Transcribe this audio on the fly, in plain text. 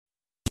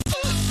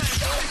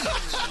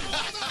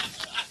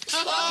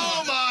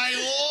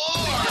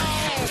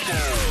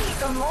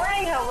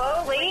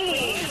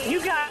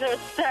are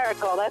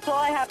hysterical. That's all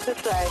I have to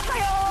say.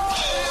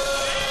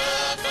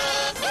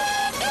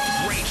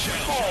 Great show.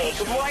 Hey,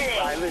 good morning.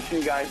 I listen to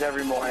you guys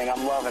every morning.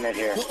 I'm loving it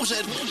here. What was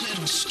that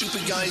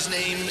stupid guy's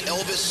name?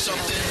 Elvis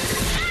something?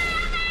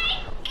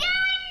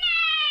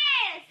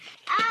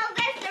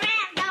 Elvis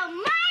Duran, the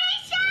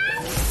morning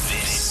show.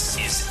 This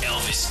is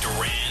Elvis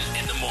Duran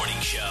and the Morning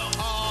Show.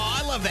 Oh,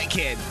 I love that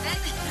kid.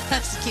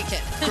 That's a cute kid.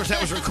 Of course,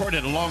 that was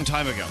recorded a long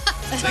time ago.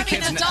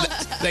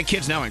 That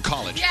kid's now in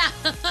college. Yeah.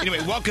 Anyway,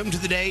 welcome to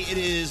the day. It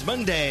is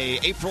Monday,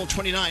 April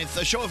 29th.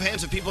 A show of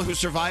hands of people who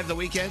survived the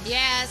weekend.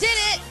 Yes. Did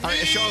it. All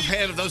right, a show of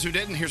hands of those who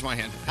didn't. Here's my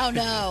hand. Oh,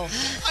 no.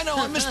 I know,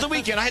 I missed the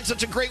weekend. I had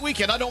such a great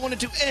weekend. I don't want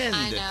it to end.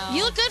 I know.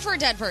 You look good for a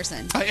dead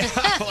person. Let me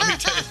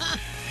tell you,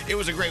 it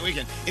was a great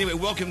weekend. Anyway,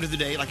 welcome to the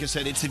day. Like I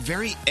said, it's the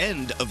very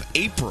end of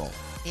April.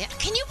 Yeah.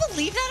 Can you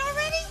believe that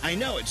already? I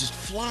know, it just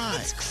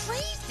flies. It's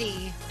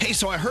crazy. Hey,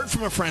 so I heard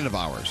from a friend of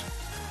ours.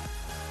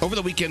 Over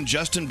the weekend,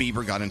 Justin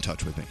Bieber got in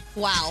touch with me.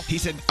 Wow. He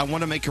said, I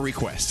want to make a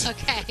request.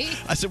 Okay.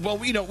 I said, well,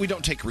 we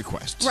don't take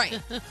requests. Right.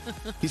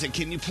 He said,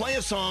 can you play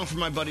a song for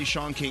my buddy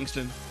Sean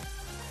Kingston?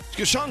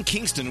 Because Sean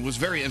Kingston was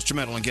very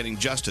instrumental in getting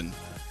Justin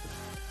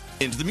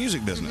into the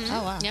music business. Mm-hmm.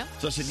 Oh, wow. Yep.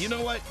 So I said, you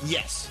know what?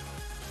 Yes.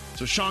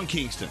 So Sean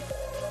Kingston,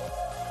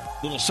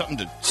 little something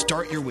to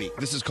start your week.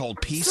 This is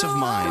called Peace of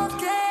Mind.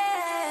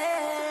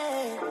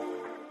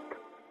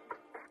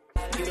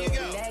 Here you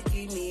go.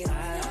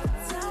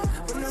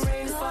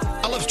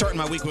 I love starting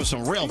my week with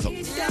some rhythm.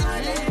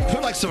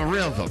 Who likes some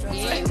rhythm?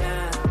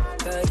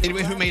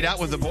 Anyway, who made out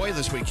with the boy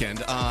this weekend?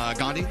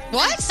 Gandhi?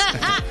 What?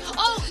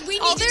 We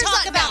need to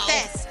talk about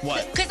this.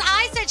 What? Because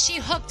I said she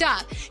hooked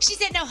up. She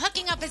said, no,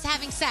 hooking up is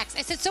having sex.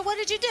 I said, so what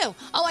did you do?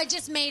 Oh, I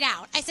just made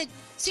out. I said,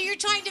 so you're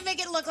trying to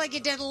make it look like you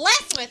did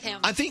less with him.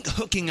 I think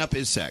hooking up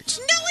is sex.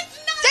 No, it's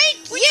not.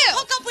 Thank when you. you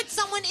hook up with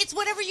someone, it's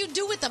whatever you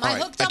do with them. All I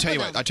right, hooked up with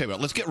them. I tell you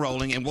what, let's get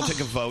rolling and we'll take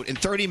a vote in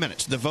 30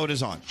 minutes. The vote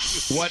is on.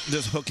 What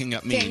does hooking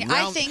up mean? Daniel,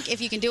 I think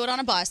if you can do it on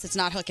a bus, it's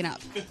not hooking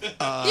up. You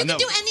can no.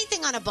 do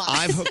anything on a bus.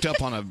 I've hooked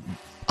up on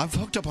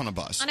a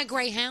bus. On a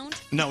Greyhound?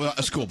 No,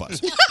 a school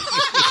bus.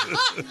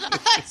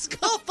 A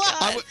school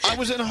bus. I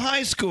was in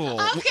high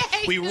school.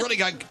 Okay. We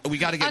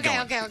got to get going.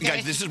 Okay.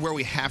 Guys, this is where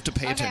we have to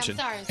pay Okay, attention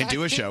I'm sorry. and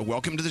do a show.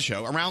 Welcome to the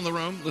show. Around the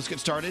room, let's get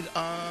started.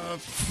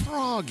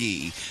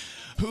 Froggy,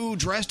 who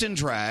dressed in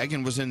drag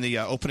and was in the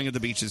opening of the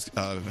Beaches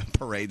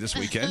parade this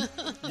weekend.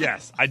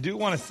 Yes, I do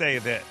want to say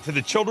that to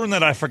the children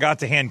that I forgot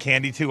to hand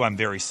candy to, I'm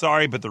very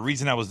sorry, but the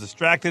reason I was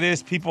distracted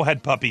is people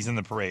had puppies in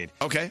the parade.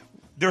 Okay.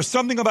 There's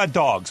something about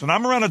dogs. When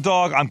I'm around a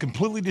dog, I'm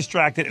completely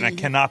distracted and I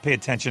cannot pay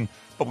attention.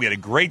 But we had a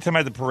great time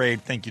at the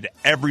parade. Thank you to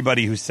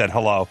everybody who said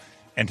hello.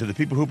 And to the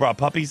people who brought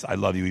puppies, I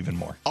love you even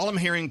more. All I'm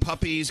hearing,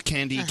 puppies,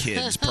 candy,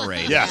 kids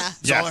parade. Yes.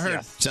 That's all I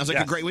heard. Sounds like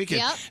a great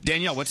weekend. Yep.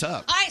 Danielle, what's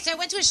up? All right, so I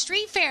went to a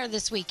street fair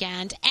this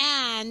weekend,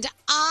 and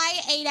I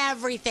ate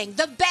everything.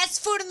 The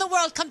best food in the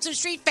world comes from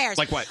street fairs.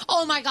 Like what?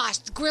 Oh, my gosh.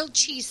 Grilled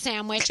cheese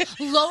sandwich,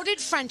 loaded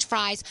French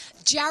fries,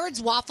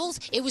 Jared's waffles.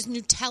 It was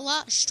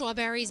Nutella,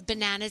 strawberries,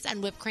 bananas,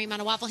 and whipped cream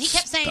on a waffle. He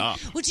kept saying, Stop.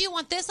 well, do you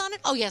want this on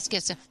it? Oh, yes. Do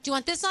you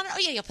want this on it? Oh,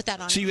 yeah, put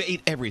that on So it. you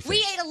ate everything. We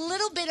ate a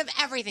little bit of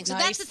everything. So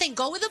Nice. that's the thing.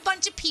 Go with a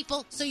bunch of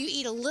people so you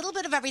eat a little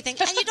bit of everything,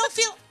 and you don't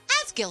feel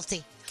as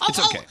guilty.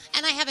 It's okay.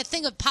 And I have a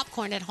thing of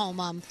popcorn at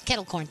home,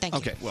 kettle corn. Thank you.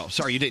 Okay, well,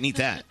 sorry you didn't eat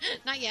that.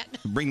 Not yet.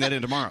 Bring that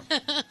in tomorrow.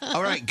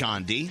 All right,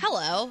 Gandhi.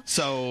 Hello.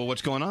 So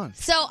what's going on?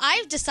 So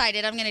I've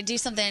decided I'm going to do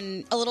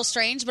something a little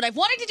strange, but I've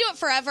wanted to do it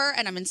forever,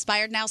 and I'm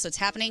inspired now, so it's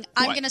happening.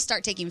 I'm What? going to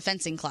start taking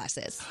fencing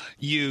classes.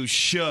 You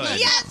should.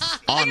 Yes!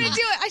 On, I'm going to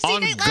do it. I see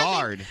on Nate laughing.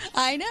 guard.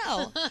 I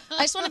know.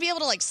 I just want to be able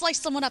to, slice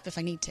someone up if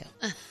I need to.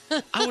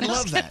 I would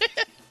love that.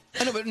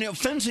 I know, but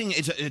fencing,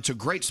 it's a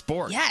great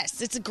sport. Yes,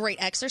 it's a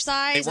great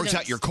exercise. It works and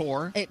out your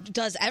core. It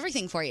does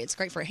everything for you. It's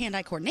great for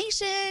hand-eye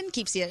coordination,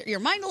 keeps your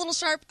mind a little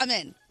sharp. I'm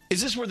in.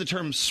 Is this where the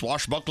term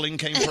swashbuckling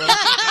came from?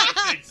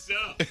 I think so.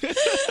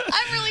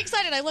 I'm really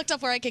excited. I looked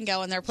up where I can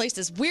go, and there are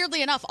places,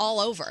 weirdly enough, all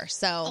over.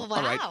 So, Oh, wow.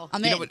 All right.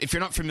 I'm you know in. what? If you're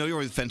not familiar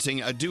with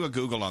fencing, do a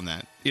Google on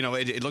that.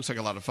 It looks like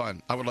a lot of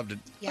fun. I would love to.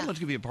 Yeah. I'd love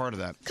to be a part of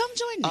that. Come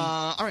join me.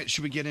 All right.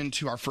 Should we get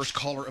into our first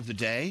caller of the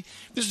day?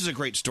 This is a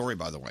great story,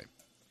 by the way.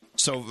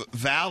 So,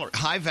 Valerie.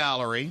 Hi,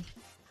 Valerie.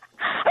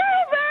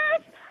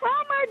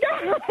 Oh, my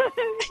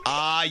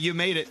God. You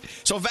made it.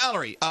 So,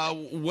 Valerie,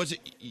 was it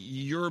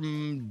your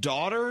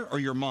daughter or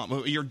your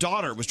mom? Your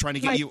daughter was trying to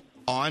get you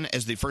on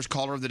as the first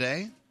caller of the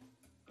day?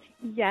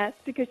 Yes,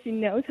 because she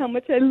knows how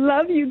much I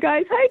love you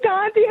guys. Hi,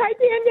 Gandhi. Hi,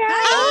 Danielle.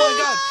 Oh,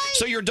 my God.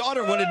 So your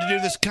daughter wanted to do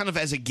this kind of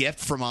as a gift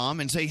for mom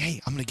and say, hey,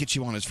 I'm going to get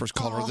you on as first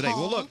caller of the day.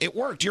 Well, look, it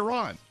worked. You're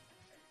on.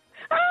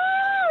 Oh,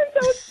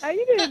 I'm so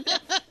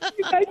excited.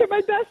 You guys are my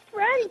best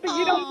friends, but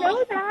you don't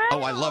know that.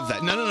 Oh, I love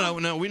that.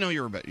 No. We know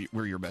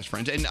we're your best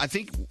friends. And I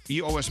think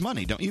you owe us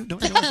money, don't you?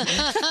 Don't you owe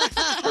us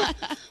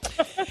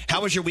money?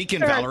 How was your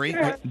weekend, Valerie?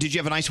 Sure. Did you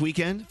have a nice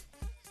weekend?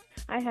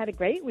 I had a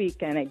great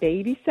weekend. I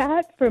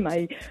babysat for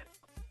my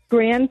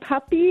grand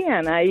puppy,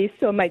 and I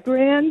saw my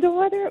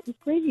granddaughter. It was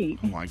great.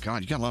 Oh, my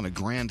God. You got a lot of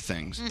grand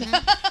things.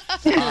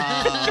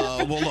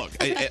 Well, look,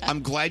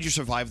 I'm glad you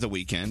survived the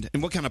weekend.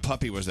 And what kind of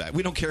puppy was that?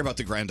 We don't care about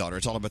the granddaughter.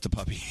 It's all about the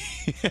puppy.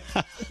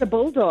 It's a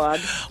bulldog.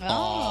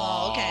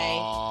 Oh, okay.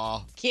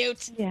 Aw.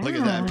 Cute. Yeah. Look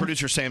at that.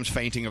 Producer Sam's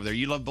fainting over there.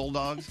 You love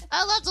bulldogs?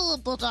 I love the little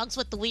bulldogs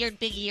with the weird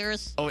big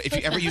ears. Oh, if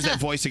you ever use that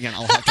voice again,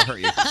 I'll have to hurt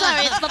you.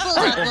 Sorry, it's my All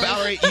bulldog. right, well,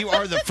 Valerie, you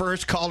are the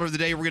first caller of the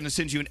day. We're going to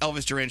send you an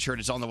Elvis Duran shirt.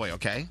 It's on the way,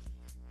 okay?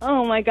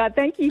 Oh, my God.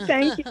 Thank you,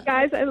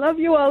 guys. I love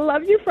you all.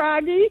 Love you,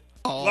 Froggy.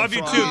 Oh, Love you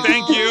Froggy. too.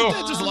 Thank you.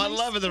 That's just a lot of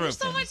love in the room.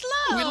 So much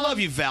love. We love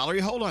you, Valerie.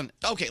 Hold on.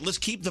 Okay, let's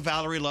keep the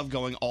Valerie love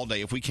going all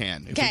day if we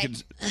can. Okay.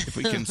 If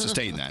we can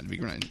sustain that. It'd be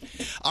great.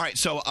 All right,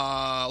 so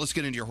let's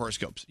get into your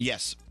horoscopes.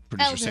 Yes,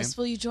 Producer Elvis, Sam.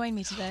 will you join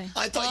me today?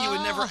 I thought you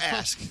would never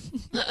ask.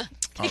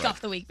 Kick off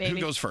the week, baby. Who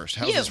goes first?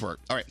 How does this work?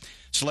 All right.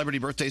 Celebrity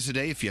birthdays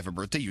today. If you have a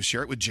birthday, you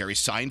share it with Jerry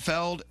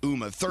Seinfeld,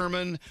 Uma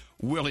Thurman,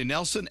 Willie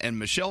Nelson, and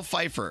Michelle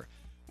Pfeiffer.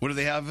 What do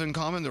they have in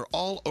common? They're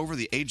all over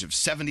the age of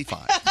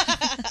 75.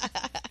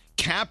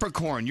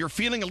 Capricorn, you're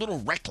feeling a little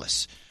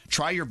reckless.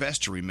 Try your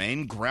best to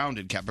remain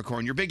grounded,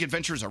 Capricorn. Your big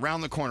adventure is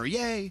around the corner.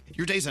 Yay!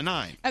 Your day's a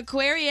 9.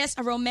 Aquarius,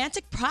 a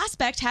romantic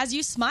prospect has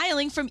you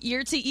smiling from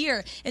ear to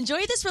ear.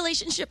 Enjoy this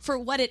relationship for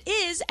what it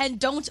is and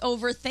don't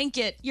overthink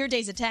it. Your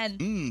day's a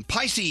 10.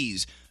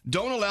 Pisces,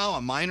 don't allow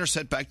a minor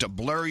setback to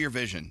blur your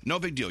vision. No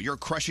big deal. You're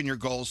crushing your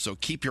goals, so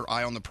keep your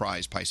eye on the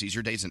prize, Pisces.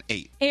 Your day's an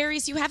 8.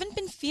 Aries, you haven't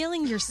been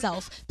feeling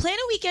yourself. Plan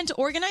a weekend to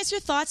organize your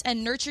thoughts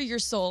and nurture your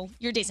soul.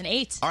 Your day's an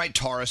 8. All right,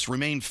 Taurus,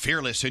 remain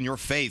fearless in your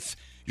faith.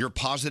 Your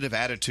positive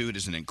attitude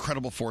is an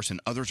incredible force,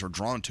 and others are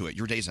drawn to it.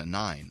 Your day's a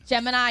 9.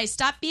 Gemini,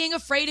 stop being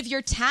afraid of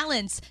your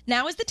talents.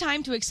 Now is the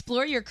time to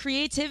explore your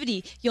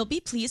creativity. You'll be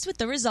pleased with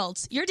the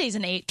results. Your day's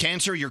an 8.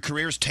 Cancer, your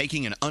career's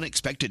taking an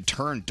unexpected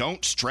turn.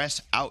 Don't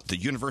stress out. The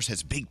universe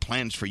has big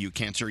plans for you,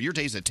 Cancer. Your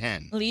day's a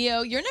 10.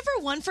 Leo, you're never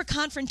one for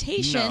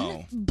confrontation,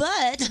 No.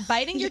 but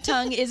biting your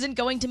tongue isn't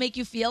going to make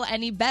you feel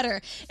any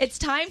better. It's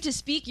time to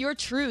speak your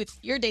truth.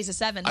 Your day's a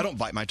 7. I don't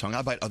bite my tongue.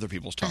 I bite other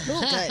people's tongue.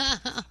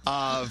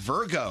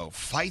 Virgo,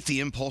 fight the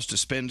impulse to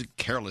spend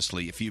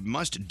carelessly. If you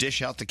must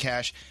dish out the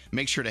cash,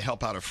 make sure to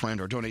help out a friend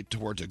or donate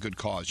towards a good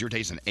cause. Your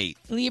day's an 8.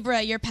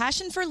 Libra, your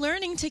passion for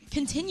learning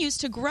continues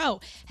to grow.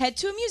 Head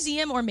to a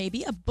museum or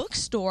maybe a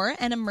bookstore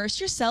and immerse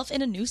yourself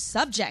in a new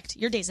subject.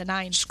 Your day's a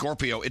 9.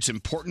 Scorpio, it's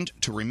important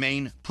to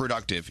remain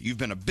productive. You've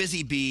been a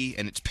busy bee,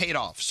 and it's paid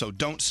off, so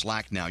don't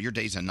slack now. Your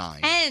day's a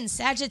 9. And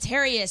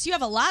Sagittarius, you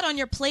have a lot on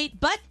your plate,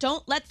 but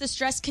don't let the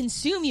stress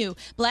consume you.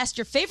 Blast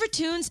your favorite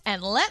tunes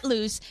and let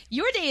loose.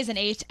 Your day is an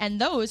 8, and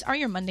those are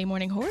your Monday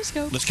morning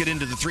horoscopes. Let's get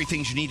into the 3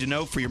 things you need to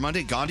know for your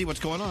Monday. Gandhi, what's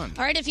going on?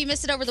 All right, if you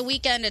missed it over the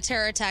weekend, a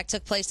terror attack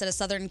took place at a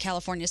Southern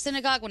California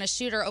synagogue when a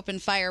shooter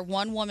opened fire.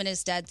 1 woman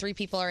is dead, 3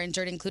 people are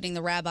injured, including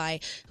the rabbi,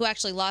 who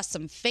actually lost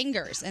some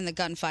fingers in the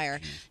gunfire.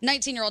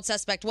 19-year-old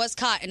suspect was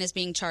caught and is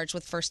being charged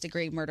with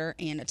first-degree murder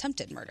and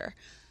attempted murder.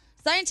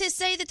 Scientists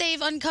say that they've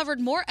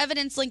uncovered more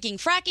evidence linking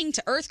fracking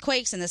to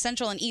earthquakes in the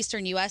central and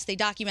eastern U.S. They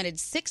documented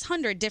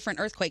 600 different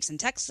earthquakes in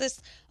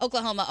Texas,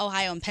 Oklahoma,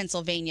 Ohio, and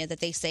Pennsylvania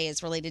that they say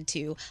is related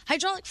to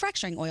hydraulic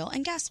fracturing oil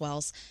and gas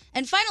wells.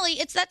 And finally,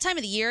 it's that time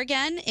of the year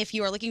again. If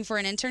you are looking for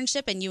an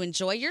internship and you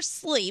enjoy your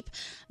sleep,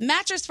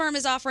 Mattress Firm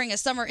is offering a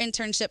summer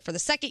internship for the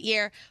 2nd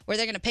year where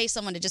they're going to pay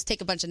someone to just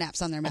take a bunch of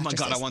naps on their Oh, my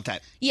mattresses. God, I want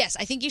that. Yes,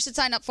 I think you should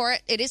sign up for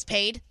it. It is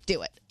paid.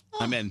 Do it.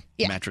 I'm in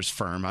Yeah. Mattress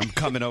Firm. I'm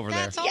coming over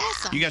there. That's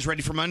awesome. You guys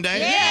ready for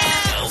Monday?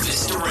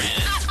 Elvis Duran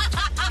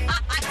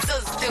So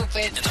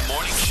stupid. in the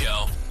morning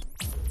show.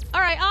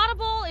 All right,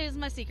 Audible is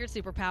my secret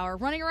superpower.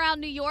 Running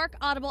around New York,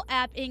 Audible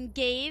app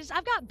engaged.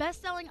 I've got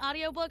best-selling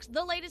audiobooks,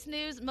 the latest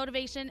news,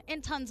 motivation,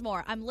 and tons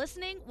more. I'm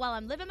listening while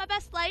I'm living my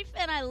best life,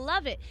 and I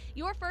love it.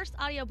 Your first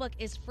audiobook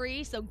is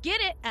free, so get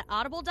it at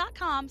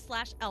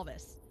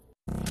audible.com/Elvis.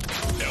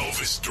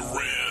 Elvis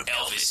Duran.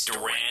 Elvis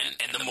Duran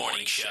in the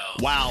morning show.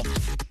 Wow.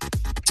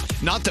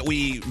 Not that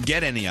we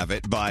get any of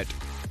it, but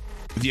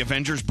the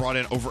Avengers brought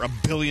in over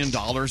 $1 billion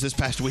this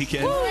past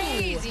weekend.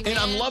 Crazy, And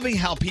I'm man. loving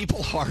how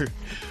people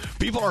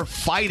are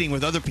fighting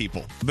with other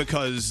people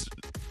because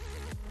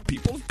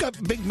people have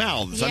got big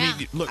mouths. I Yeah.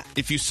 mean, look,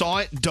 if you saw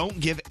it, don't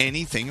give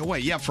anything away.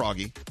 Yeah,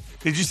 Froggy.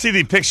 Did you see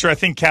the picture? I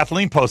think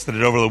Kathleen posted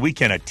it over the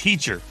weekend. A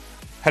teacher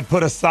had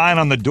put a sign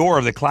on the door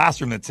of the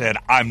classroom that said,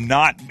 "I'm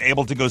not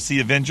able to go see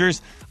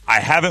Avengers. I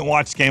haven't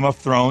watched Game of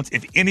Thrones.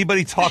 If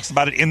anybody talks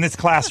about it in this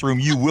classroom,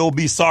 you will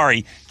be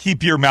sorry.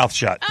 Keep your mouth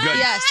shut." Good.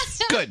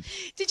 Yes. Good.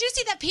 Did you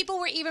see that people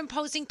were even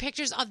posting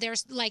pictures of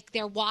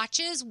their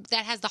watches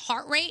that has the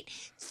heart rate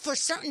for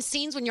certain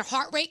scenes when your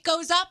heart rate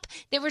goes up?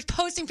 They were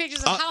posting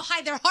pictures of how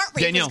high their heart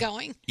rate Danielle, was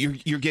going.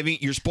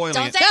 you're spoiling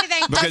Don't it. say anything.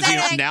 Don't Because say you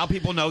know, anything. now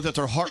people know that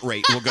their heart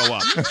rate will go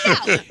up.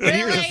 And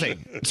here's the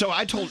thing.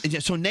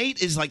 So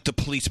Nate is like the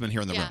policeman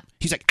here in the room.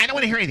 He's like, I don't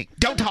want to hear anything.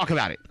 Don't talk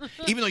about it.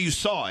 Even though you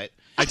saw it.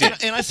 I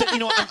did. And I said,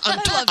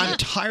 I'm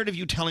tired of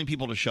you telling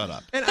people to shut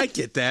up. And I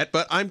get that,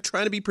 but I'm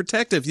trying to be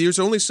protective. There's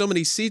only so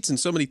many seats in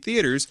so many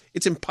theaters.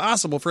 It's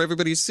impossible for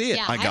everybody to see it.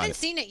 Yeah, I haven't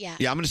seen it yet.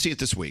 Yeah, I'm going to see it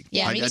this week.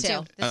 Yeah, me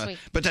too. This week.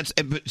 But that's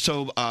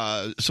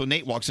so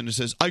Nate walks in and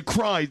says, I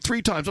cried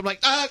 3 times. I'm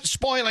like,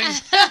 spoiling.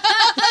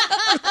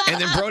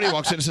 And then Brody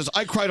walks in and says,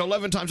 I cried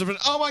 11 times. I'm like,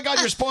 oh my God,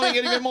 you're spoiling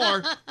it even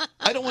more.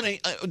 I don't want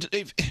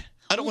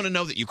to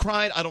know that you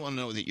cried. I don't want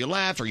to know that you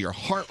laughed or your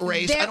heart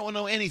raced. I don't want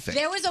to know anything.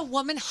 There was a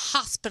woman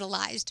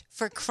hospitalized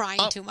for crying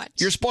too much.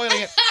 You're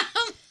spoiling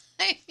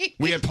it.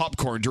 We had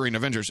popcorn during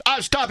Avengers.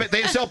 Stop it.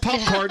 They sell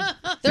popcorn.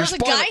 There was a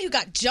guy who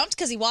got jumped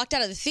because he walked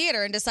out of the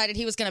theater and decided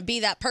he was going to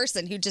be that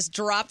person who just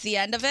dropped the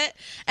end of it,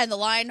 and the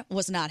line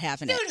was not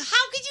having it. Dude,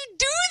 how could you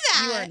do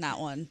that? You were in that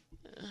one.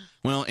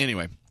 Well,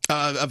 anyway.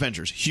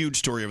 Avengers, huge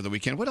story over the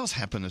weekend. What else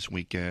happened this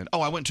weekend?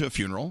 I went to a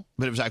funeral,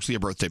 but it was actually a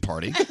birthday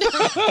party.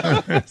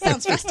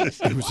 Sounds festive.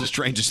 It was the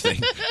strangest thing.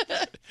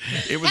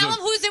 Tell them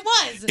whose it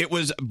was. It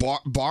was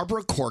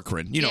Barbara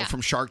Corcoran,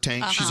 from Shark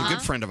Tank. She's a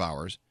good friend of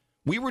ours.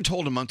 We were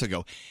told a month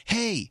ago,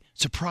 hey,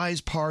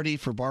 surprise party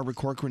for Barbara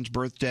Corcoran's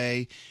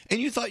birthday, and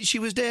you thought she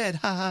was dead.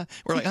 Ha ha.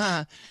 We're like,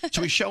 ha.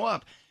 So we show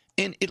up,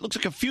 and it looks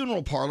like a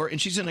funeral parlor, and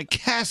she's in a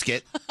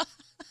casket.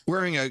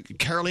 Wearing a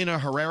Carolina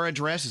Herrera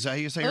dress. Is that how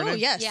you say her name? Oh,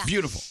 yes. Yeah.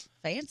 Beautiful.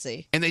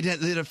 Fancy. And they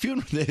had a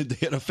funeral. They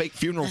had a fake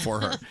funeral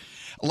for her.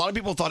 A lot of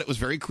people thought it was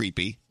very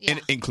creepy,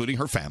 including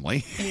her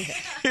family.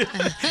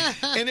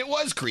 And it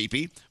was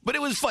creepy, but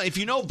it was fun. If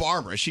you know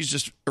Barbara, she's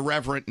just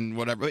irreverent and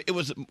whatever. It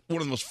was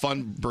one of the most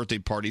fun birthday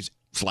parties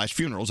 /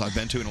 funerals I've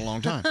been to in a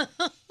long time.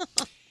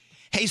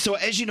 Hey, so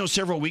as you know,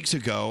 several weeks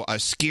ago,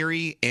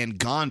 Skiri and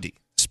Gandhi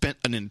spent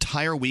an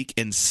entire week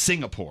in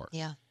Singapore.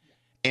 Yeah.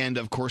 And,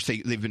 of course,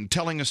 they've been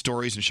telling us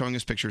stories and showing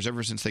us pictures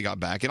ever since they got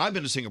back. And I've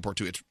been to Singapore,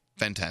 too. It's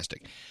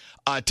fantastic.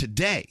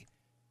 Today,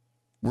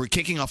 we're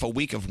kicking off a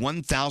week of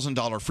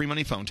 $1,000 free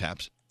money phone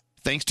taps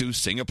thanks to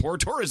Singapore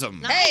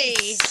Tourism. Nice.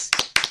 Hey!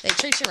 They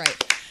treat you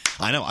right.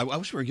 I know. I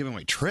wish we were giving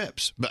away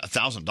trips, but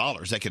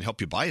 $1,000, that could help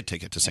you buy a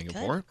ticket to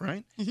Singapore,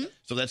 right? Mm-hmm.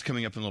 So that's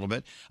coming up in a little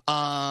bit.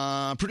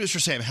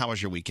 Producer Sam, how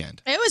was your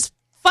weekend? It was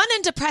fun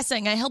and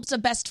depressing. I helped a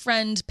best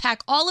friend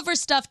pack all of her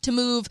stuff to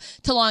move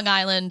to Long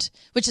Island,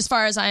 which, as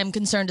far as I am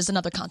concerned, is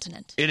another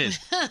continent. It is.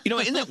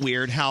 Isn't that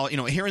weird how,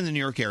 here in the New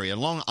York area,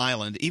 Long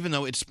Island, even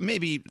though it's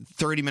maybe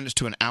 30 minutes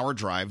to an hour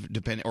drive,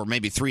 or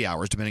maybe 3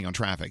 hours, depending on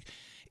traffic,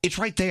 it's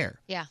right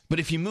there. Yeah. But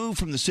if you move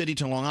from the city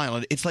to Long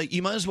Island, it's like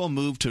you might as well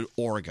move to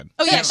Oregon.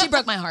 Oh, yeah, she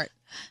broke my heart.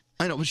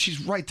 I know, but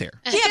she's right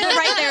there. Yeah, but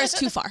right there is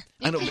too far.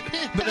 I know.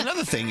 But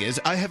another thing is,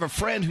 I have a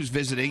friend who's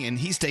visiting, and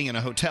he's staying in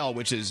a hotel,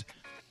 which is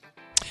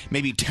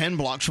maybe 10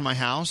 blocks from my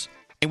house,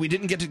 and we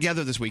didn't get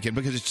together this weekend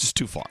because it's just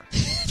too far.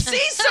 See,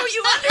 so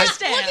you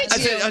understand.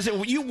 I said,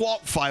 well, you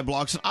walk 5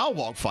 blocks, and I'll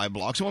walk 5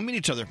 blocks, and we'll meet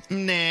each other.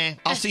 Nah,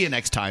 I'll see you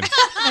next time.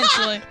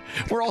 Eventually.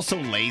 We're all so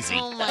lazy.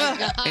 Oh, my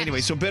God.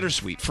 Anyway, so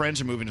bittersweet.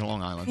 Friends are moving to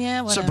Long Island.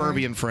 Yeah, whatever.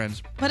 Suburban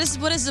friends. What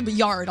is a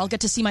yard? I'll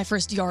get to see my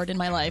first yard in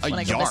my life when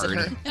I go visit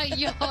her. A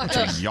yard. What's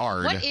a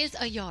yard? What is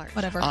a yard?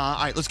 Whatever. All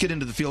right, let's get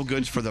into the feel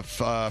goods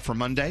for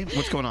Monday.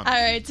 What's going on? All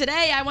right,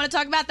 today I want to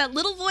talk about that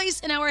little voice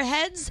in our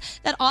heads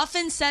that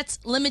often sets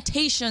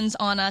limitations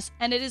on us,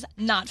 and it is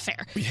not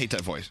fair. We hate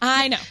that voice.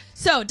 I know.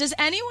 So, does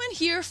anyone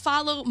here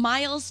follow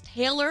Miles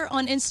Taylor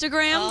on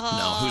Instagram?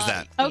 No, who's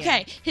that?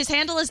 Okay, his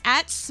handle is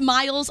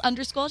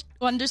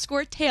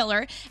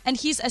 @Smiles_Taylor, and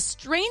he's a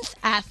strength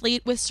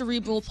athlete with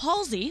cerebral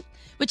palsy,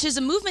 which is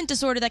a movement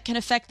disorder that can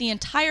affect the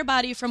entire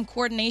body from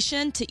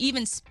coordination to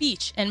even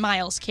speech in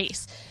Miles'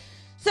 case.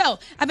 So,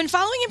 I've been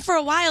following him for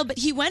a while, but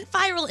he went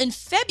viral in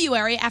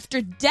February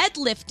after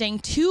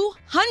deadlifting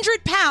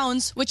 200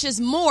 pounds, which is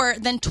more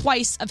than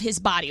twice of his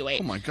body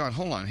weight. Oh, my God.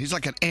 Hold on. He's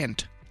like an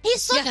ant.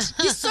 He's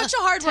such a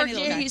hard Tiny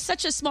little worker. guy. He's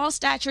such a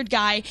small-statured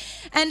guy.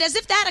 And as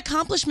if that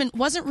accomplishment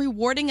wasn't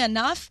rewarding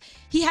enough,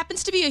 he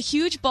happens to be a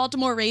huge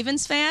Baltimore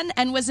Ravens fan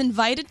and was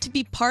invited to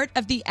be part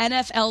of the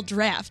NFL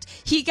draft.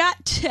 He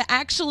got to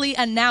actually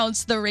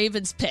announce the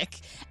Ravens pick.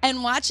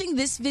 And watching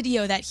this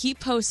video that he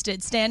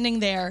posted,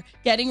 standing there,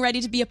 getting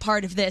ready to be a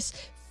part of this,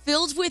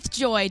 filled with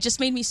joy, just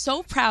made me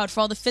so proud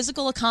for all the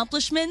physical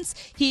accomplishments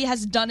he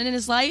has done in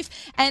his life.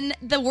 And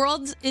the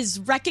world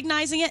is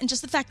recognizing it. And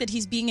just the fact that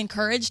he's being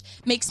encouraged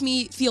makes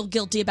me feel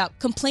guilty about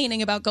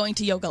complaining about going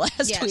to yoga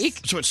last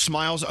week. So it's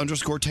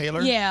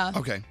Smiles_Taylor? Yeah.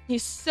 Okay.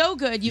 He's so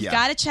good. You've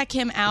got to check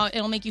him out.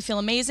 It'll make you feel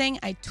amazing.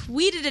 I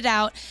tweeted it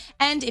out.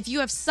 And if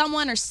you have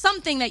someone or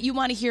something that you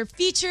want to hear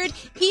featured,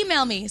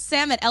 email me,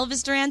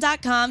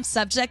 sam@elvisduran.com,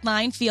 subject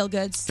line feel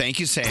goods.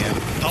 Thank you, Sam.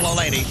 Hello,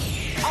 lady.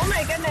 Oh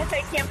my goodness,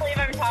 I can't believe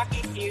I'm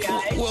talking to you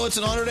guys. Well, it's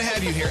an honor to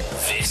have you here.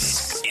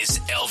 This is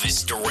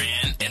Elvis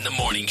Duran and the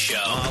Morning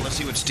Show. Let's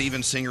see what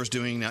Steven Singer's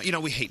doing now.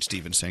 We hate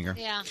Steven Singer.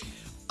 Yeah.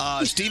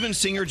 Steven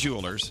Singer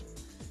Jewelers.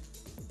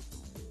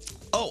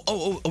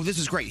 Oh, this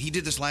is great. He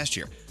did this last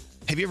year.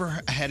 Have you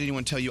ever had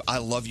anyone tell you, I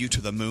love you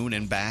to the moon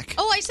and back?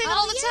 Oh, I say that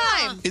all the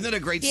time. Isn't that a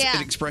great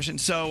expression?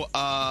 So,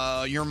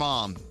 your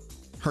mom,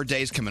 her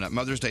day's coming up.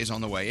 Mother's Day's on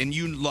the way. And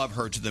you love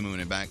her to the moon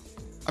and back.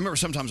 I remember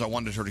sometimes I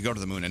wanted her to go to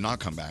the moon and not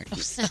come back.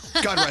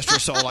 God rest her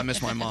soul. I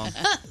miss my mom.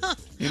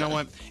 You know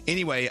what?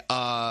 Anyway,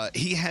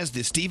 he has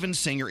the Steven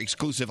Singer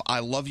exclusive I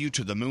Love You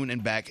to the Moon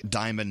and Back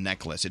diamond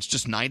necklace. It's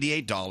just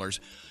 $98.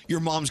 Your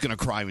mom's going to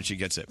cry when she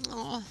gets it.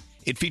 Aw.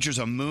 It features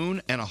a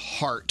moon and a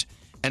heart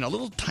and a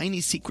little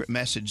tiny secret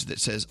message that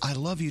says, I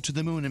love you to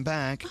the moon and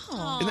back.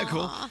 Isn't that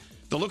cool?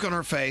 The look on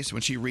her face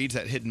when she reads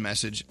that hidden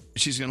message,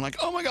 she's going to like,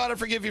 oh my God, I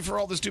forgive you for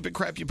all the stupid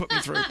crap you put me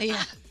through.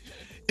 Yeah.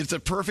 It's a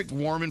perfect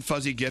warm and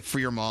fuzzy gift for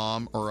your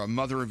mom or a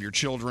mother of your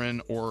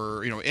children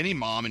or, any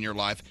mom in your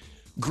life.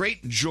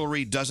 Great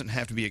jewelry doesn't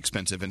have to be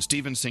expensive, and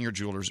Steven Singer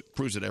Jewelers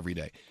proves it every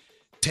day.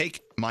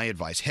 Take my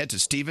advice. Head to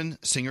Steven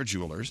Singer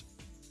Jewelers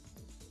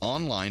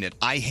online at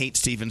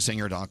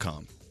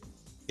IHateStevenSinger.com.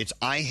 It's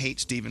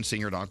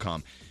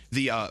IHateStevenSinger.com.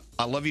 The I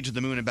Love You to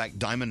the Moon and Back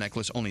diamond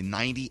necklace, only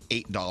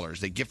 $98.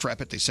 They gift wrap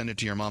it. They send it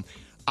to your mom.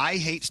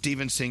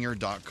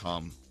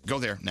 IHateStevenSinger.com. Go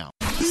there now.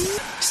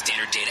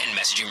 Standard data and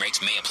messaging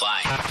rates may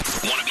apply.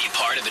 Want to be a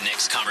part of the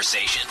next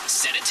conversation?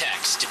 Send a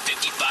text to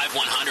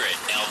 55100.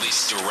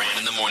 Elvis Duran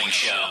in the Morning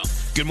Show.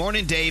 Good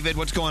morning, David.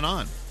 What's going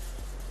on?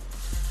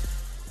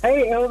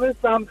 Hey, Elvis,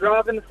 I'm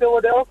driving to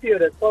Philadelphia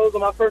to close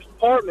on my first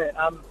apartment.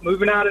 I'm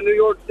moving out of New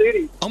York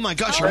City. Oh, my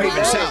gosh, you're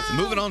moving south.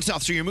 Moving on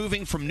south. So you're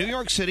moving from New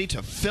York City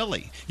to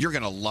Philly. You're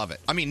going to love it.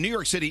 I mean, New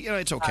York City,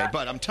 it's okay,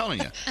 but I'm telling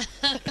you.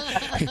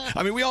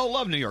 I mean, we all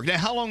love New York. Now,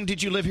 how long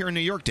did you live here in New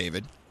York,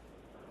 David?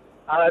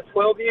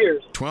 12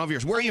 years. 12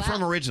 years. Where are you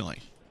from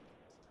originally?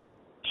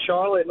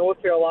 Charlotte,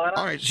 North Carolina.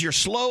 All right, so you're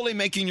slowly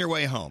making your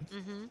way home.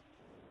 Mm-hmm.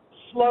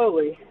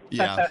 Slowly.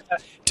 Yeah.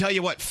 Tell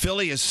you what,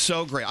 Philly is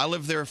so great. I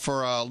lived there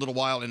for a little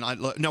while.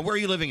 Now, where are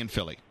you living in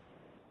Philly?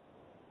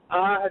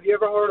 Have you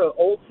ever heard of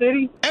Old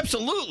City?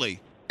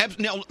 Absolutely.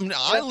 Now,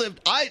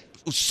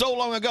 so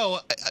long ago,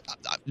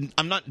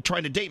 I'm not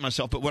trying to date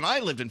myself, but when I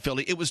lived in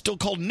Philly, it was still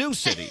called New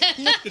City.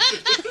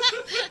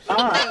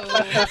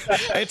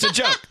 It's a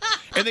joke.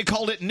 And they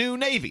called it New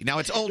Navy. Now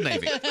it's Old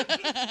Navy,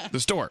 the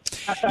store.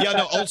 Yeah,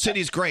 no, Old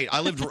City's great. I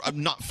lived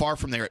not far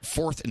from there at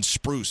 4th and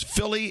Spruce.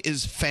 Philly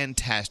is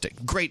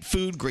fantastic. Great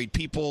food, great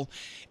people,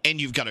 and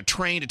you've got a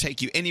train to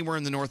take you anywhere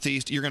in the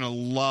Northeast. You're going to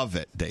love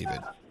it, David.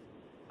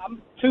 I'm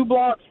 2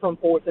 blocks from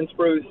 4th and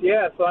Spruce,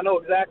 yeah, so I know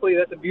exactly.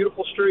 That's a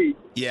beautiful street.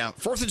 Yeah,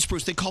 4th and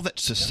Spruce, they call that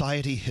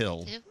Society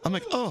Hill. I'm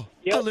like, I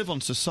live on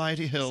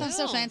Society Hill. Sounds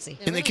so fancy.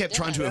 And they kept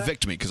trying to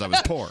evict me because I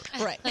was poor.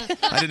 Right.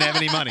 I didn't have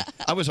any money.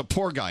 I was a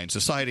poor guy in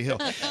Society Hill.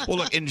 Well,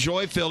 look,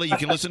 enjoy Philly. You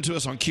can listen to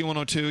us on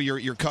Q102.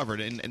 You're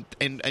covered. And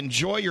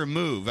enjoy your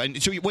move.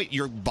 And so, wait,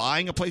 you're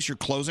buying a place, you're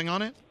closing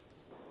on it?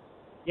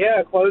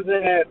 Yeah, closing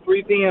at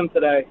 3 p.m.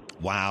 today.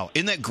 Wow.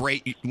 Isn't that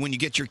great when you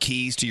get your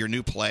keys to your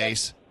new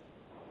place?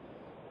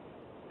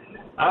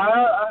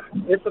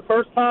 It's the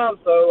first time,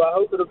 so I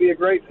hope it'll be a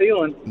great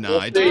feeling. No,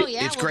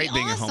 it's great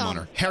being a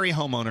homeowner. Harry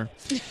homeowner.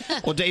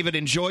 Well, David,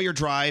 enjoy your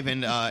drive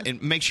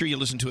and make sure you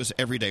listen to us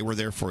every day. We're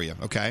there for you,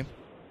 okay?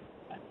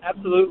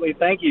 Absolutely.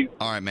 Thank you.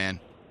 All right, man.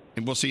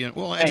 And we'll see you.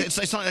 Well,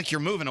 it's not like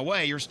you're moving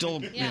away. You're still.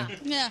 Yeah.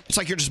 It's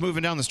like you're just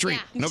moving down the street.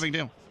 Yeah. No big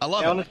deal. I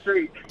love Down it. the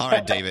street. All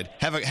right, David.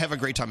 Have a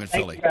great time in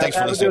Philly. you, guys. Thanks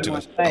for Have a listening good to one.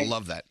 us. Thanks. I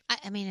love that.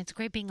 I mean, it's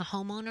great being a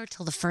homeowner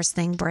till the first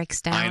thing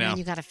breaks down I know. and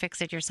you got to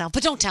fix it yourself.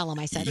 But don't tell them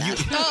I said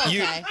that.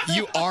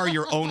 You are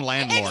your own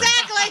landlord.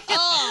 Exactly.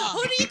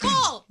 Who do you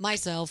call?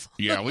 Myself.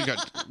 Yeah,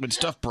 when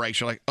stuff breaks,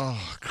 you're like,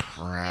 oh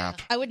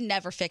crap. I would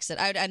never fix it.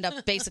 I would end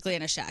up basically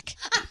in a shack.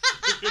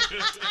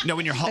 No,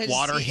 when your hot It's-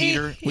 water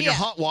heater, your yeah.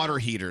 hot water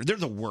heater, they're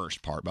the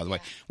worst part, by the way.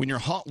 When your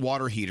hot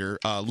water heater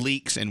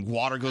leaks and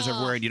water goes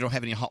everywhere, and you don't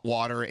have any hot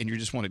water, and you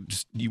just want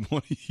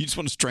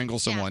to strangle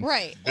someone.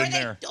 Right.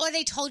 Or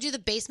they told you the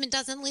basement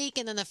doesn't leak,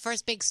 and then the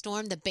first big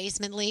storm, the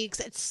basement leaks.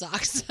 It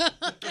sucks.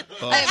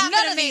 I have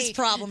none of these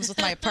problems with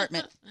my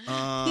apartment.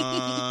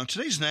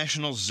 Today's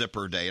National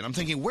Zipper Day, and I'm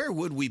thinking, where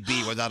would we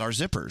be without our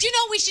zippers? Do you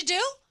know what we should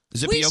do?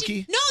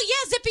 Zippioki?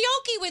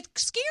 Zippioki with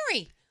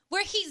Scary,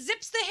 where he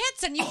zips the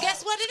hits, and you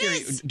guess what it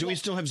is. Do we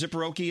still have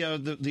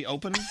Zipperoki, the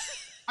opener?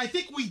 I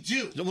think we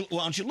do. Well,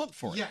 why don't you look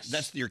for it?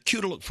 Yes. You're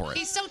cue to look for it.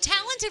 He's so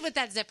talented with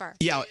that zipper.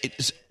 Yeah,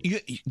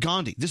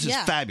 Gandhi, this is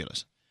Yeah.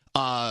 fabulous.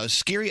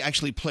 Scary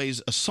actually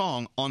plays a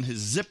song on his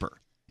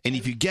zipper. And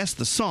if you guess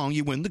the song,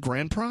 you win the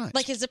grand prize.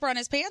 Like his zipper on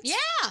his pants?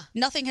 Yeah.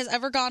 Nothing has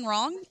ever gone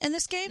wrong in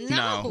this game?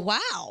 No.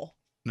 Wow.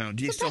 No,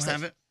 do you still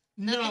have it?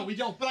 No, we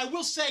don't. But I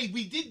will say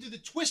we did do the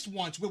twist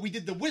once where we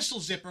did the whistle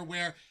zipper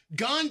where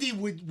Gandhi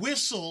would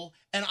whistle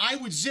and I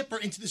would zipper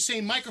into the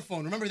same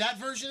microphone. Remember that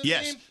version of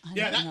Yes. the game?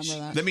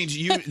 Yeah, That means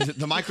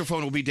the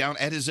microphone will be down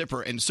at his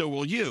zipper, and so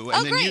will you. And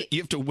Oh, then great. you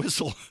have to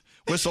whistle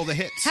the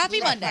hits. Happy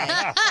Monday.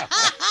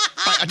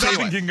 I tell you Nothing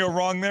what. can go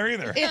wrong there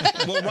either.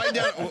 Well,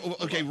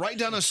 write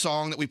down a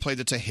song that we played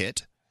that's a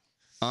hit.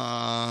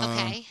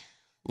 Okay.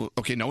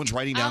 Okay, no one's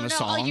writing down a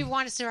song. Oh, you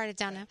want us to write it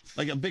down now?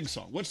 Like a big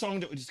song. What song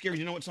did Scary?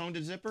 Do you know what song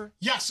did Zipper?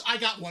 Yes, I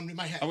got one in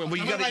my head. Oh, well,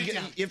 you I'm gonna gotta- write you it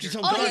gotta- down. you have to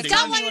tell Oh, Gandhi. he's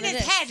got one in his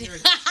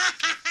head.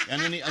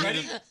 And then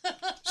Ready?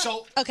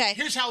 So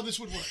here's how this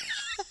would work.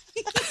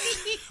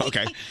 Oh,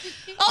 Okay. All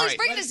he's right.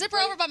 bringing his zipper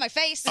over by my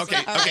face. Okay.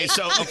 All right.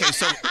 So.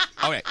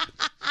 Okay.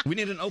 We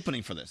need an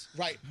opening for this.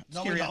 Right.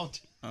 No, Scary. we don't.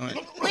 All right.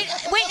 Wait,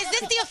 is this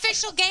the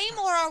official game,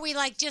 or are we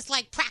just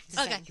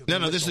practicing? Okay.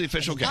 No, this is the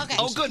official game. Okay.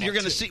 Oh, good. You're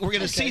gonna see. We're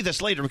gonna see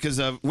this later because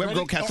web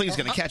girl Kathleen's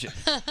gonna catch it.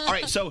 All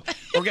right. So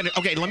we're gonna.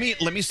 Okay. Let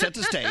me set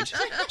the stage.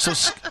 So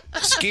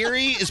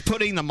Scary is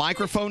putting the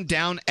microphone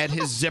down at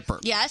his zipper.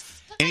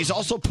 Yes. And he's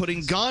also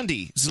putting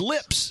Gandhi's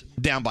lips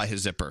down by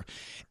his zipper,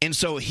 and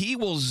so he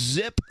will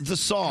zip the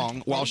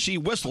song while she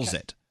whistles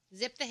it.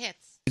 Zip the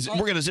hits.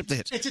 We're gonna zip the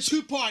hits. It's a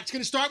two-part. It's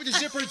going to start with the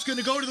zipper. It's going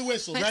to go to the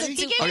whistle. Ready?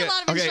 He gave me a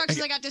lot of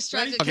instructions. I got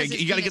distracted. Okay, because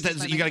you gotta get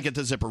that. You gotta get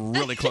the zipper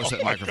really close to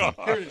the microphone.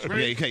 Here it is.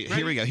 Ready? Okay,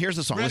 here we go. Here's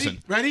the song. Ready?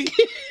 Listen. Ready?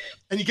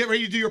 And you get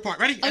ready to do your part.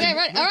 Ready? Okay,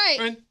 ready. All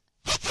right.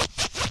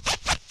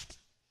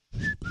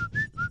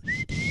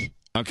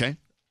 Okay.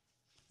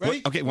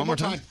 Ready? Okay, one more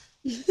time.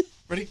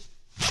 Ready?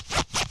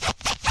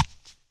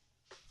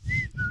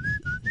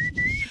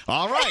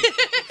 All right.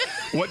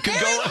 What could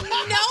go wrong? No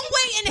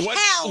way in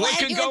hell What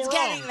could go anyone's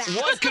wrong? getting that.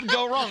 What could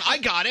go wrong? I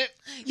got it.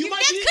 You might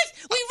That's be. because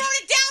we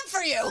wrote it down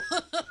for you.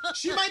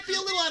 She might be a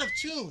little out of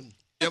tune.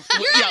 You're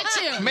out of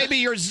tune. Maybe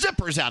your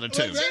zipper's out of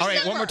tune. Wait, All right,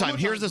 zipper. one more time.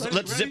 One more Here's time. this. Ready,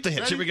 Let's zip the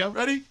hits. Here we go.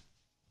 Ready?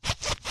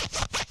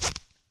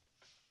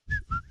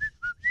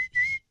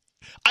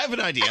 I have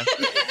an idea.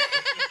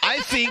 I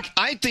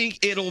think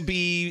it'll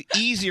be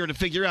easier to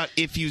figure out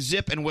if you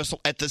zip and whistle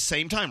at the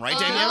same time, right,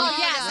 Danielle? Oh,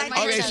 yes, I think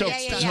Okay, so.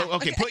 so, Yeah.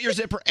 okay, put your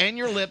zipper and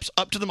your lips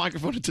up to the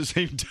microphone at the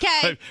same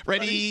time. Okay.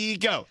 Ready,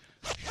 go.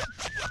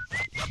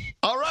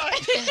 All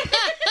right.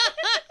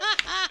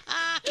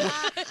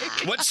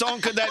 What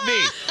song could that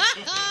be?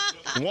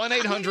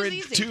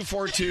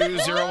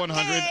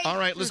 1-800-242-0100. All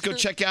right, let's go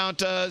check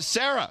out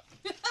Sarah.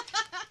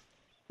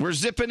 We're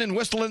zipping and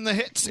whistling the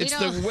hits. It's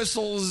the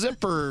whistle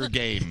zipper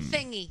game.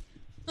 Thingy.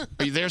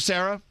 Are you there,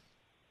 Sarah?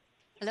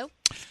 Hello?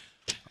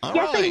 All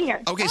Yes, I'm right.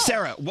 here. Okay,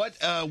 Sarah,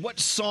 what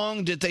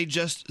song did they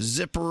just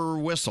zipper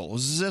whistle?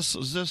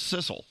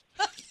 Zissle.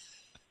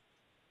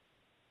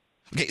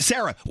 Okay,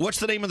 Sarah, what's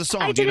the name of the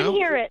song? I Do you know? didn't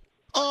hear it.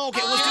 Oh,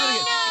 okay, let's do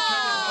it again.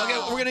 Okay,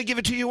 we're going to give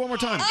it to you one more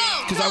time.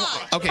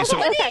 Okay,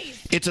 so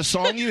it's a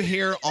song you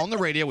hear on the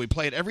radio. We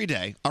play it every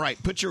day. All right,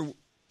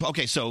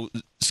 okay, so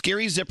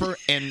Scary Zipper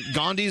and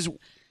Gandhi's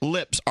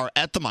lips are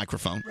at the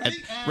microphone.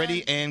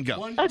 Ready and go.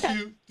 1,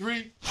 2,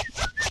 3.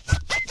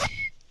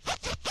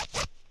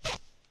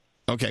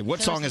 Okay,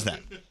 what song is that?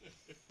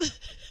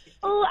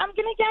 Oh, I'm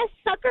going to guess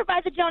Sucker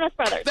by the Jonas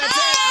Brothers. That's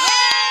it!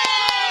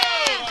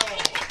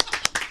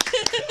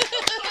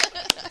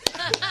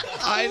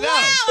 I know. Wow,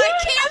 I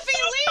can't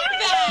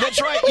believe that.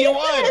 That's right, you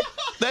won.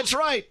 That's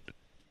right.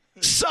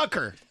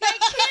 Sucker. I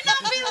cannot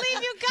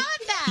believe you got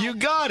that. You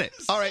got it.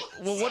 All right,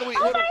 well, what do we...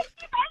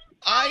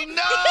 I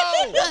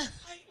know!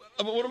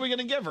 What are we going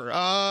to give her?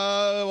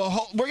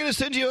 We're going to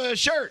send you a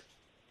shirt.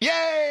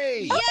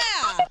 Yay!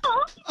 Yeah.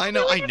 I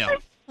know.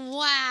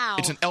 Wow.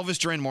 It's an Elvis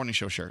Duran Morning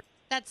Show shirt.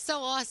 That's so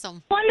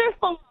awesome.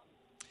 Wonderful.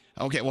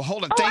 Okay, well,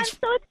 hold on. Oh, Thanks. I'm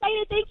so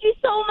excited. Thank you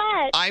so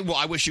much.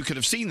 I wish you could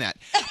have seen that.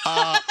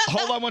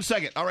 Hold on one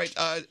second. All right,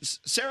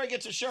 Sarah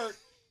gets a shirt.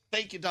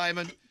 Thank you,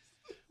 Diamond.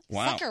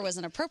 Wow. Sucker was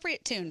an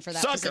appropriate tune for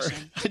that Sucker.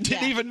 position. I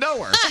didn't even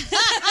know her.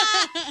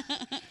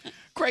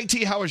 Craig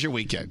T., how was your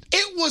weekend?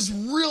 It was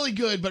really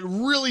good, but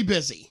really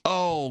busy.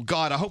 Oh,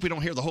 God, I hope we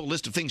don't hear the whole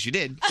list of things you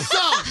did. So,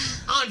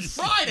 on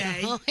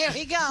Friday, Here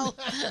we go.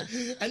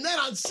 and then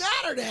on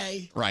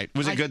Saturday, Right.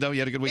 Was it good, though? You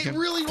had a good weekend? it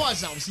really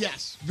was, Elvis.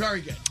 Yes,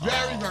 very good.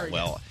 Very good.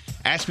 Well,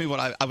 ask me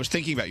what I was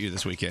thinking about you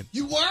this weekend.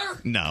 You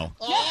were? No.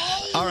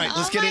 Oh. All right,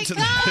 let's get into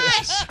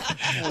this.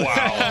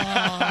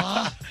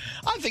 Wow.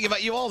 I'm thinking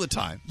about you all the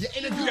time. Yeah,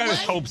 in a You good got his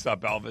way. hopes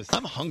up, Elvis.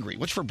 I'm hungry.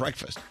 What's for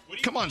breakfast?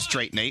 Come on,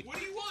 straight Nate. What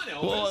do you want,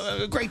 Elvis?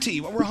 Well, great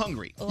tea. We're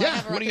hungry. Well, I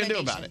have a What are you going to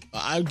do about it?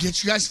 I'll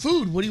get you guys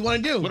food. What do you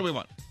want to do? What do we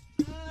want?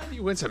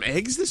 You went some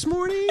eggs this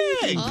morning?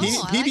 Eggs.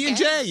 Oh, I like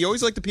PB&J. You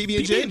always like the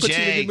PB&J. Puts you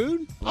in a good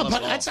mood. Oh,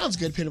 but that sounds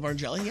good, peanut butter and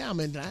jelly. Yeah, I'm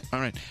into that. All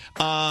right.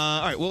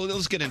 All right. Well,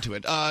 let's get into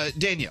it.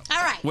 Danielle.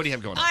 All right. What do you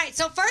have going on? All right.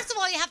 So first of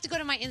all, you have to go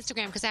to my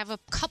Instagram because I have a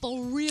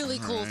couple really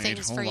cool right,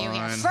 things for hold you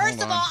here. on, First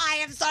hold of all, on. I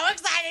am so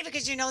excited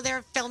because you know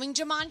they're filming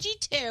Jumanji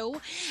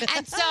 2.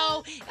 And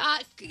so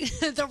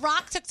The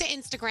Rock took to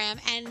Instagram,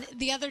 and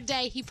the other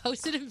day he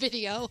posted a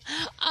video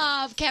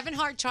of Kevin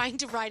Hart trying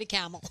to ride a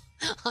camel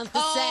on the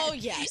set. Oh,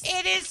 yes.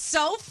 It is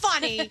so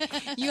funny.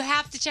 You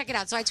have to check it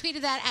out. So I tweeted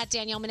that at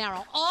Danielle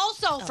Monero.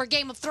 Also, for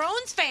Game of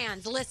Thrones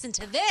fans, listen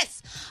to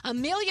this.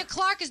 Amelia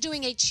Clark is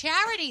doing a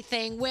charity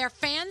thing where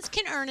fans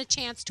can earn a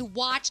chance to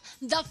watch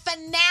the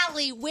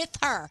finale with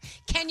her.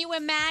 Can you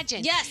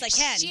imagine? Yes, I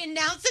can. She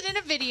announced it in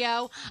a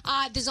video.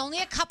 There's only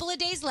a couple of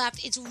days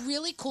left. It's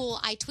really cool.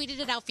 I tweeted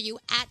it out for you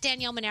at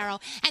Danielle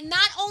Monero. And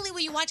not only will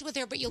you watch it with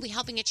her, but you'll be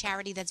helping a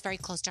charity that's very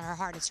close to her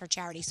heart. It's her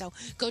charity. So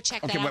go check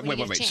that Okay, out. when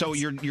you wait. get a So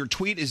chance. your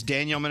tweet is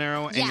Danielle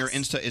Monero, and Yes. your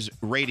Insta is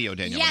Radio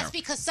Danielle Yes, Monero.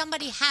 because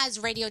somebody has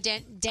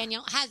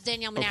Danielle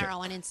Monero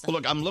on Insta. Well,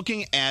 look, I'm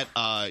looking at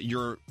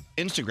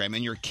Instagram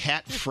and your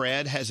cat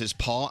Fred has his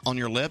paw on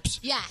your lips?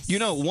 Yes.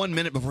 1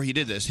 minute before he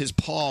did this, his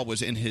paw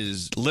was in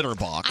his litter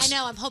box. I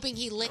know. I'm hoping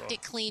he licked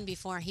it clean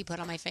before he put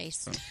on my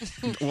face.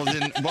 Well,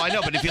 I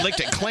know, but if he licked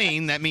it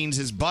clean, that means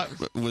his butt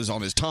was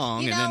on his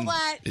tongue. You and know then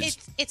what? his-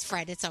 It's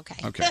Fred. It's okay.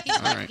 Okay,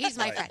 all right. He's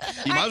my friend.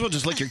 You might as well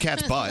just lick your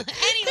cat's butt.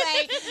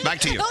 Anyway, Back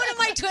to you. Go to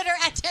my Twitter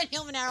at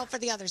Danielle Monaro for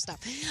the other stuff.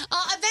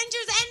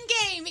 Avengers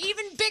Endgame,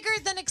 even bigger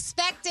than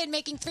expected,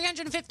 making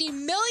 $350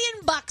 million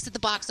at the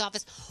box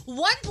office,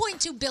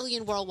 $1.2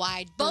 billion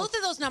worldwide. Both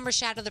of those numbers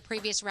shatter the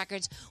previous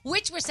records,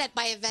 which were set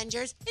by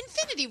Avengers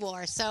Infinity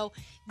War. So,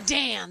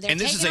 damn, they're And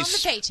this taking is home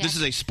the paycheck. this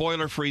is a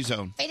spoiler-free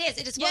zone. It is.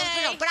 It is spoiler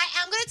free. But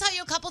I'm going to tell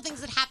you a couple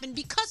things that happened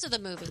because of the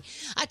movie.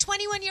 A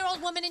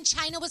 21-year-old woman in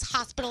China was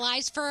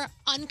hospitalized for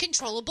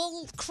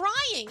uncontrollable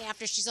crying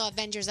after she saw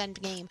Avengers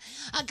Endgame.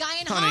 A guy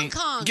in Honey, Hong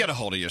Kong. get a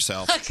hold of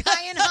yourself. A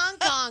guy in Hong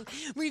Kong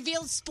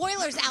revealed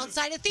spoilers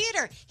outside a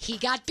theater. He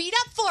got beat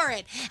up for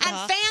it. And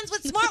fans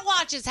with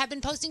smartwatches have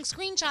been posting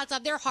screenshots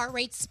of their heart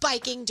rate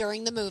spiking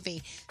during the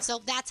movie.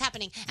 So that's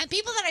happening. And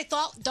people that I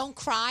thought don't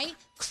cry,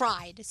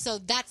 cried. So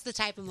that's the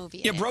type of movie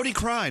it Yeah, is. Brody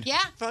cried. Yeah,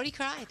 Brody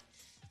cried.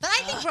 But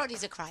I think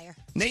Brody's a crier.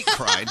 Nate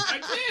cried.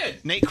 I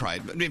did. Nate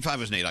cried. But if I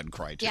was Nate, I'd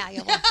cry too. Yeah,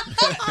 you'll Why am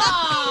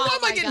I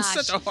my getting gosh.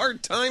 such a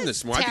hard time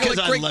this morning? I feel Because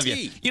like I great love tea.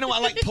 you. You know, I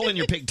like pulling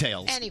your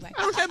pigtails. Anyway.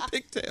 I don't have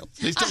pigtails.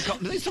 Do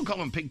they still call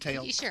them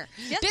pigtails? Sure.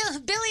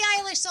 Billie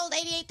Eilish sold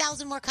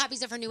 88,000 more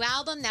copies of her new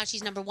album. Now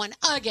she's number one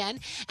again.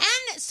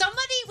 And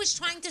somebody was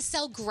trying to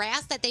sell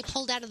grass that they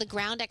pulled out of the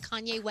ground at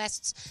Kanye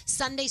West's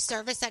Sunday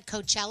service at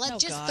Coachella. Oh,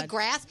 Just God. the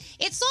grass.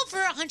 It sold for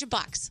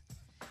 $100.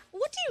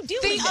 What do you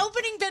do? The with it?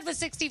 opening bid was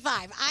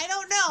 65. I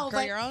don't know. Grow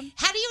but your own?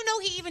 How do you know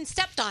he even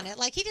stepped on it?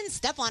 Like, he didn't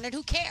step on it.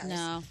 Who cares?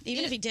 No,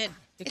 even if he did,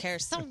 who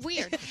cares? So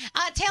weird.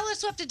 Taylor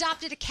Swift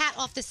adopted a cat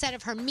off the set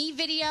of her Me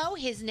video.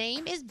 His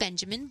name is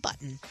Benjamin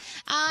Button.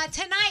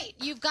 Tonight,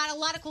 you've got a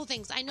lot of cool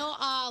things. I know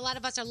a lot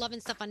of us are loving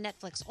stuff on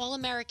Netflix. All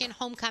American,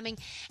 Homecoming,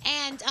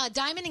 and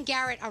Diamond and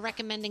Garrett are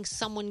recommending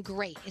Someone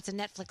Great. It's a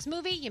Netflix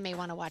movie. You may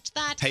want to watch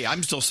that. Hey,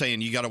 I'm still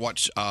saying you got to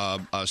watch a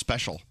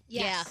special.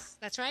 Yes,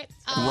 that's right.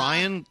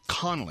 Ryan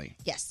Connolly.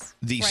 Yes.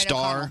 The Ryan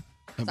star. O'Connell.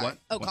 Sorry, What?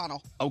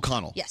 O'Connell.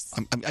 O'Connell. Yes.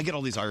 I get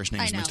all these Irish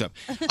names I know. mixed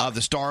up.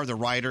 The star, the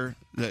writer,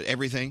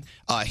 everything.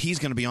 He's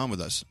going to be on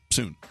with us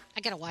soon. I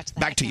got to watch that.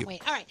 Back I to can't you.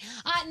 Wait. All right.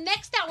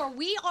 Next hour,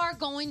 we are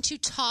going to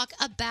talk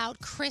about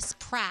Chris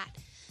Pratt.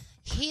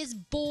 His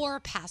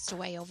boar passed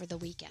away over the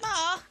weekend.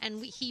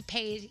 And he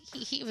paid,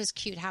 he was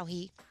cute how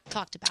he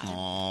talked about it.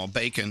 Oh,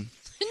 bacon.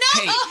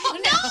 No, no.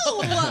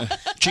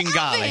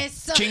 Chingale.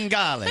 Elvis.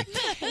 Chingale.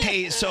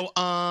 Hey, so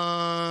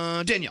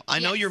Danielle, I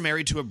know you're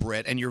married to a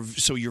Brit, and you're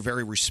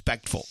very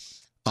respectful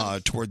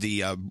toward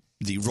the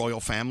royal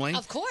family.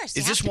 Of course.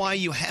 Is this why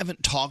you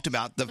haven't talked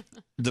about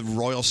the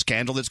royal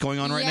scandal that's going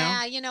on right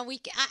now? Yeah, you know,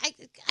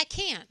 I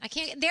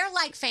can't. They're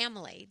like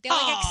family. They're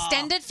like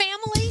extended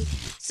family.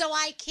 So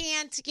I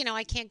can't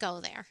go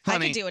there. I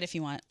Honey. can do it if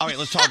you want. All right,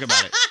 let's talk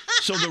about it.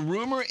 So the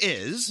rumor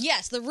is...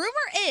 Yes, the rumor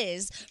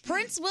is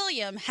Prince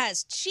William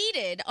has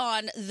cheated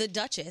on the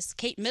Duchess,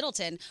 Kate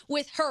Middleton,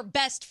 with her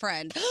best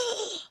friend.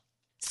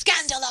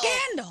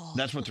 Scandal.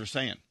 That's what they're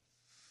saying.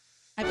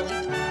 I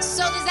believe.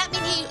 So does that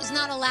mean he was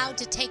not allowed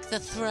to take the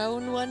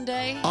throne one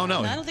day? Oh,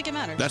 no. I don't think it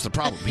matters. That's the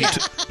problem.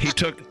 He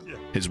took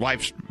his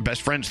wife's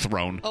best friend's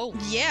throne. Oh,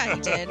 yeah,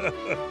 he did.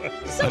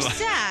 So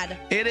sad.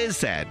 It is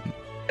sad.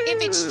 If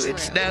it's true.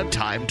 It's now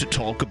time to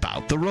talk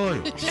about the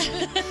royals.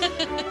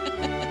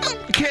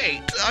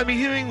 Kate, I'm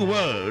hearing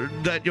word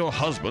that your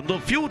husband, the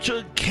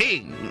future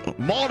king,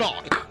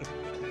 monarch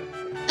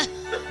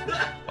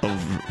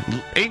of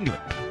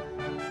England,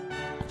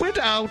 went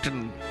out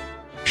and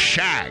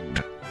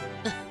shagged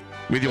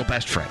with your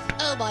best friend.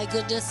 Oh my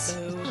goodness.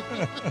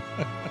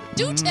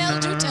 Do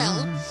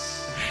tell.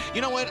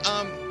 You know what?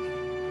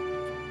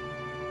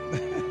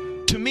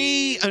 To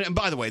me, and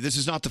by the way, this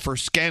is not the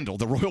first scandal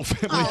the royal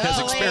family has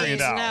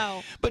experienced.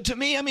 No. But to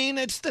me, I mean,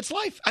 that's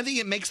life. I think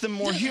it makes them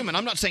more human.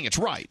 I'm not saying it's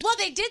right. Well,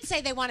 they did say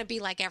they want to be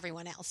like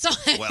everyone else. So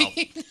Well,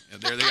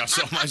 there they are.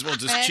 So might as well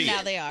just And cheat.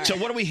 now they are. So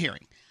what are we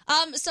hearing?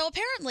 So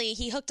apparently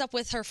he hooked up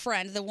with her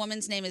friend. The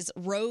woman's name is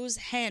Rose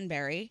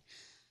Hanbury.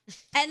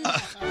 And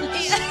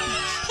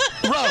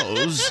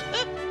Rose,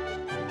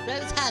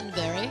 Rose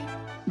Hanbury.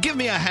 give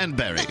me a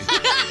handberry.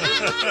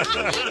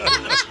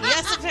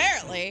 yes,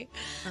 apparently.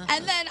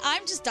 And then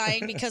I'm just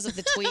dying because of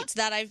the tweets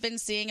that I've been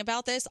seeing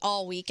about this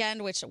all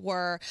weekend, which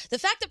were the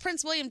fact that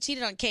Prince William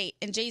cheated on Kate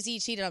and Jay-Z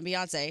cheated on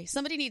Beyonce.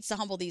 Somebody needs to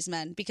humble these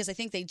men because I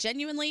think they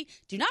genuinely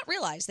do not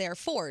realize they are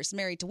fours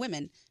married to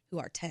women who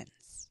are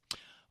tens.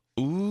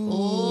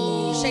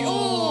 Ooh. Shade.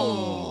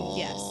 Ooh.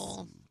 Yes.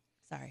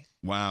 Sorry.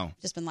 Wow.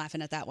 Just been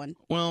laughing at that one.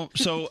 Well,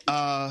 so,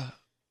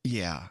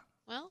 yeah.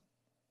 Well,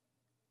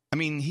 I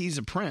mean, he's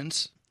a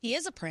prince. He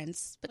is a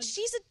prince, but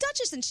she's a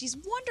duchess and she's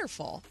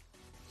wonderful.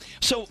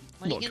 So,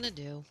 what look, are you going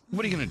to do?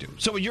 what are you going to do?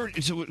 So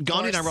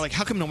Gandhi and I were like,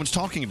 how come no one's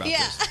talking about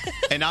this?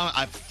 And now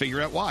I figure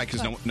out why,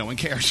 because no one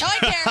cares. No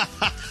one cares.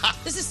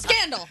 This is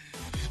scandal.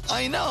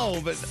 I know,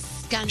 but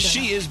scandal.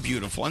 She is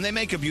beautiful, and they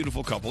make a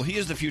beautiful couple. He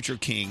is the future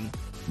king.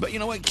 But you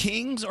know what?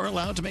 Kings are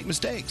allowed to make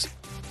mistakes.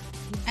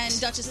 And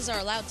duchesses are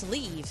allowed to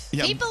leave.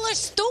 Yeah. People are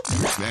stupid.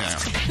 Yeah.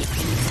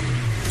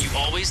 You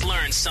always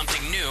learn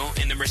something new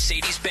in the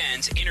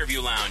Mercedes-Benz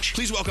Interview Lounge.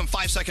 Please welcome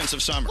 5 Seconds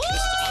of Summer.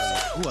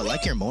 Ooh, I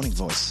like your moaning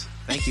voice.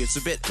 Thank you. It's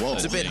a bit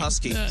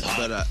husky,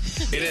 but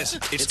it is.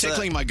 It's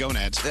tickling my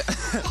gonads.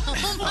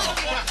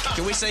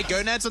 Can we say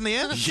gonads on the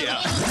air? Yeah.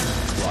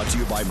 Brought to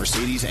you by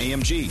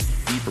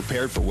Mercedes-AMG. Be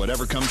prepared for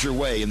whatever comes your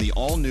way in the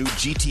all-new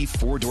GT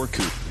 4-door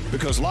coupe.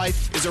 Because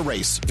life is a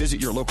race. Visit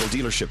your local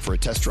dealership for a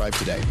test drive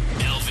today.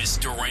 Elvis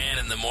Duran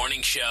in the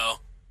Morning Show.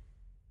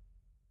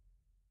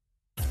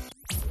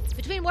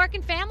 Between work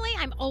and family,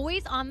 I'm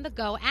always on the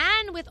go.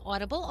 And with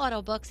Audible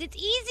Audiobooks, it's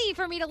easy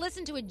for me to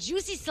listen to a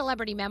juicy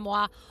celebrity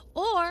memoir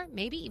or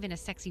maybe even a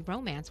sexy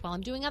romance while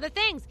I'm doing other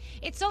things.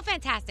 It's so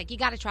fantastic. You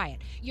got to try it.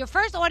 Your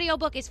first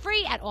audiobook is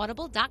free at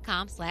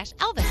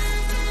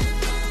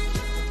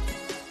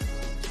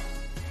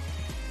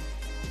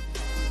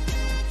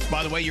audible.com/Elvis.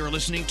 By the way, you're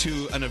listening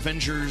to an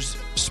Avengers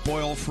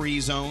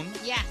spoil-free zone.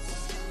 Yes.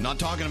 Not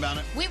talking about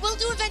it. We will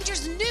do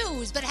Avengers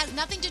news, but it has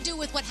nothing to do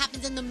with what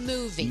happens in the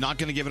movie. Not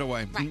going to give it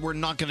away. Right. We're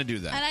not going to do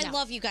that. And I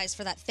love you guys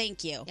for that.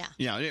 Thank you. Yeah.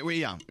 Yeah. Yeah,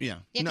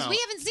 because No. we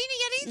haven't seen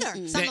it yet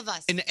either, some of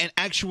us. An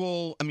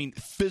actual,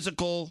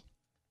 physical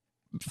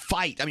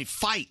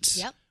fights.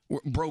 Yep.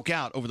 Broke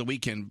out over the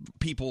weekend.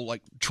 People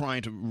like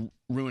trying to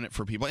ruin it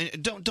for people.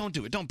 And don't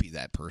do it. Don't be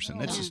that person.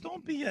 That's just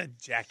Don't be a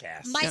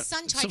jackass. My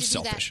son tried so to do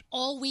selfish. that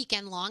all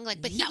weekend long,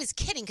 but he was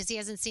kidding because he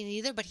hasn't seen it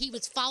either. But he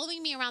was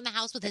following me around the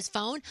house with his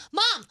phone.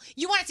 Mom,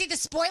 you want to see the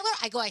spoiler?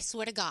 I go, I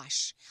swear to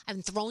gosh,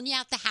 I'm throwing you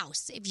out the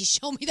house if you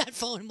show me that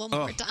phone one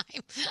more time.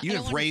 You I don't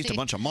have wanna raised see a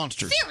bunch of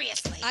monsters.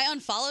 Seriously. I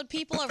unfollowed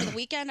people over the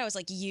weekend. I was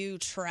like, you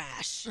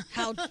trash.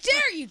 How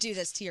dare you do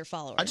this to your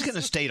followers? I just kind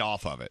of stayed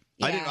off of it.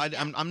 Yeah.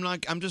 I'm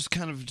not. I'm just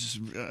kind of.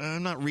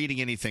 I'm not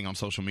reading anything on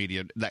social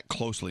media that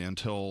closely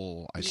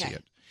until I see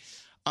it.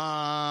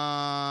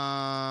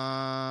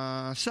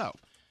 So,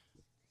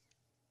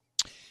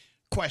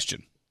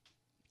 question: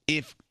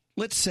 if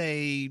let's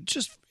say,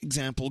 just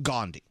example,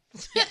 Gandhi.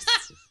 Yes.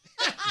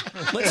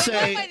 Let's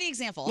say By the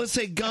example. Let's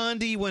say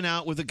Gandhi went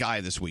out with a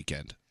guy this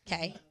weekend.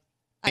 Okay.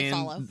 I and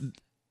follow.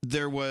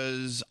 There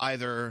was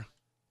either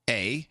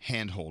A,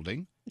 hand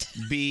holding,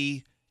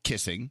 B,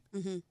 kissing,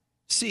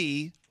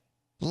 C,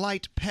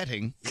 light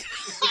petting,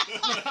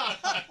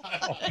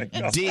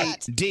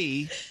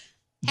 D,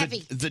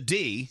 Heavy. the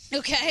D.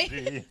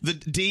 Okay. The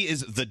D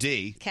is the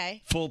D.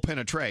 Okay. Full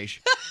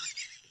penetration.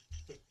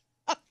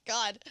 Oh,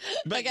 God.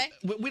 Okay.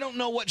 We don't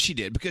know what she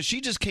did because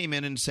she just came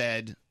in and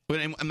said,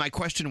 and my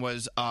question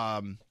was,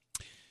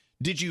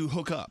 did you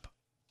hook up?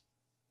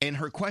 And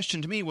her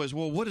question to me was,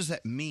 well, what does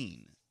that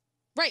mean?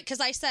 Right, because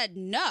I said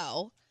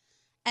no.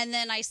 And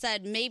then I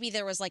said maybe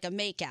there was like a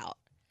makeout.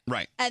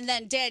 Right. And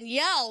then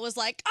Danielle was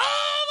like,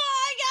 oh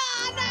my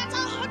God, that's a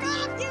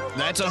hookup.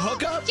 That's a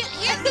hookup?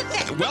 Here's the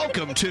thing.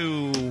 Welcome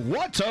to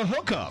What's a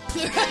Hookup?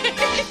 In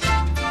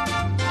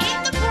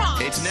the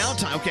Bronx. It's now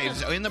time. Okay,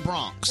 so in the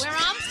Bronx. Where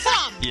I'm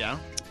from. Yeah.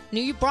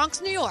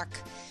 Bronx, New York.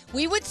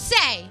 We would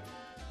say,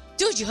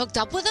 dude, you hooked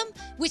up with him?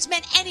 Which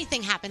meant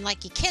anything happened.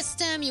 Like you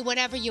kissed him, you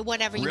whatever.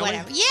 Really?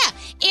 Yeah.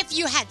 If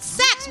you had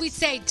sex, we'd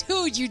say,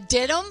 dude, you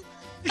did him?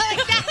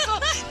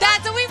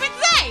 That's what we would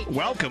say.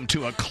 Welcome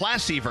to a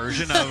classy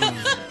version of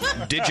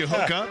Did You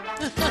Hook Up?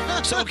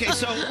 So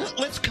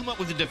let's come up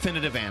with a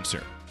definitive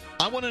answer.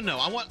 I want to know.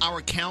 I want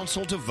our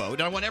council to vote.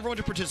 I want everyone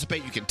to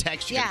participate. You can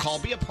text, you can call,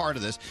 be a part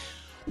of this.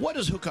 What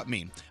does hookup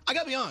mean? I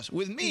got to be honest.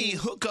 With me,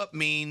 hookup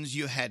means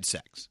you had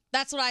sex.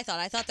 That's what I thought.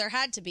 I thought there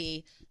had to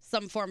be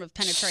some form of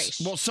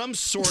penetration. Well, some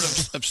sort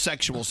of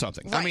sexual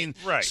something. I mean,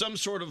 some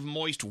sort of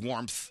moist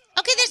warmth.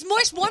 Okay, there's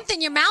moist warmth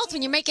in your mouth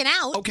when you're making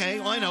out. Okay,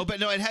 well, I know, but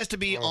no, it has to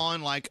be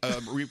on like a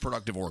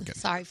reproductive organ.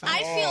 Sorry,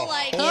 I feel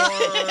like...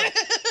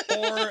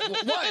 Or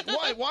what?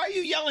 Why are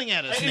you yelling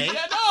at us, Nate?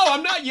 No,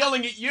 I'm not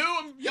yelling at you.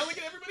 I'm yelling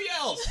at everybody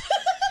else.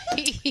 I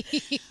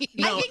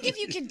think if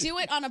you can do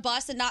it on a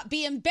bus and not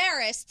be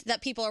embarrassed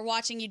that people are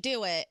watching you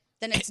do it,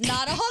 then it's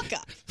not a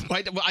hookup.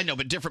 Well, I know,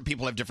 but different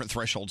people have different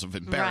thresholds of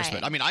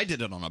embarrassment. Right. I mean, I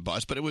did it on a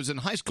bus, but it was in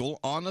high school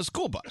on a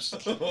school bus.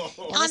 On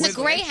the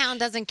Greyhound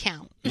doesn't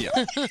count. Yeah.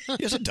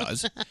 Yes, it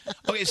does.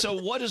 Okay,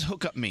 so what does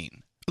hookup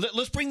mean?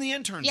 Let's bring the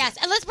interns. Yes,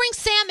 and let's bring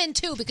Sam in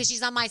too because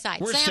she's on my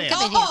side. Where's Sam?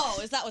 Come in here. Oh,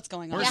 is that what's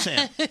going on? Where's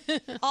Sam?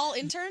 All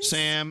interns?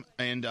 Sam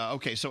and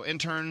okay, so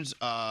interns.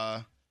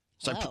 Whoa.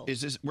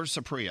 Where's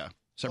Sapriya?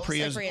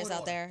 Sapriya's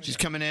out there. She's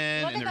coming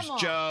in, Look and at there's them all.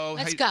 Joe.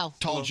 Let's go.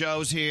 Tall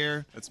Joe's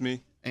here. That's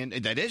me. And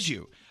that is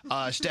you.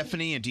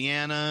 Stephanie and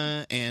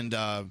Deanna and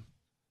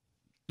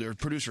their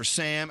producer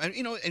Sam. And,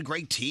 and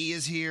Greg T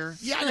is here.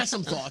 Yeah, I got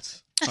some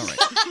thoughts. All right.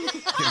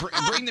 Okay,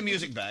 bring the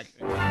music back.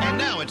 And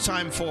now it's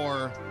time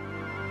for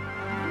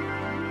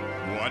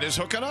What is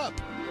Hooking Up?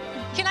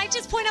 Can I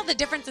just point out the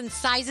difference in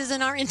sizes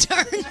in our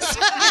interns?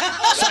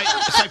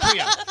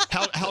 Cypria,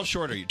 how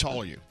short are you?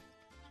 Tall are you?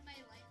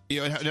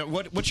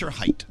 What's your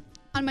height?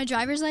 On my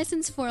driver's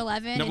license,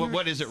 4'11". No, and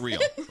what is it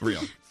real?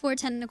 Real.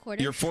 4'10 1/4".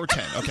 You're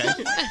 4'10", okay.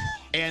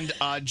 And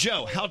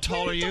Joe, how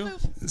tall are you?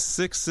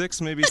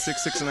 6'6", maybe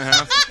 6'6 and a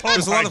half.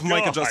 There's a lot of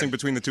mic adjusting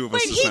between the two of us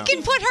Wait, just he now.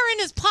 can put her in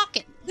his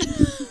pocket.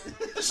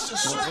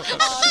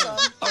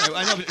 All right,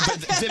 I know, but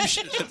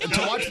them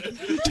to watch.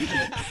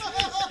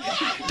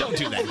 Don't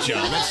do that,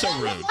 Joe. That's so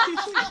rude.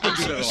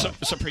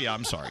 Supriya,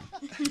 I'm sorry.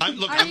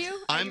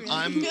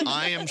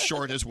 I am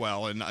short as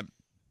well, and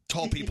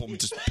tall people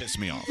just piss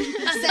me off.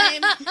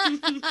 Same.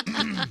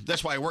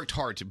 That's why I worked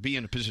hard to be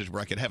in a position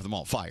where I could have them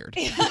all fired.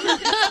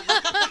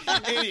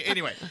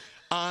 Anyway,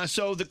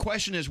 so the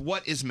question is,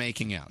 what is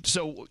making out?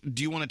 So,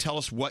 do you want to tell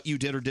us what you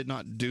did or did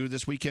not do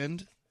this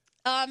weekend?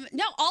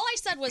 No, all I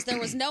said was there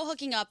was no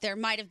hooking up. There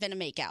might have been a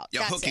makeout.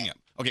 Yeah, That's hooking it. up.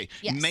 Okay,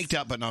 Yes. maked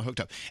up but not hooked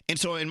up. And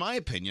so, in my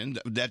opinion,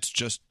 that's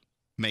just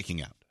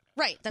making out.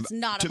 Right, that's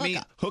not a To me,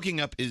 hookup.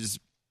 hooking up is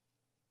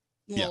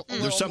A there's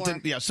little something.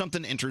 more. Yeah,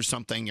 something enters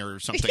something or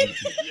something.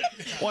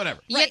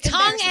 Whatever. Your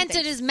tongue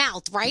entered his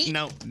mouth, right?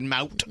 No,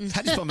 mouth.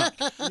 How do you spell mouth?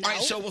 All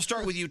right, so we'll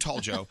start with you, tall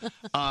Joe.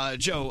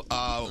 Joe,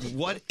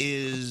 what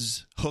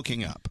is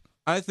hooking up?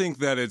 I think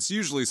that it's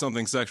usually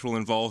something sexual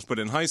involved, but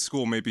in high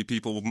school, maybe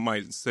people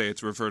might say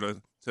it's referred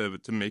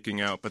to making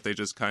out, but they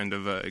just kind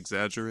of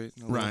exaggerate.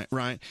 a little.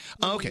 Right.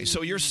 Okay,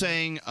 so you're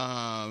saying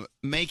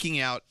making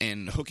out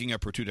and hooking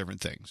up are two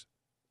different things.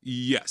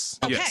 Yes.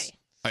 Okay. Yes.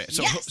 All right,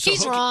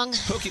 He's wrong.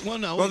 Well,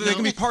 no. Well, they no.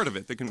 can be part of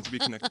it. They can be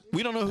connected.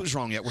 We don't know who's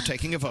wrong yet. We're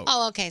taking a vote.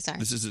 Oh, okay, sorry.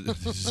 This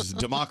is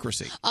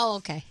democracy. Oh,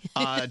 okay.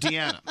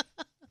 Deanna,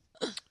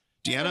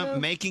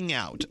 making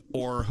out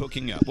or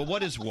hooking up? Well,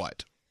 what is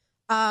what?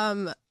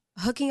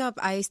 Hooking up,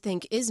 I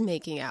think, is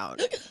making out.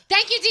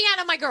 Thank you,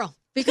 Deanna, my girl.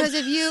 Because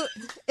if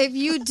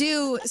you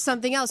do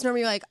something else,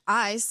 normally you're like,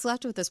 I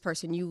slept with this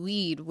person. You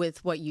lead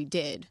with what you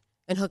did.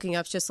 And hooking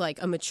up's just like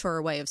a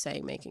mature way of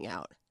saying making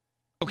out.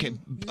 Okay.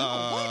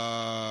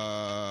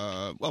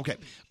 Okay.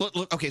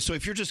 Look. Okay. So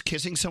if you're just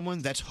kissing someone,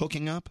 that's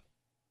hooking up.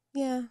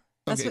 Yeah.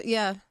 That's Okay. what,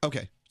 yeah.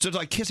 Okay. So it's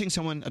like kissing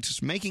someone,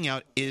 just making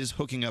out is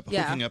hooking up.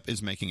 Yeah. Hooking up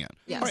is making out.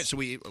 Yes. All right. So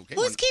we. Okay.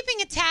 Who's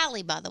keeping a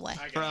tally, by the way?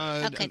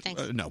 Okay,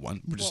 thanks. No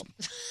one. We're just.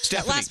 That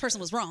Stephanie. last person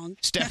was wrong.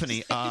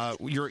 Stephanie,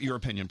 your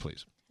opinion,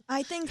 please.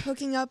 I think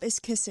hooking up is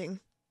kissing.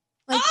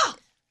 Like,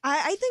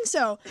 I think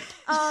so.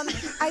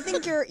 I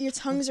think your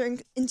tongues are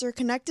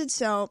interconnected,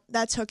 so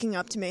that's hooking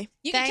up to me.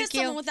 You can kiss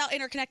someone without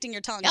interconnecting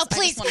your tongues. Oh, I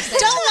please, just wanna say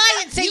don't that.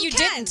 lie and say you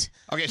can. didn't.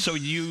 Okay.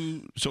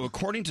 So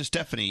according to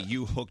Stephanie,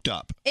 you hooked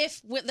up.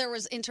 If there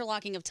was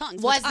interlocking of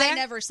tongues, Was which there? I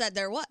never said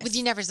there was. But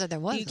you never said there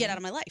was. You get out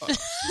of my life.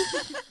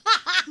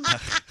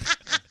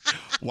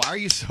 Why are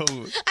you so?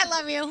 I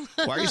love you.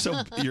 Why are you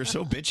so? You're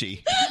so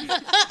bitchy.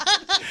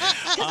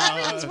 Because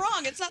everyone's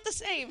wrong. It's not the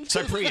same.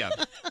 Supriya,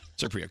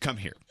 come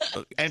here.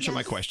 Answer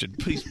my question,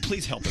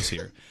 please help us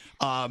here.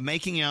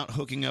 Making out,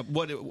 hooking up.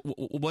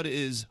 What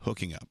is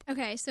hooking up?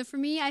 Okay, so for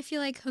me, I feel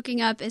like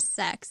hooking up is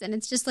sex, and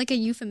it's just like a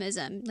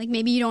euphemism. Like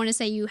maybe you don't want to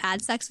say you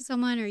had sex with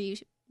someone or you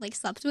like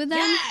slept with them.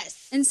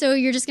 Yes. And so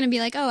you're just gonna be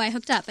like, oh, I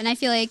hooked up. And I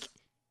feel like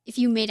if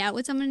you made out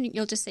with someone,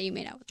 you'll just say you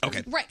made out with them.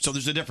 Okay, Right. So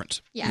there's a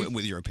difference. Yeah.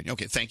 With your opinion.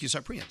 Okay, thank you,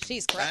 Supriya.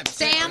 She's correct.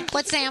 Sam,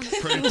 what's Sam?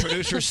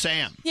 Producer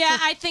Sam. Yeah,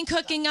 I think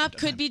hooking up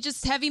could be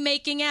just heavy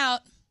making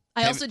out.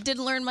 I Heavy- also did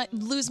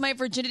lose my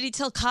virginity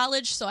till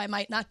college, so I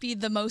might not be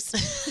the most.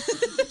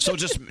 So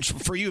just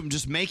for you,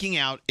 just making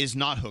out is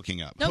not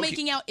hooking up. No,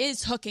 making out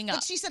is hooking up.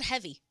 But she said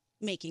heavy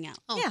making out.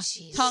 Oh, yeah,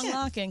 jeez. tongue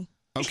locking.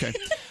 Okay.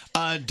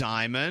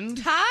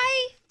 Diamond.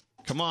 Hi.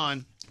 Come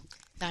on.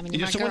 Diamond, You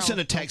know, you're my someone girl. sent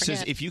a Don't text says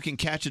forget. if you can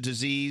catch a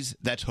disease,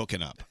 that's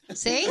hooking up.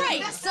 See?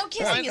 Right. So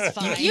kissing is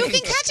fine. You can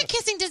catch a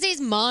kissing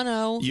disease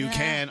mono. You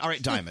can. All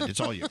right, Diamond, it's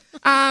all you.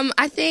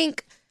 I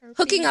think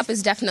hooking up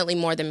is definitely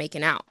more than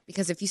making out.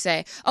 Because if you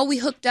say, oh, we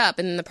hooked up,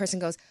 and then the person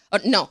goes, oh,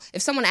 no.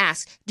 If someone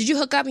asks, did you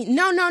hook up?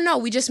 No,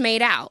 we just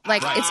made out.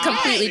 Like, it's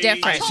completely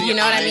different. See, You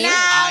know what I mean?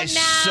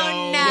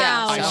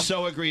 I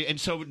so agree. And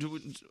so,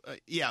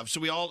 so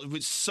we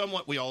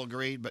all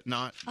agreed, but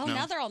not. Oh, no.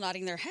 now they're all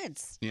nodding their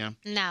heads. Yeah.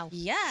 No.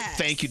 Yes.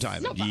 Thank you,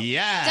 Diamond.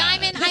 Yeah.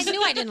 Diamond, I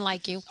knew I didn't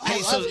like you. Hey,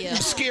 so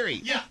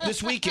Scary.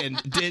 This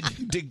weekend,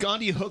 did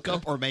Gandhi hook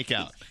up or make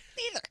out?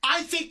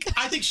 I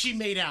think she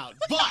made out.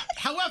 But,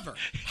 however,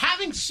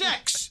 having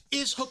sex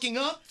is hooking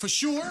up for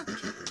sure.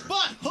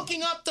 But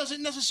hooking up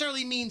doesn't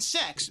necessarily mean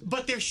sex.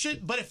 But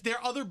if there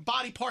are other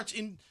body parts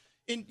in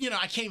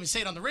I can't even say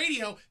it on the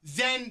radio,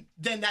 then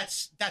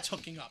that's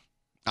hooking up.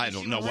 I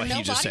don't know what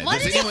he just said. What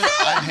Does did he anyone?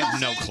 say? I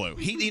have no clue.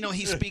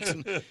 He speaks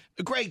in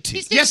Greg T.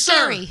 He speaks Yes, sir.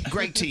 Surrey.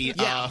 Greg T.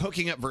 Yeah.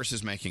 Hooking up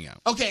versus making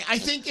out. Okay, I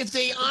think if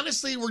they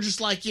honestly were just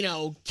like,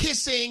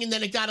 kissing and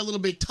then it got a little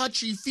bit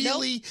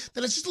touchy-feely,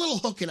 then it's just a little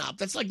hooking up.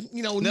 That's like,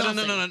 No.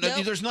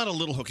 nothing. There's not a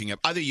little hooking up.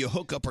 Either you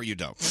hook up or you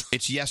don't.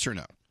 It's yes or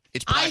no.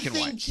 It's I black and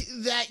white.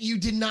 think that you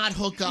did not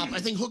hook up. I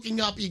think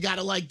hooking up, you got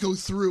to go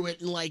through it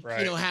and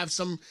have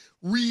some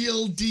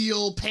real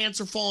deal.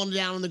 Pants are falling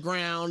down on the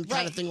ground,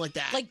 kind of thing like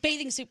that. Like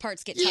bathing suit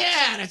parts get touched.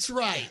 Yeah, that's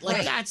right.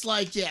 That's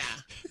yeah.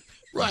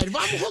 Right. If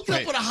I'm hooking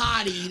up with a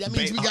hottie, that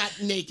means we got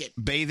naked.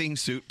 Bathing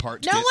suit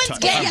parts. No get one's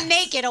touched. getting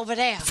naked over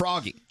there.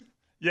 Froggy.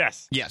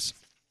 Yes. Yes.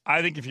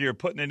 I think if you're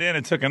putting it in,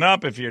 it's hooking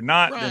up. If you're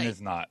not, then Right.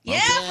 it's not. Yeah,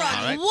 Okay. Ronnie.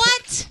 All right.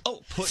 What?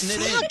 Oh, putting it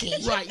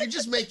in. Right, you're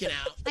just making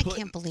out. I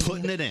can't believe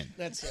Putting it in.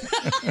 That's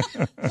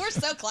it. We're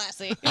so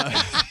classy.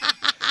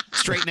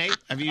 Straight Nate,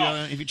 have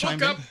you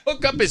chimed in?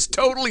 Hookup is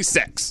totally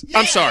sex.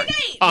 I'm sorry.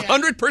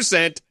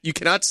 100%. You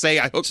cannot say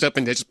I hooked up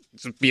and just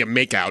be a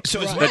makeout. So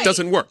it's that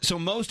doesn't work. So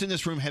most in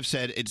this room have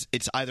said it's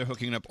either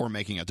hooking up or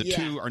making out. The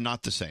two are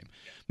not the same.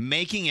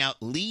 Making out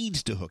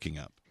leads to hooking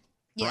up.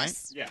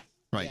 Yes. Right? Yeah.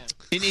 Right.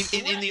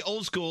 In the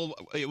old school,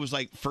 it was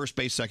like first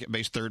base, second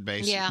base, third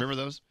base. Yeah. Remember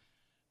those?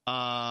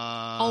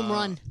 Home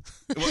run.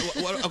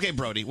 Okay,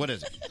 Brody, what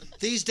is it?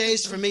 These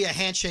days, for me, a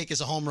handshake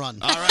is a home run.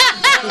 All right.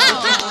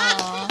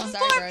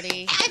 Sorry,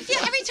 Brody. I feel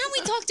every time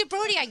we talk to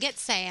Brody, I get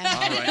sad.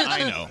 All right,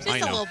 I know. Just I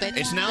know. a little bit.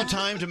 It's now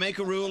time to make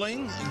a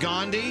ruling.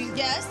 Gandhi.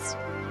 Yes.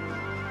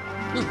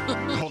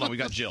 Hold on, we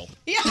got Jill.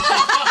 Come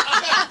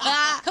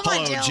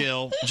Hello, on, Jill.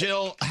 Jill.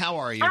 Jill, how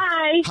are you?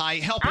 Hi. Hi,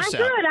 help us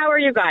I'm out. good. How are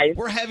you guys?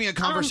 We're having a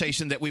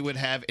conversation that we would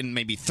have in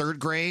maybe third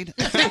grade.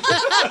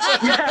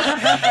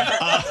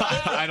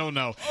 I don't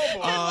know.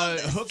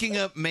 Hooking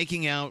up,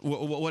 making out,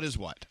 what is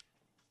what?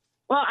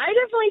 Well, I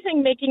definitely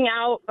think making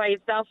out by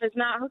itself is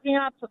not hooking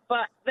up.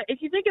 But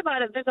if you think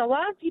about it, there's a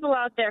lot of people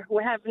out there who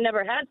have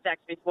never had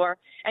sex before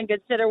and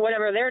consider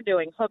whatever they're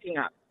doing hooking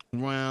up.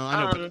 Well,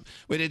 I know,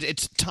 but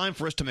it's time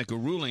for us to make a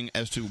ruling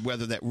as to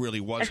whether that really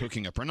was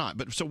hooking up or not.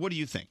 But so what do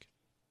you think?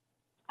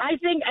 I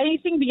think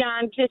anything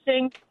beyond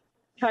kissing,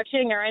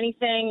 touching, or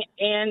anything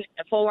in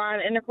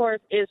full-on intercourse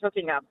is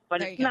hooking up.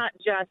 But it's not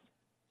just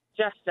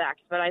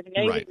sex. But I think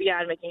anything Right.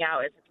 beyond making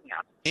out is hooking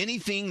up.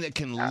 Anything that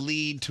can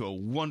lead to a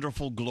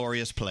wonderful,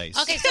 glorious place.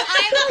 Okay, so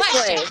I have a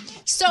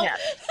question.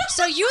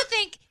 So you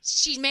think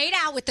she made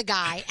out with the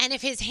guy, and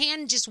if his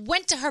hand just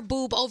went to her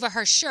boob over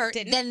her shirt,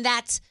 then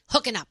that's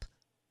hooking up?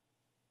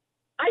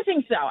 I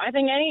think so. I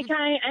think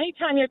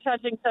anytime you're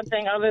touching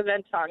something other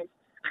than tongues,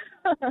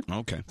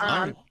 Okay. All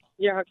right.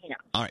 you're hooking up.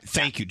 All right.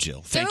 Thank you,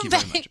 Jill. Thank you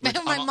very much.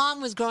 Remember my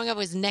mom was growing up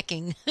was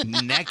necking.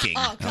 Necking.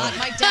 Oh, God,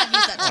 my dad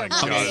used that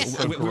term. Okay,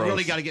 so we gross.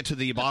 really got to get to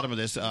the bottom of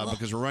this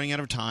because we're running out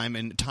of time,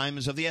 and time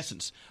is of the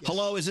essence.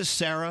 Hello, is this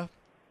Sarah?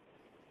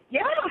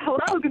 Yeah,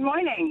 hello, good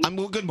morning.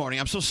 Well, good morning.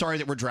 I'm so sorry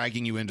that we're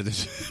dragging you into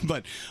this,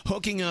 but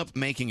hooking up,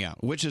 making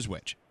out, which is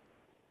which?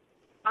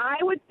 I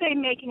would say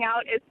making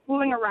out is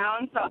fooling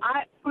around. So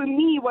for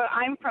me, where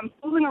I'm from,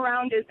 fooling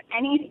around is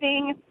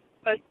anything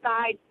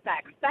besides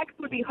sex. Sex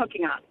would be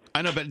hooking up.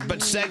 I know,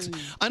 but sex.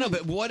 I know,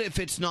 but what if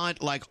it's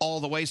not like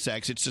all the way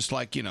sex? It's just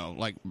like blah, blah.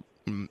 Like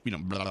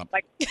oral.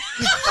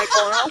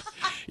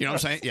 You know what I'm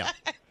saying? Yeah.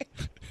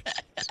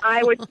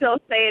 I would still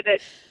say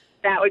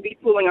that would be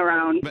fooling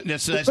around. But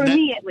for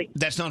me, at least.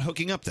 That's not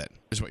hooking up. Then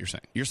is what you're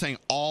saying. You're saying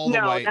all the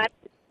No, way. that's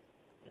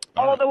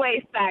all the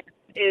way sex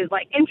is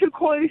like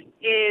intercourse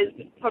is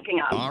hooking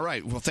up. All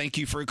right. Well, thank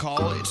you for your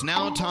call. It's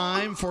now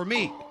time for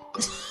me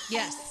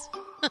Yes.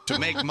 to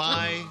make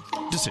my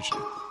decision.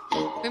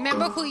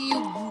 Remember who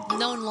you've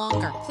known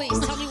longer. Please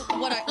tell me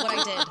what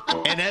I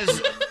did. And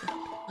as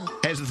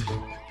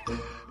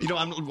you know,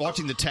 I'm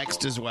watching the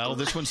text as well.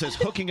 This one says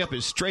hooking up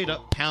is straight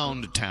up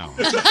pound town.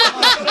 Right.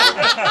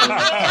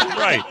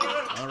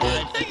 All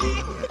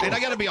right. And I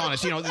got to be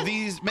honest,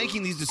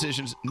 making these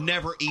decisions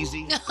never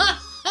easy.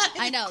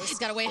 I know. This has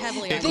got to weigh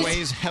heavily on It me.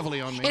 weighs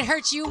heavily on me. It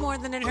hurts you more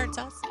than it hurts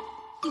us.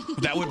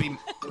 That would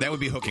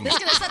be hooking This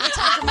up. is going to set the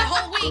tone for my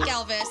whole week,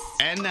 Elvis.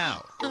 And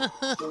now,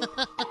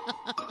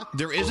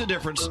 there is a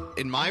difference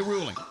in my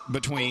ruling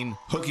between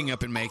hooking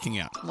up and making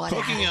out. What?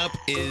 Hooking up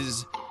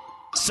is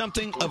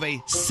something of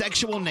a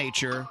sexual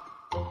nature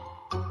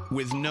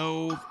with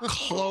no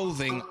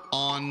clothing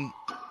on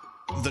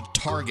the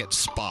target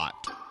spot.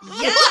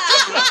 Yeah.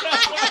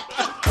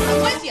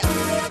 I'm with you.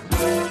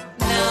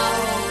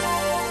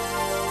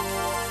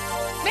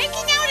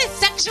 Making out is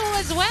sexual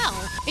as well.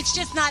 It's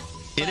just not.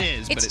 It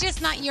is. It's but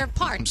just not your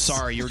part. I'm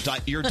sorry, you're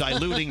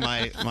diluting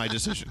my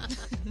decision.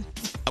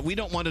 We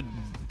don't want a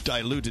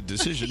diluted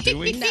decision, do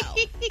we? No.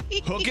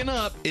 Hooking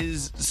up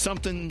is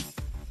something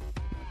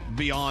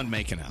beyond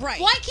making out.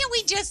 Right. Why can't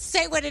we just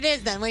say what it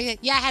is then?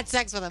 Yeah, I had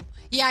sex with him.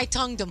 Yeah, I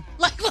tongued him.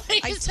 Like what are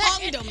you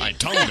saying? tongued him. I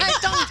tongued him. I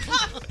tongued him.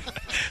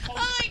 Oh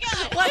my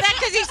God. Well, that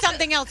because he's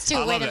something else too.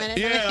 I Wait a love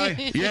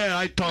it. minute.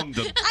 I tongued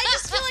him. I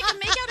just feel like a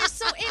makeout is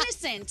so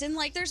innocent and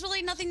like there's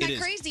really nothing that It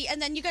is. crazy,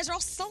 and then you guys are all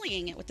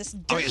sullying it with this.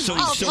 Okay, so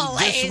Oh,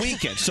 this please.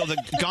 weekend,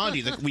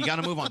 Gandhi, we got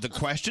to move on. The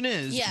question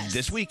is, Yes.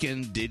 this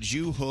weekend, did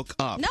you hook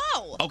up?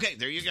 No. Okay,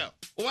 there you go.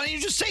 Well, why don't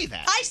you just say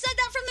that? I said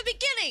that from the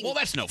beginning. Well,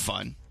 that's no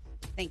fun.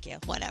 Thank you.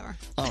 Whatever.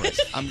 All right,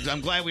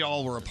 I'm glad we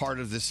all were a part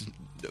of this.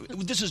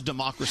 This is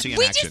democracy in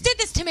We action. just did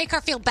this to make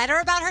her feel better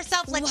about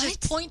herself. Let's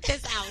just point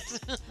this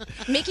out.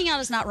 Making out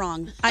is not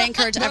wrong. I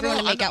encourage everyone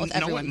to make out with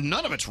everyone.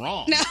 None of it's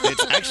wrong. No.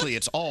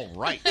 It's all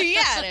right.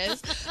 Yeah, it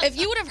is. If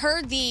you would have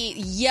heard the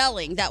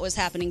yelling that was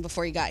happening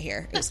before you got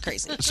here, it was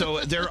crazy.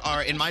 So there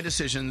are, in my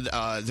decision,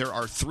 there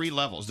are 3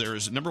 levels.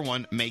 There's number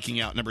 1, making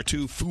out. Number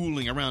 2,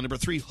 fooling around. Number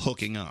 3,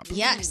 hooking up.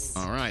 Yes.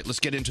 All right, let's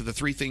get into the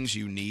 3 things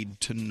you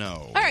need to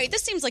know. All right,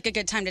 this seems like a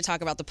good time to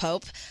talk about the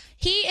Pope.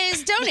 He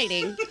is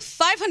donating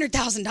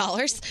 $500,000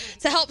 $100,000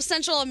 to help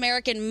Central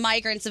American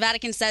migrants. The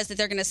Vatican says that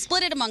they're going to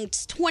split it among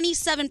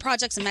 27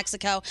 projects in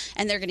Mexico,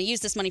 and they're going to use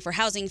this money for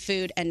housing,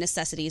 food, and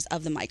necessities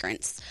of the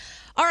migrants.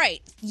 All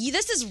right,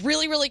 this is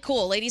really, really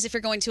cool. Ladies, if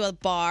you're going to a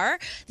bar,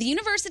 the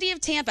University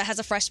of Tampa has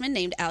a freshman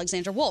named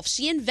Alexandra Wolf.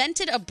 She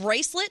invented a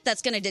bracelet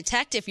that's going to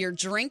detect if your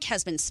drink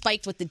has been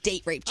spiked with the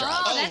date rape drug.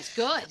 Oh, that's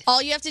good.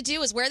 All you have to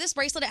do is wear this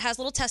bracelet. It has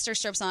little tester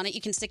strips on it.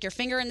 You can stick your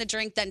finger in the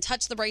drink, then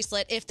touch the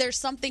bracelet. If there's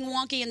something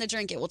wonky in the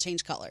drink, it will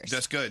change colors.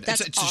 That's good.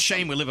 That's it's a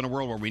shame we live in a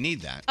world where we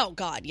need that. Oh,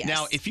 God, yes.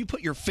 Now, if you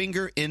put your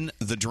finger in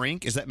the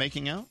drink, is that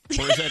making out?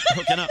 Or is that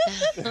hooking up?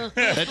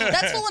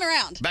 That's fooling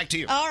around. Back to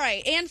you. All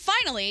right. And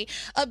finally,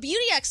 a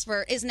beauty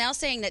expert is now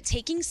saying that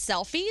taking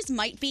selfies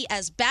might be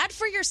as bad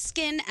for your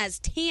skin as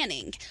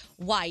tanning.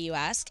 Why, you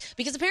ask?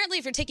 Because apparently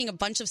if you're taking a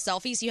bunch of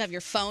selfies, you have your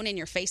phone in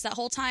your face that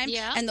whole time.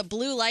 Yeah. And the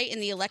blue light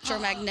and the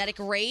electromagnetic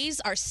rays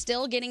are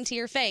still getting to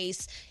your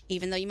face,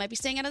 even though you might be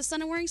staying out of the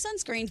sun and wearing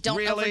sunscreen. Don't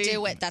Really?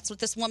 overdo it. That's what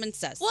this woman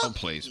says. Well,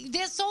 please.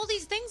 There's all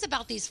these things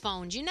about these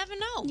phones. You never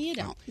know. You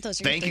don't.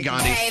 Those are Thank your you, three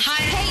Gandhi. things.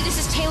 Hey,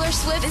 this is Taylor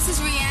Swift. This is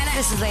Rihanna.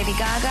 This is Lady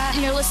Gaga.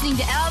 And you're listening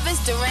to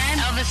Elvis Duran.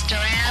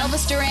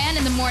 Elvis Duran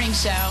in the Morning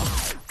Show.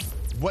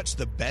 What's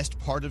the best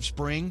part of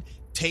spring?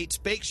 Tate's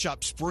Bake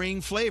Shop Spring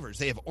Flavors.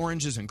 They have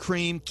oranges and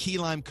cream, key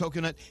lime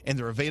coconut, and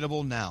they're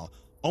available now.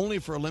 Only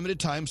for a limited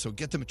time, so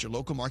get them at your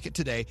local market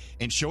today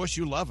and show us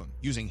you love them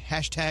using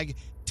hashtag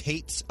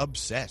Tate's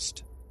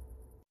Obsessed.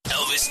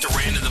 Elvis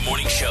Duran in the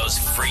Morning Show's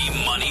free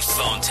money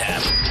phone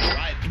tap.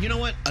 Right. You know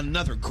what?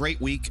 Another great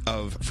week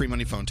of free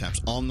money phone taps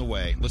on the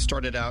way. Let's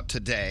start it out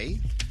today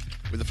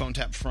with a phone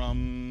tap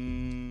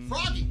from...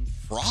 Froggy?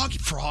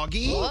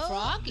 Whoa,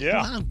 Froggy.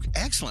 Yeah. Wow,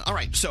 excellent. All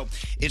right, so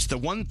it's the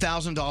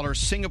 $1,000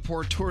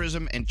 Singapore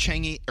Tourism and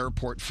Changi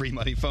Airport free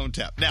money phone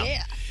tap. Now,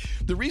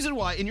 the reason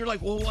why, and you're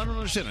like, well, I don't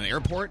understand, an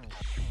airport?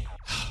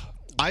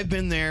 I've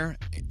been there.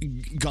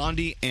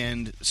 Gandhi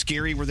and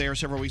Scary were there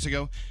several weeks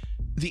ago.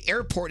 The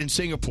airport in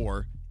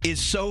Singapore is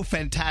so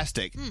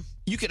fantastic.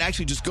 You can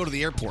actually just go to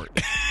the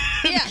airport.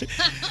 Yeah.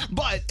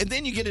 And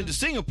then you get into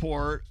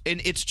Singapore,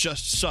 and it's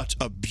just such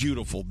a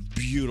beautiful,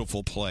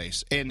 beautiful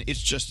place. And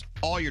it's just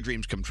all your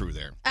dreams come true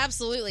there.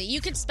 Absolutely.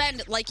 You could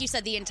spend, like you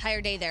said, the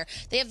entire day there.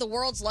 They have the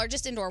world's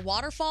largest indoor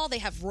waterfall. They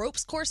have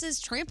ropes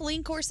courses,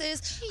 trampoline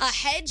courses, a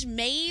hedge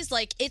maze.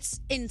 Like, it's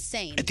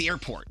insane. At the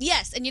airport.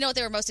 Yes. And you know what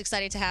they were most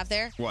excited to have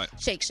there? What?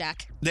 Shake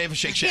Shack. They have a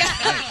Shake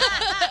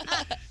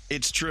Shack.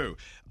 It's true.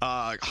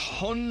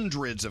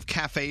 Hundreds of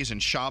cafes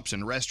and shops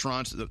and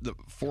restaurants, the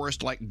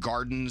forest-like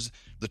gardens,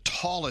 the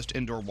tallest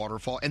indoor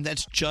waterfall, and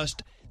that's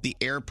just the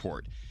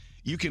airport.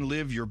 You can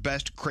live your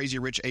best Crazy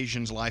Rich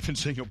Asians life in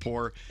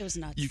Singapore. It was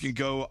nuts. You can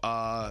go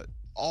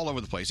all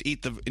over the place,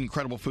 eat the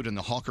incredible food in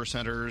the hawker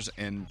centers,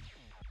 and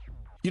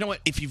you know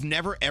what? If you've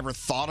never, ever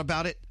thought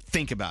about it,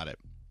 think about it.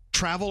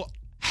 Travel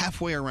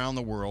halfway around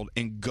the world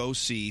and go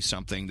see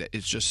something that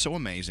is just so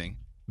amazing.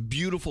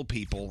 Beautiful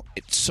people.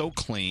 It's so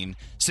clean.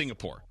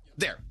 Singapore.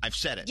 There, I've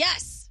said it.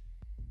 Yes.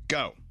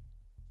 Go.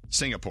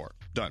 Singapore.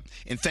 Done.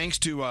 And thanks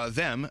to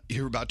them,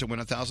 you're about to win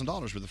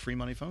 $1,000 with a free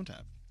money phone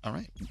tap. All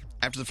right.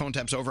 After the phone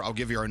tap's over, I'll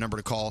give you our number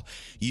to call.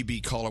 You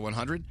be caller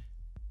 100.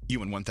 You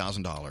win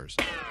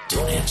 $1,000.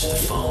 Don't answer the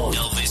phone.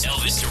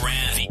 Elvis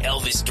Duran, the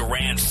Elvis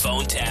Duran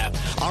phone tap.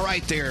 All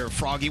right there,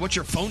 Froggy. What's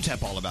your phone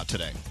tap all about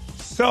today?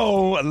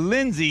 So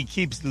Lindsay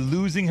keeps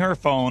losing her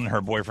phone.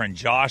 Her boyfriend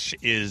Josh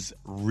is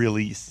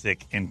really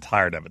sick and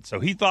tired of it.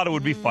 So he thought it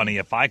would be funny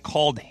if I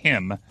called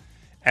him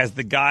as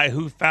the guy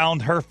who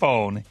found her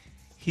phone.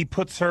 He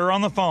puts her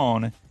on the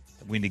phone, and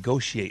we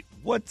negotiate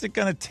what's it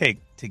going to take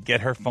to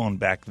get her phone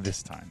back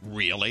this time.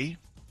 Really?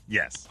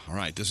 Yes. All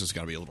right, this is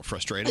going to be a little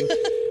frustrating.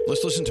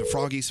 Let's listen to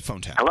Froggy's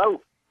phone tap.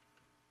 Hello?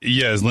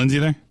 Yeah, is Lindsay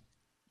there?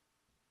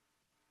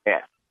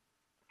 Yeah.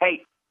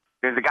 Hey,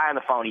 there's a guy on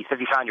the phone. He says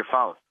he found your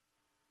phone.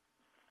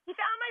 He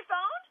found my phone?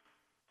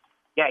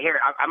 Yeah, here,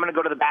 I'm going to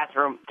go to the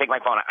bathroom, take my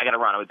phone. I got to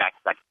run. I'll be back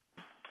in a second.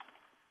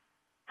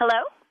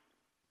 Hello?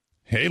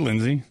 Hey,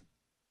 Lindsay.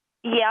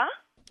 Yeah?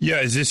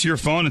 Yeah, is this your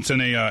phone? It's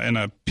in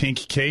a pink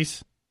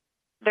case.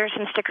 There's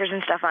some stickers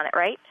and stuff on it,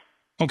 right?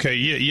 Okay,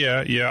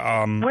 yeah.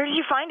 Where did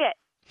you find it?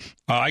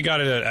 I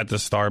got it at the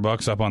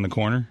Starbucks up on the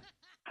corner.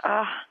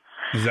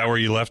 Is that where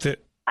you left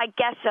it? I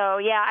guess so.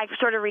 Yeah, I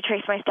sort of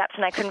retraced my steps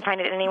and I couldn't find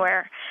it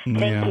anywhere. Thank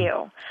Yeah.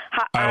 you.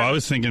 I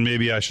was thinking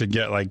maybe I should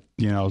get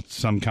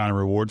some kind of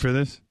reward for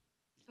this.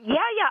 Yeah,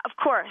 of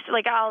course.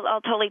 Like I'll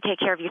totally take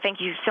care of you.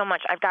 Thank you so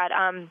much. I've got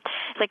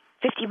it's like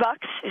 $50.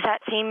 Does that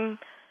seem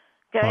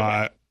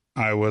good?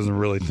 I wasn't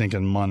really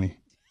thinking money.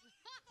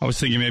 I was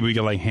thinking maybe we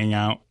could hang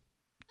out,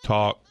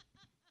 talk,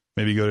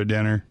 maybe go to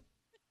dinner.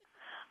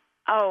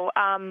 Oh,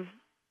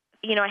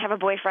 I have a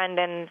boyfriend,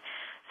 and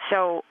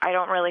so I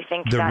don't really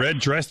think The that... red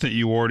dress that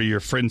you wore to your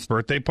friend's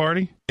birthday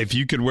party, if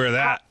you could wear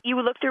that You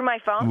look through my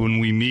phone? when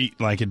we meet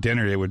at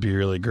dinner, it would be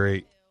really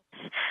great.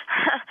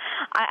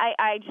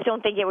 I just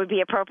don't think it would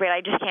be appropriate.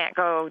 I just can't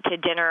go to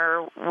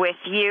dinner with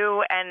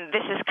you, and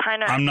this is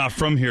kind of. I'm not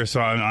from here,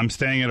 so I'm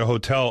staying at a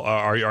hotel.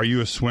 Are you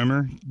a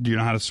swimmer? Do you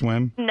know how to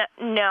swim?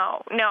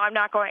 No, I'm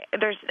not going.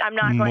 I'm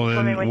not going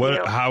swimming with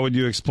you. How would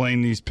you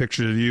explain these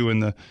pictures of you in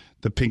the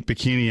pink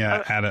bikini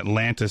at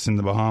Atlantis in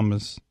the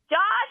Bahamas?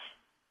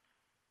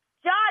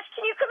 Josh,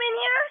 can you come in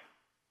here?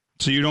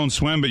 So you don't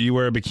swim, but you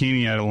wear a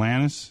bikini at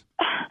Atlantis?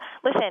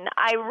 Listen,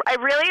 I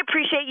really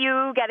appreciate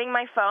you getting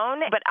my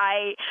phone, but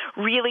I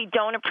really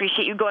don't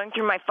appreciate you going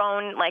through my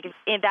phone like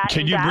in that.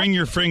 Can you bring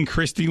your friend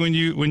Christy when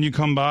you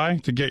come by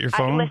to get your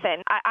phone?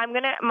 Listen, I'm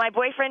gonna. My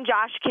boyfriend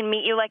Josh can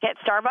meet you like at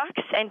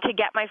Starbucks and to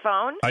get my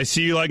phone. I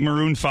see you like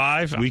Maroon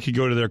 5. We could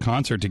go to their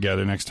concert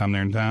together next time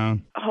they're in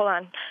town. Hold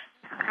on,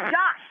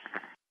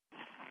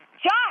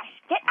 Josh,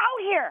 get out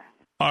here.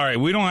 All right,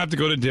 we don't have to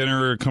go to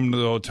dinner or come to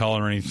the hotel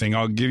or anything.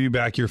 I'll give you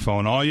back your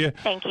phone.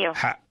 Thank you.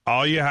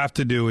 All you have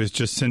to do is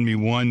just send me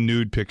one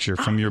nude picture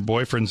from your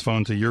boyfriend's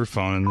phone to your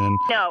phone, and then.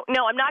 No,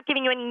 I'm not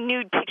giving you any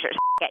nude pictures.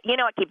 You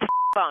know what? Keep the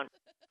phone.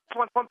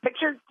 One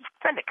picture?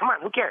 Send it. Come on.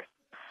 Who cares?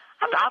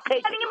 I'm not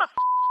sending him a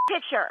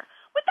picture.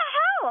 What the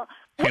hell?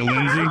 Hey,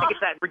 Lindsay. What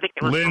the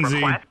ridiculous Lindsay.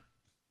 request?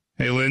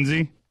 Hey,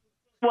 Lindsay.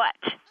 What?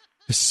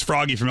 This is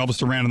Froggy from Elvis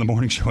Duran in the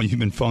Morning Show. You've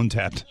been phone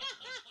tapped.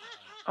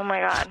 Oh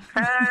my God.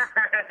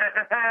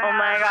 Oh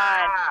my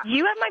God.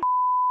 You have my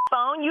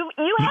phone? You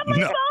have my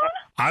phone?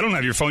 I don't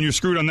have your phone. You're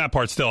screwed on that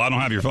part still. I don't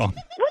have your phone. What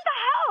the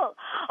hell?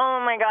 Oh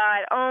my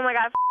God.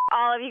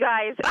 All of you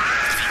guys.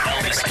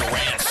 Elvis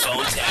Duran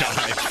phone tap.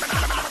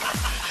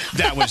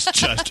 That was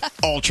just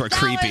ultra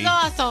creepy.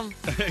 That was awesome.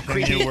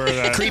 Creepy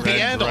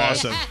and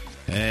awesome.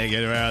 Hey,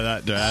 get around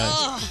that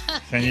dress.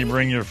 Can you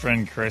bring your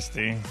friend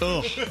Christy?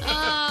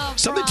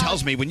 Something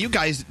tells me when you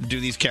guys do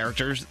these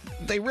characters,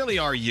 they really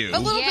are you. A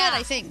little bit,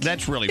 I think.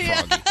 That's really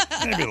Froggy.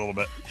 Maybe a little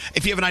bit.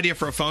 If you have an idea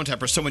for a phone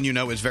tap or someone you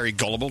know is very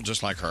gullible,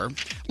 just like her,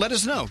 let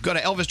us know. Go to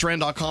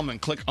ElvisDuran.com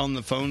and click on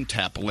the phone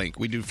tap link.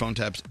 We do phone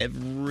taps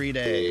every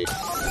day.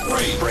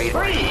 Free.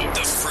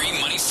 The free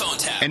money phone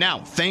tap. And now,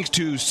 thanks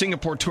to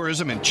Singapore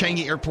Tourism and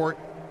Changi Airport,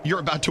 you're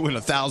about to win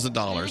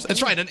 $1,000.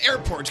 That's right. An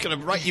airport's going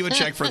to write you a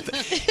check for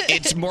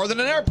it's more than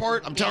an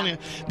airport. I'm telling you.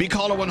 Be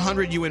called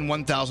 100. You win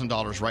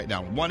 $1,000 right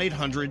now.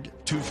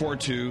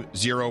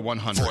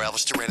 1-800-242-0100. For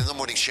Elvis Duran in the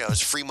Morning Show's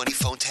free money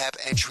phone tap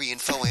entry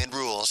info and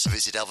rules,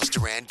 visit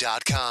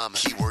ElvisDuran.com.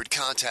 Keyword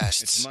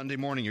contests. It's Monday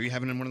morning. Are you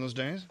having one of those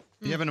days?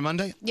 Are you having a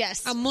Monday?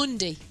 Yes. A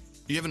Monday.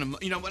 You having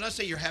when I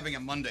say you're having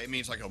a Monday, it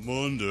means like a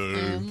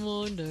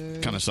Monday.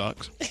 Kind of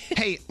sucks.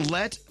 Hey,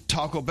 let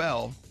Taco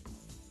Bell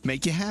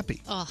make you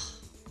happy.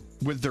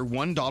 With their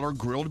 $1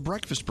 grilled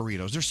breakfast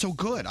burritos. They're so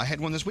good. I had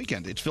one this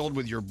weekend. It's filled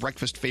with your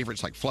breakfast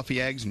favorites like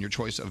fluffy eggs and your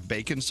choice of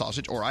bacon,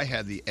 sausage, or I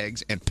had the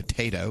eggs and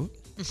potato.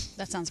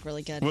 That sounds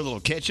really good. With a little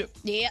ketchup.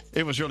 Yeah.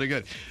 It was really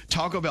good.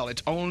 Taco Bell,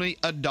 it's only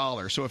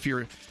 $1. So if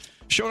you're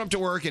showing up to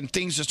work and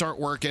things just aren't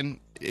working,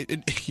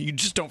 you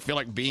just don't feel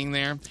like being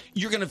there,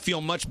 you're going to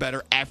feel much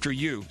better after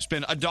you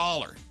spend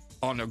 $1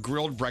 on a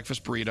grilled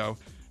breakfast burrito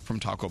from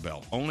Taco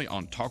Bell, only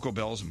on Taco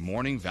Bell's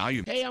Morning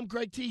Value. Hey, I'm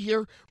Greg T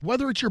here.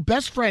 Whether it's your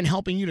best friend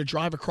helping you to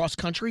drive across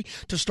country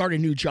to start a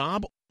new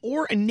job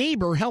or a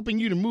neighbor helping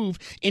you to move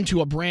into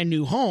a brand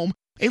new home,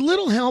 a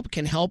little help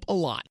can help a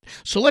lot.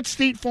 So let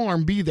State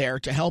Farm be there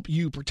to help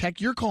you protect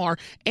your car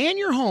and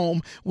your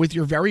home with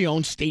your very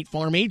own State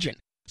Farm agent.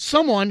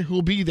 Someone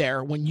who'll be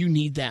there when you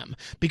need them.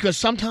 Because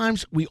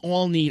sometimes we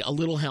all need a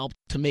little help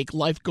to make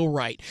life go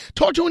right.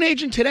 Talk to an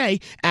agent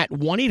today at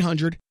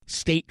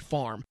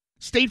 1-800-STATE-FARM.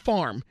 State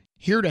Farm,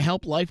 here to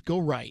help life go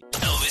right.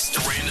 Elvis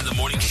Duran in the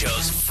Morning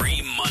Show's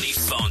free money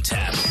phone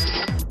tap.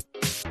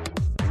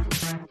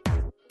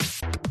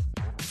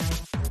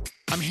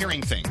 I'm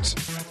hearing things.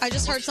 I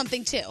just heard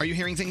something too. Are you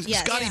hearing things?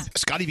 Yes.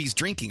 Scotty B's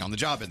drinking on the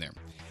job in there.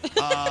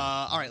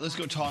 All right, let's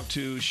go talk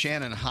to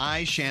Shannon.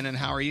 Hi, Shannon.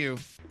 How are you?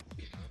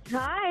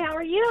 Hi, how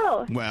are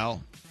you?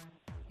 Well,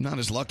 not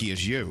as lucky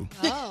as you.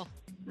 Oh.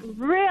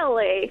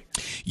 Really?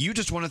 You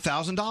just won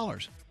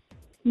 $1,000.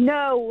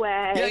 No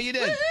way. Yeah, you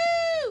did.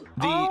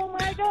 Oh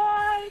my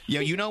gosh.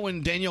 Yeah, you know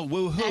when Daniel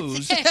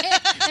woohoos.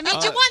 That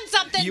means you won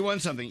something. You won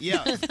something,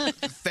 yeah.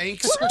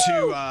 Thanks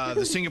to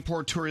the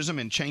Singapore Tourism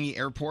and Changi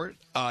Airport,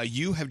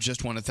 you have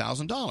just won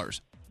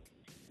 $1,000.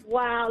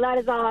 Wow, that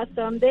is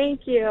awesome.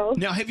 Thank you.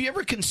 Now, have you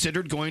ever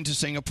considered going to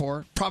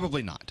Singapore?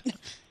 Probably not.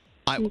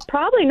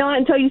 Probably not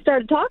until you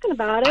started talking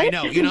about it. I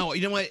know. You know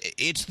what?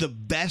 It's the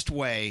best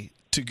way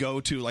to go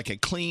to like a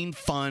clean,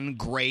 fun,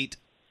 great,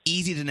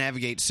 easy to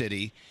navigate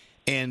city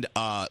and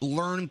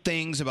learn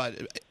things about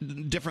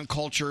different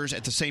cultures.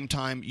 At the same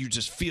time, you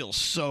just feel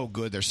so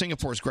good there.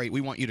 Singapore's great.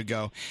 We want you to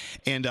go.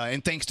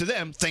 And thanks to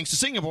them, thanks to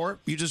Singapore,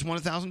 you just won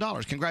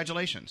 $1,000.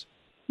 Congratulations.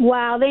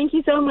 Wow, thank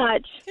you so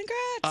much.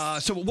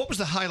 Congrats. So what was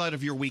the highlight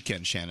of your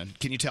weekend, Shannon?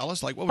 Can you tell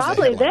us? Like, what was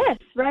Probably the headline?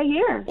 this right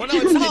here. Well, no,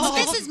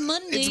 this is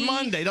Monday. It's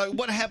Monday. Like,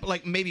 what happened?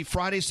 Like maybe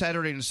Friday,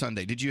 Saturday, and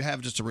Sunday. Did you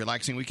have just a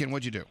relaxing weekend?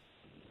 What'd you do?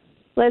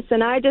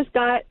 Listen, I just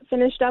got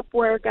finished up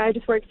work. I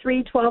just worked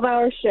 3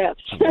 12-hour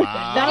shifts.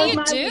 Wow. That What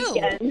was do my you do?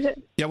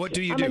 weekend. Yeah, what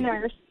do you I'm do? a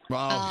nurse.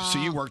 Wow, so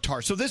you worked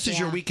hard. So this is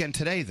your weekend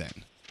today, then?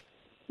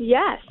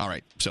 Yes. All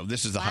right. So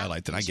this is the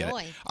highlight. Then I get it.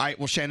 Joy. All right.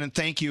 Well, Shannon,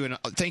 thank you, and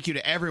thank you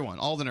to everyone,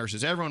 all the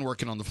nurses, everyone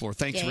working on the floor.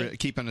 Thanks Yay. for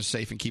keeping us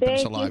safe and keeping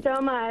us Thank alive. you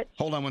so much.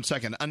 Hold on one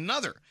second.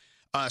 Another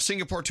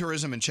Singapore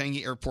Tourism and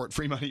Changi Airport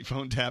free money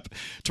phone tap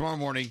tomorrow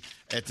morning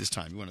at this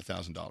time. You win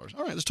 $1,000.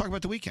 All right. Let's talk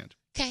about the weekend.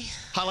 Okay.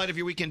 Highlight of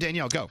your weekend,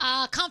 Danielle. Go.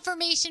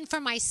 Confirmation for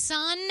my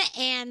son,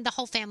 and the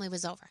whole family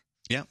was over.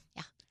 Yeah.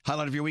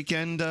 Highlight of your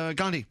weekend,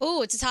 Gandhi.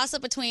 Ooh, it's a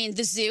toss-up between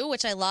the zoo,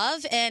 which I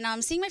love, and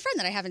seeing my friend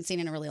that I haven't seen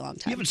in a really long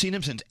time. You haven't seen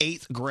him since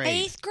 8th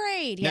grade. 8th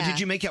grade, Now, yeah. did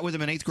you make out with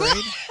him in 8th grade?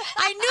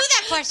 I knew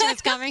that question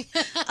was coming.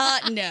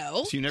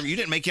 No. So you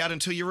didn't make out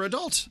until you were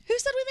adults. Who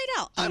said we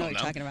made out? I don't know what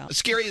you're talking about.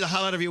 Scary, the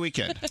highlight of your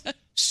weekend.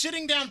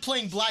 Sitting down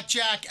playing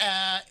blackjack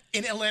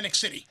in Atlantic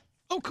City.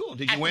 Oh, cool.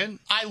 Did you win?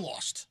 I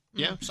lost.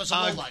 Yeah. So it's a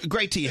low light.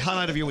 Great T,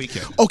 highlight of your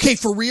weekend. Okay,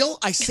 for real,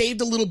 I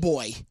saved a little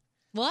boy.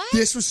 What?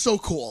 This was so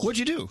cool. What'd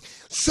you do?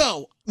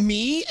 So,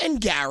 me and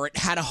Garrett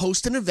had to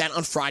host an event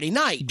on Friday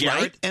night.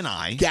 Garrett right? and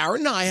I. Garrett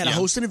and I had to Yeah.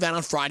 host an event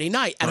on Friday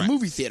night at a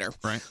movie theater.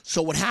 Right.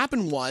 So what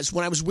happened was,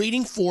 when I was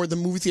waiting for the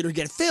movie theater to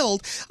get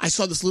filled, I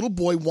saw this little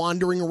boy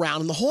wandering around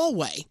in the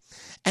hallway.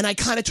 And I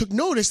kind of took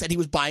notice that he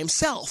was by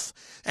himself.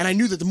 And I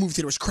knew that the movie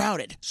theater was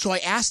crowded. So I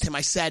asked him,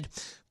 I said,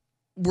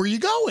 "Where are you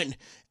going?"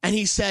 And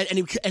he said,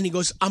 and he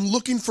goes, "I'm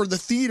looking for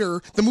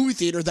the movie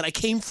theater that I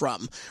came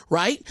from,"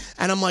 right?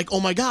 And I'm like, oh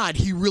my God,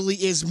 he really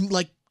is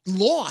like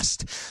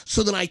lost.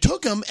 So then I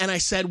took him and I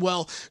said,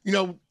 "Well,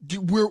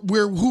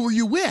 who were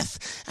you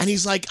with?" And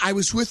he's like, "I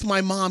was with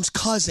my mom's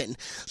cousin."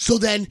 So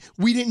then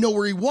we didn't know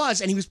where he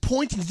was, and he was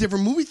pointing to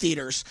different movie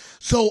theaters.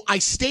 So I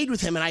stayed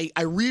with him and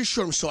I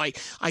reassured him. So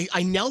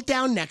I knelt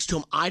down next to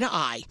him, eye to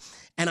eye.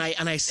 And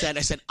I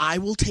said, "I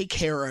will take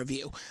care of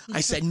you."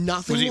 I said,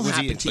 "Nothing will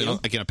happen to you."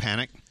 Like in a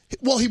panic?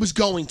 Well, he was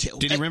going to.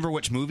 Did he remember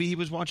which movie he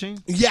was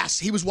watching? Yes,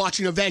 he was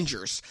watching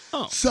Avengers.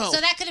 Oh. So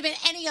that could have been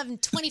any of them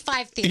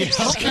 25 theaters.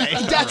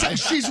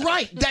 She's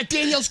right. That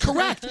Danielle's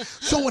correct.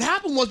 So what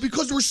happened was,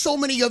 because there were so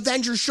many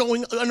Avengers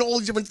showing in all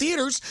these different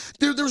theaters,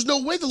 there was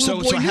no way the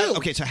little boy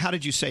knew. So how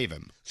did you save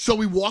him? So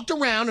we walked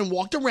around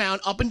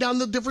up and down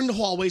the different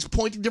hallways,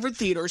 pointing different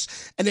theaters,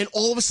 and then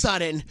all of a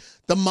sudden,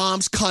 the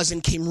mom's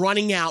cousin came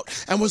running out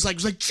and was like,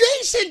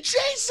 "Jason,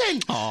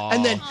 Jason!"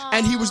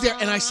 And he was there,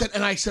 and I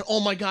said,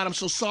 "Oh my God, I'm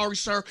so sorry,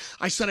 sir."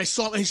 I said, "I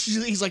saw him," and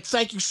he's like,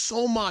 "Thank you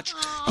so much."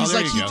 He's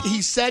there like, you go.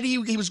 he said he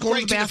was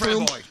going to the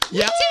bathroom. Boy.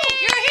 Yep.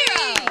 You're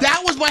a hero.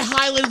 That was my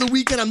highlight of the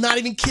weekend. I'm not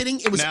even kidding.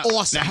 It was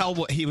awesome. Now, how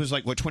old, he was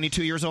like,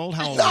 22 years old?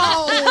 How old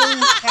No!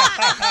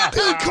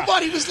 Dude, come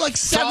on. He was like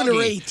 7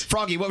 or 8.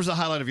 Froggy, what was the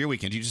highlight of your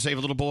weekend? Did you save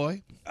a little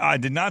boy? I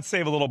did not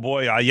save a little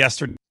boy.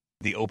 Yesterday,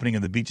 the opening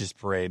of the Beaches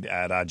Parade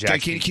at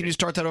Jack's Can Beach. you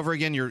start that over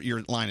again?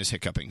 Your line is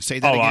hiccuping. Say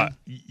that again.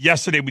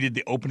 Yesterday, we did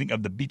the opening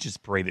of the Beaches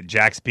Parade at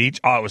Jack's Beach.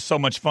 Oh, it was so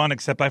much fun,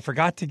 except I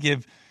forgot to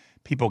give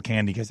people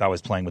candy because I was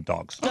playing with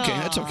dogs. Okay,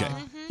 that's okay.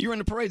 You were in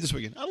the parade this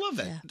weekend. I love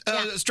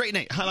that. Straight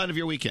Nate, highlight of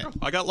your weekend.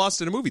 I got lost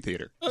in a movie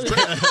theater.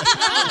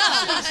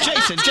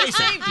 Jason.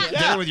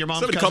 Dinner with your mom's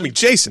Somebody cousin? called me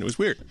Jason. It was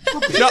weird. For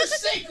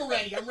goodness sake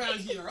already around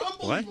here.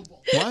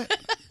 Unbelievable. What?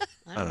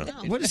 I don't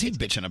know. What is he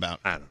bitching about?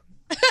 I don't know.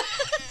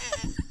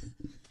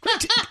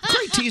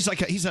 Great T's like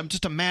he's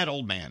just a mad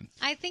old man.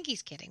 I think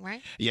he's kidding,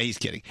 right? Yeah, he's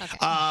kidding. Okay.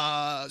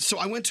 So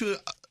I went to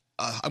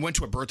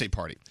a birthday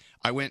party.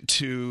 I went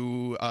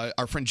to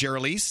our friend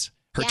Jeralise,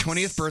 her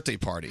 20th birthday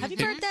party. Happy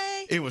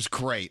birthday. It was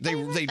great.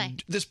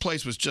 This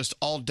place was just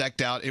all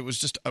decked out. It was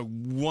just a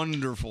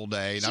wonderful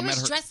day. And She I met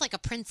was her. dressed like a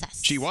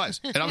princess. She was,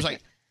 and I was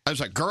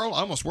like, girl,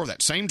 I almost wore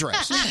that same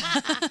dress.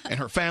 And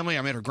her family,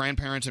 I met her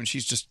grandparents, and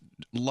she's just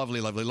lovely,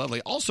 lovely,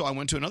 lovely. Also, I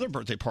went to another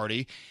birthday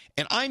party,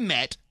 and I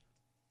met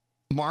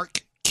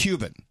Mark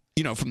Cuban,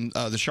 from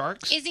the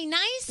Sharks. Is he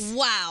nice?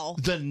 Wow.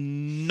 The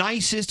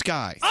nicest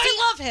guy.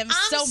 I love him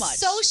so I'm much.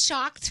 so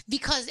shocked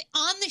because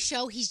on the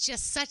show he's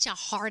just such a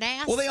hard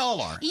ass. Well, they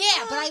all are.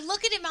 Yeah, but I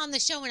look at him on the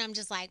show and I'm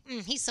just like,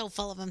 he's so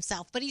full of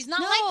himself. But he's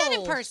not like that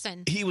in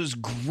person. He was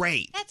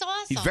great. That's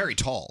awesome. He's very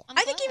tall.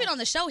 I think even on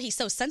the show, he's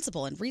so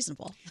sensible and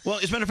reasonable. Well,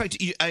 as a matter of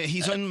fact,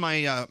 he's on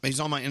my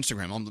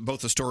Instagram, on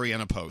both a story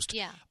and a post.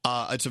 Yeah.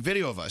 It's a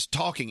video of us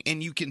talking,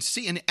 and you can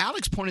see, and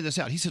Alex pointed this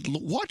out. He said,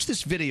 watch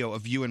this video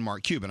of you and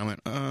Mark Cuban. I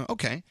went,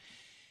 okay.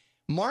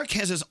 Mark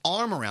has his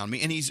arm around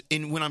me,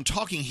 and when I'm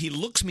talking, he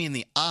looks me in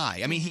the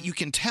eye. I mean, you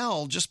can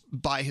tell just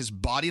by his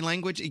body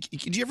language.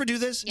 Do you ever do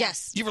this?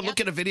 Yes. Do you ever look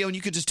at a video and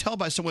you could just tell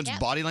by someone's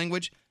body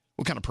language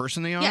what kind of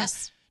person they are?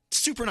 Yes.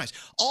 Super nice.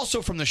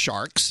 Also from the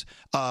Sharks,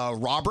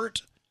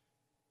 Robert.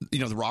 You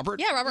know the Robert?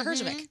 Yeah, Robert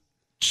Herjavec.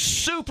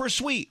 Super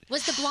sweet.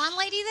 Was the blonde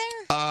lady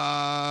there?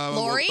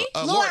 Lori?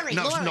 Lori.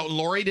 No,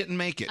 Lori didn't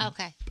make it.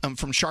 Okay.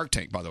 From Shark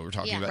Tank, by the way, we're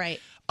talking about.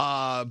 Right.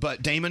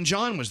 But Damon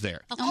John was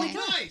there. Oh,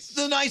 nice.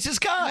 The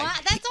nicest guy. Wow,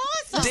 that's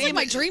awesome. This is like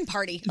my dream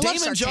party. I love Damon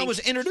Shark John Tank. was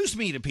introduced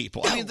me to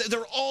people. I mean,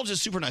 they're all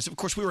just super nice. Of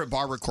course, we were at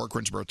Barbara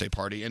Corcoran's birthday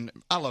party, and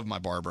I love my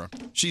Barbara.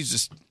 She's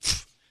just...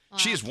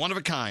 She is one of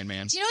a kind,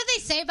 man. Do you know what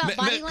they say about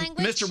body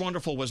language? Mr.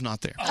 Wonderful was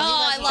not there. Oh,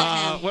 I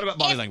love him. What about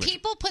body if language?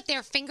 people put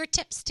their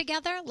fingertips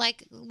together,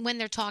 like when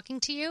they're talking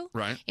to you,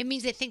 Right. it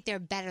means they think they're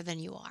better than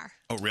you are.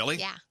 Oh, really?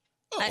 Yeah.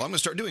 I'm going to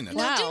start doing that.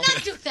 Wow. Do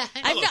not do that.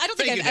 I don't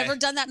think Thank you, I've ever Dan.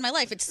 done that in my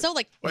life. It's so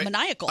Wait,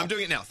 maniacal. I'm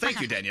doing it now.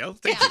 Thank you, Danielle.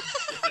 Thank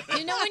you.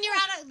 You know when you're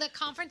at the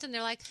conference and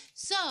they're like,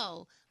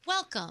 so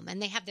welcome,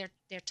 and they have their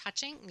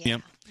touching. Yeah.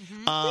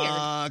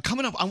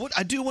 Coming up,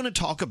 I do want to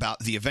talk about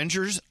the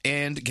Avengers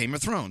and Game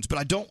of Thrones, but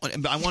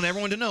I want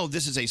everyone to know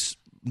this is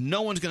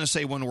no one's going to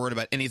say one word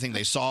about anything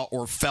they saw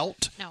or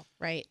felt. No.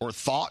 Right. Or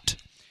thought.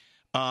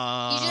 You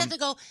just have to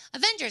go,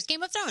 Avengers,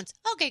 Game of Thrones.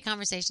 Okay,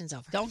 conversation's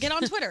over. Don't get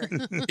on Twitter.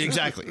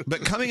 Exactly.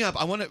 But coming up,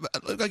 I want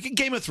to like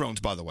Game of Thrones.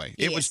 By the way,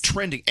 it was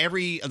trending.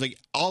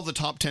 All the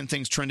top 10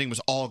 things trending was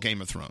all Game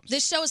of Thrones.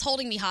 This show is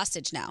holding me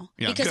hostage now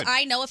Yeah, because good.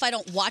 I know if I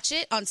don't watch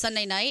it on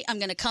Sunday night, I'm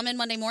going to come in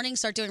Monday morning,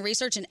 start doing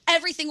research, and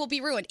everything will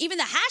be ruined. Even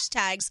the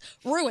hashtags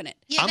ruin it.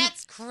 Yeah,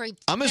 that's creepy.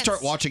 I'm going to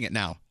start watching it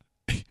now.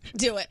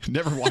 Do it. I've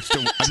never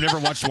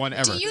watched one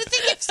ever. Do you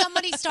think if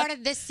somebody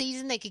started this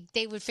season,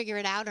 they would figure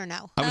it out or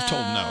no? I was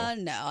told no.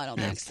 No, I don't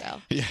think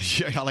so.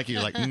 Yeah, I like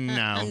you're like, no.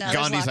 No, there's a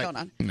Gandhi's lot like, going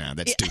on. no,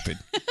 that's stupid.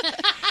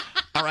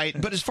 All right,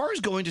 but as far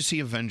as going to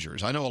see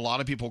Avengers, I know a lot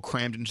of people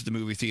crammed into the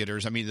movie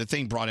theaters. I mean, the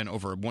thing brought in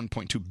over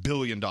 $1.2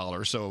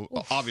 billion, so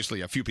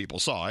obviously a few people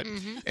saw it.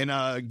 Mm-hmm.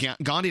 And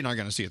Gandhi and I are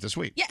going to see it this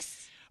week.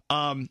 Yes.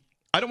 I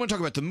don't want to talk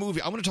about the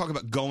movie. I want to talk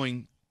about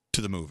going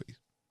to the movie.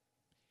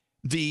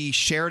 The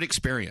shared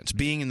experience,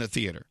 being in the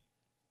theater.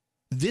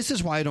 This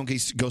is why I don't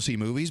go see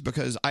movies,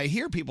 because I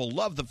hear people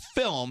love the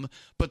film,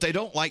 but they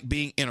don't like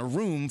being in a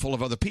room full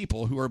of other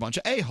people who are a bunch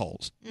of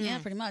a-holes. Yeah,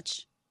 pretty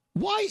much.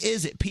 Why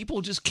is it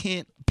people just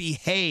can't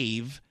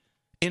behave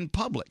in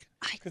public?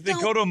 Because they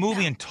go to a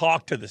movie and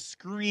talk to the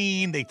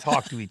screen, they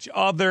talk to each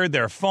other,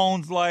 their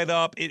phones light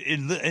up.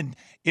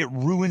 It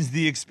ruins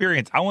the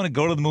experience. I want to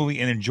go to the movie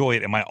and enjoy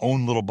it in my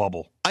own little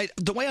bubble.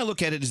 The way I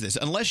look at it is this: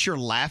 unless you're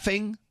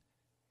laughing,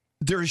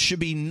 there should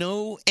be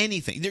no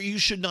anything. You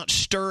should not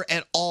stir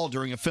at all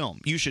during a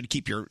film. You should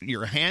keep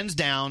your hands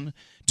down,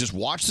 just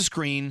watch the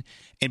screen,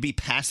 and be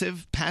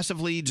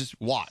passively just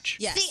watch.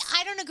 Yes. See,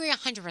 I don't agree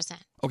 100%.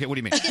 Okay, what do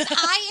you mean? Because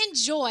I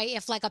enjoy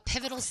if like a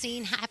pivotal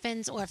scene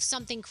happens or if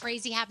something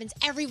crazy happens,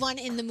 everyone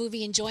in the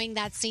movie enjoying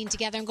that scene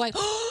together and going,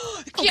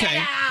 oh, get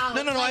out.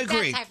 No, Like I that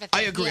agree. type of I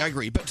thing. agree. Yeah. I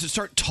agree. But to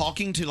start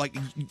talking to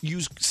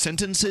use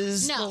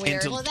sentences. No,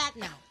 and to, well, that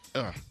no.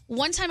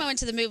 One time I went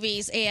to the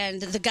movies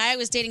and the guy I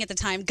was dating at the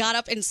time got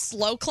up and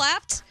slow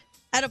clapped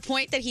at a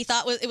point that he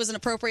thought it was an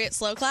appropriate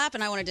slow clap,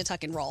 and I wanted to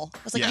tuck and roll. I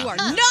was like, Yeah. you are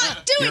not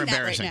doing You're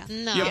that right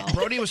embarrassing. now. Yeah,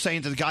 Brody was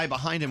saying that the guy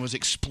behind him was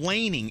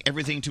explaining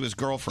everything to his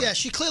girlfriend. Yeah,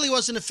 she clearly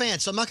wasn't a fan,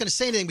 so I'm not going to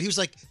say anything. But he was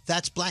like,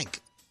 "That's blank."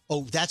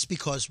 Oh, that's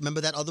because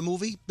remember that other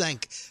movie,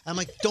 blank. I'm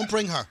like, don't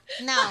bring her.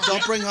 No,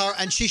 don't bring her,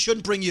 and she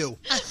shouldn't bring you.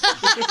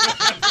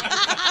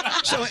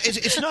 So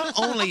it's not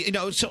only,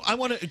 so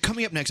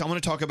coming up next, I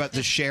want to talk about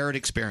the shared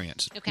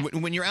experience. Okay.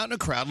 When you're out in a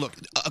crowd, look,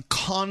 a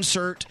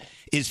concert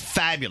is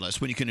fabulous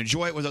when you can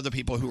enjoy it with other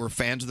people who are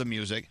fans of the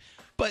music.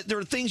 But there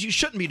are things you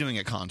shouldn't be doing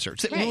at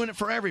concerts that ruin it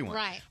for everyone.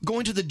 Right.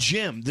 Going to the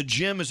gym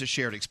is a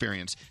shared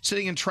experience.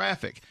 Sitting in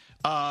traffic.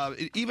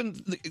 Even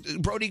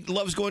Brody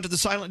loves going to the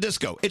silent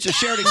disco. It's a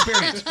shared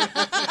experience.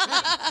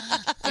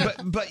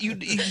 but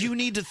you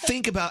need to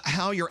think about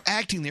how you're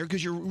acting there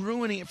because you're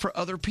ruining it for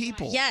other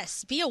people.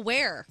 Yes, be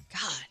aware.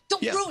 God.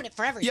 Don't ruin it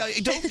for everyone.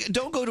 Yeah,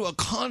 don't go to a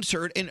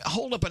concert and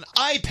hold up an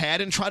iPad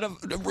and try to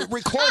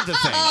record the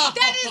thing.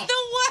 That is the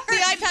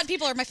worst. The iPad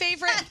people are my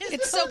favorite.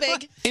 It's so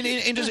big.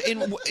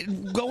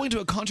 And going to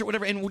a concert,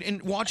 whatever,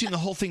 and watching the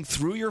whole thing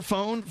through your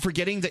phone,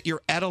 forgetting that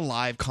you're at a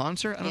live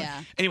concert.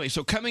 Yeah. Anyway,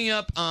 so coming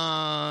up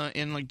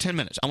in like 10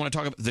 minutes, I want to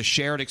talk about the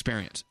shared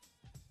experience.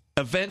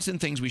 Events and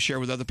things we share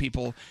with other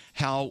people,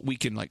 how we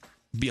can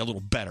be a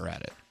little better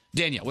at it.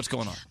 Danielle, what's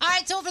going on? All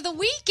right, so over the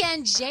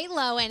weekend,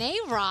 J-Lo and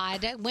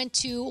A-Rod went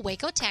to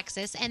Waco,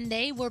 Texas, and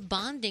they were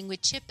bonding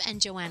with Chip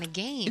and Joanna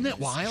Gaines. Isn't that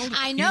wild?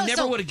 I know. You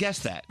never would have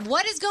guessed that.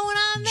 What is going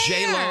on there?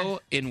 J-Lo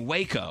in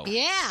Waco.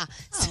 Yeah.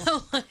 So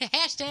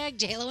hashtag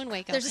J-Lo in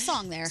Waco. There's a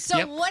song there. So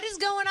Yep. what is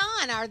going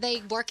on? Are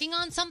they working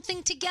on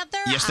something together?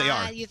 Yes, they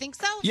are. You think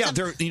so? Yeah, Some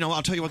they're.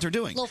 I'll tell you what they're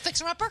doing. little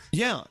fixer-upper?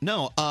 Yeah,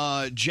 no.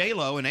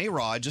 J-Lo and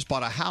A-Rod just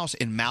bought a house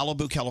in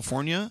Malibu,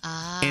 California.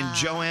 And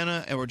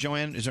Joanna.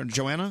 Is there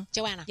Joanna?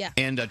 Joanna. Yeah.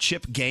 And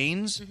Chip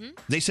Gaines.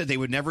 They said they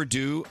would never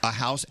do a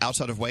house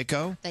outside of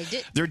Waco. They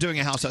did. They're doing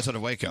a house outside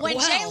of Waco. When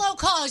J-Lo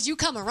calls, you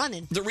come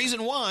a-running. The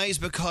reason why is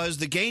because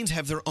the Gaines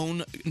have their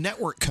own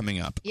network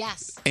coming up.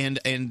 Yes. And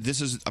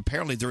this is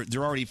apparently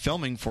they're already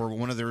filming for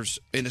one of theirs,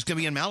 and it's going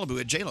to be in Malibu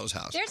at J-Lo's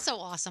house. They're so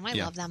awesome. I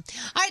Yeah. love them.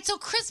 All right, so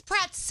Chris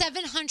Pratt's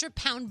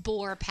 700-pound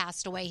boar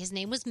passed away. His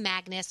name was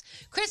Magnus.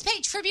 Chris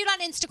paid tribute on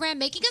Instagram,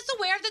 making us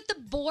aware that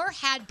the boar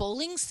had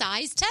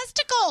bowling-sized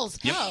testicles.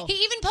 Yep. He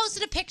even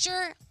posted a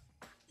picture,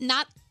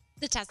 not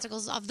the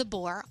testicles of the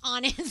boar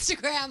on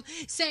Instagram,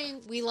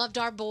 saying we loved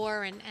our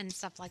boar and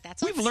stuff like that.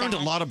 So We've it's learned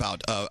sad. a lot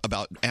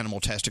about animal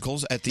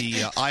testicles at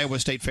the Iowa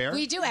State Fair.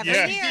 We do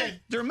every year.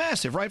 They're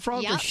massive, right,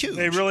 Frog? They're huge.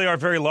 They really are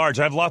very large.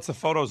 I have lots of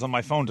photos on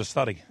my phone to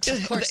study.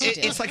 Of course you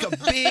do. It's like a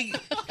big,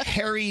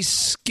 hairy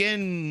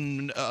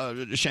skin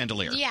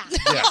chandelier. Yeah.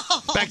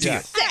 Back to you.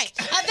 All right.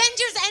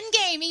 Avengers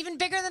Endgame, even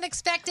bigger than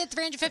expected.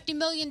 $350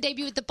 million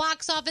debut at the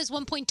box office.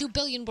 $1.2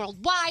 billion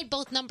worldwide.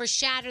 Both numbers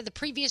shatter the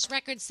previous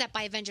record set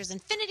by Avengers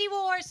Infinity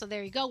War. So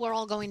there you go. We're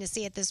all going to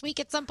see it this week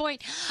at some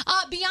point.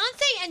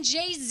 Beyonce and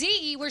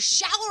Jay-Z were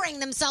showering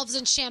themselves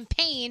in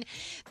champagne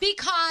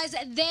because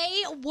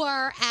they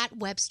were at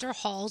Webster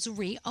Hall's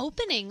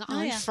reopening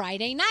on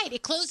Friday night.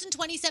 It closed in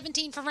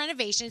 2017 for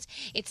renovations.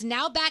 It's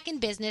now back in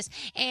business.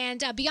 And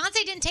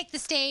Beyonce didn't take the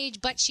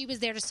stage, but she was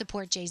there to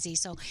support Jay-Z.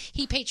 So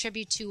he paid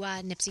tribute to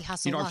Nipsey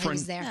Hussle while he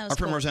was there. Our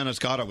friend Rosanna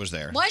Scotto was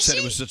there. Was Said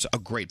she? it was just a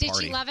great Did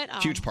party. she love it? Oh.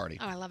 Huge party.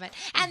 Oh, I love it.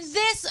 And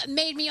this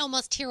made me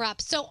almost tear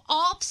up. So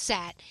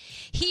Offset,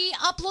 he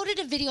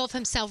uploaded a video of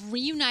himself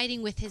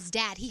reuniting with his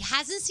dad. He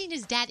hasn't seen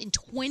his dad in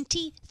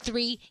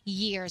 23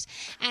 years.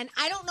 And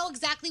I don't know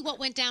exactly what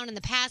went down in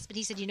the past, but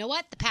he said, you know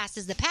what? The past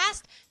is the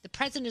past. The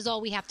present is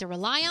all we have to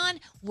rely on.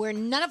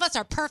 None of us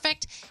are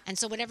perfect. And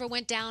so whatever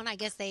went down, I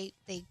guess they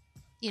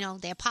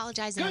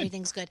apologized and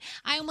everything's good.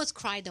 I almost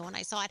cried, though, when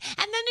I saw it. And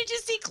then did you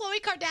see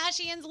Khloe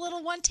Kardashian's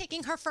little one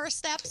taking her first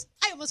steps?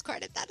 I almost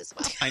cried at that as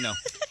well. I know.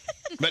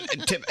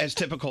 But as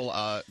typical,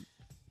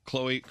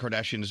 Khloe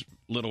Kardashian's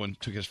little one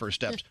took his first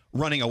steps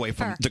running away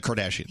from the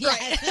Kardashians.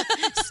 Right.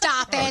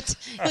 Stop it.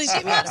 She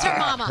loves her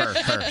mama.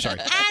 Her, sorry.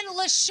 And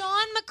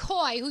LaShawn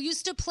McCoy, who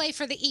used to play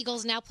for the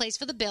Eagles, now plays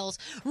for the Bills,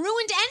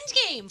 ruined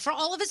Endgame for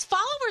all of his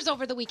followers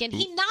over the weekend.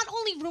 He not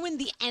only ruined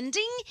the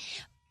ending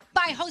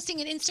by hosting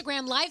an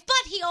Instagram Live,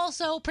 but he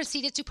also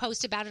proceeded to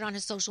post about it on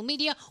his social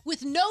media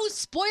with no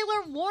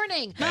spoiler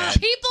warning.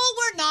 People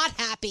were not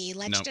happy.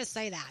 Let's just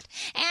say that.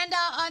 And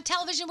on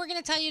television, we're going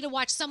to tell you to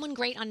watch Someone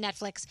Great on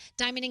Netflix.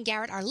 Diamond and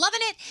Garrett are loving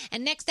it.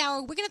 And next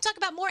hour, we're going to talk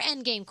about more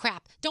Endgame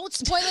crap. Don't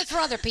spoil it for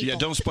other people. Yeah,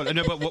 don't spoil it.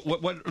 No, but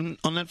what on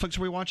Netflix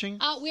are we watching?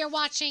 We are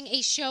watching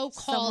a show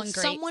called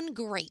Someone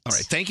Great. All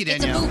right, thank you,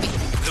 It's a Danielle. movie.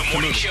 The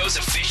Morning Show's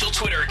official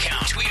Twitter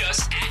account. Tweet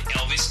us at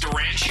Elvis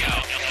Duran Show.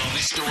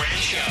 Elvis Duran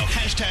Show.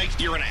 Hashtag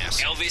you're an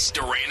ass. Elvis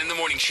Duran in the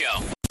Morning Show.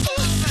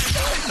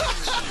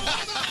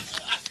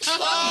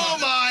 Oh,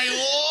 my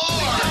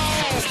Lord.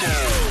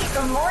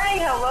 Good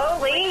morning.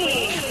 Hello,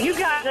 ladies. You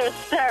guys are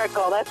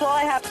hysterical. That's all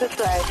I have to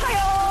say.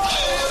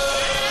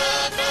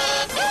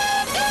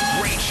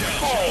 Great show.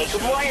 Hey,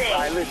 good morning.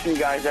 I listen to you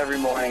guys every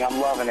morning.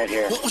 I'm loving it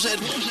here. What was that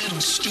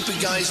stupid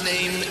guy's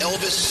name?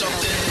 Elvis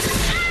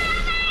something?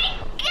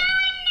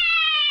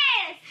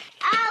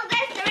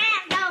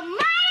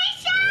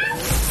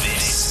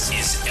 This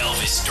is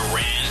Elvis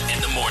Duran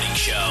in the Morning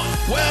Show.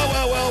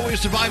 Well, we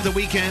survived the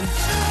weekend.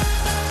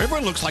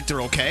 Everyone looks like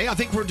they're okay. I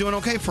think we're doing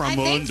okay for a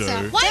Monday.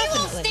 Why are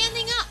you all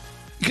standing up?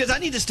 Because I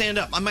need to stand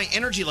up. My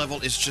energy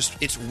level is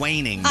it's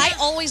waning. I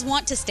always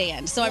want to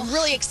stand, so I'm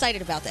really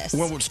excited about this.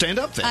 Well, stand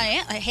up then. I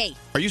am. Hey.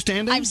 Are you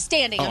standing? I'm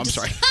standing. Oh, I'm I'm just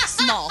sorry.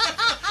 small.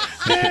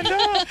 Stand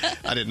up.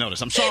 I didn't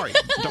notice. I'm sorry.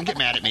 Don't get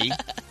mad at me.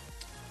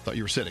 Thought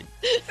you were sitting.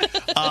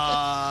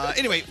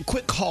 Anyway,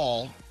 quick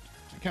call.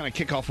 Kind of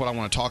kick off what I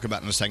want to talk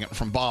about in a second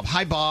from Bob.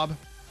 Hi, Bob.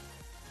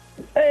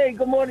 Hey,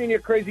 good morning, you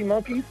crazy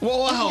monkeys.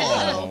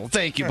 Whoa,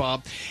 thank you,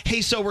 Bob.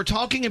 Hey, so we're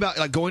talking about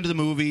like going to the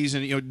movies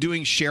and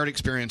doing shared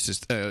experiences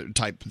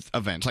type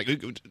events,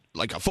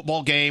 like a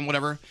football game,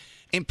 whatever.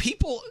 And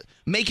people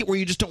make it where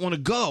you just don't want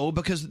to go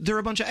because they're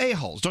a bunch of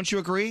a-holes. Don't you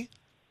agree?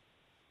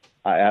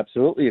 I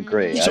absolutely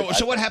agree.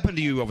 So what happened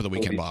to you over the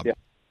weekend, Bob?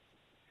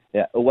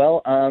 Yeah.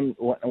 Well,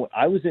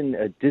 I was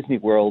in Disney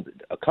World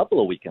a couple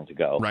of weekends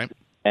ago, right?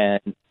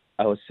 And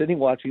I was sitting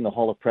watching the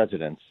Hall of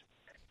Presidents,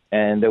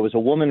 and there was a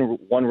woman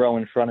one row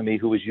in front of me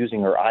who was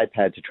using her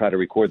iPad to try to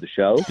record the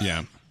show.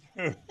 Yeah.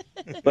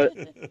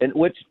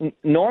 Which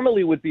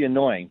normally would be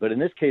annoying, but in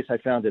this case, I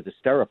found it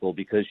hysterical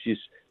because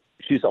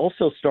she's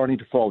also starting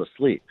to fall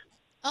asleep.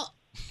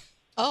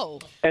 Oh.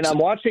 And I'm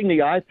watching the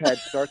iPad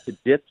start to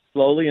dip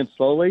slowly and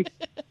slowly.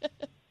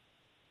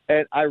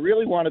 And I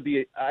really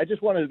I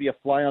just wanted to be a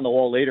fly on the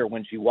wall later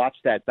when she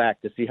watched that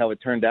back to see how it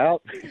turned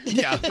out.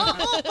 Yeah.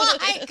 Oh,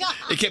 my God.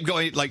 It kept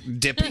going like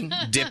dipping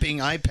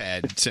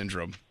iPad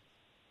syndrome.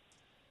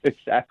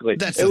 Exactly.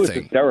 That's it the was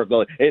thing.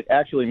 hysterical. It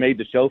actually made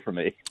the show for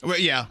me. Well,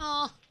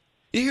 yeah.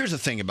 Here's the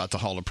thing about the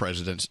Hall of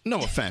Presidents. No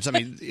offense. I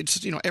mean,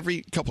 it's,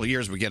 every couple of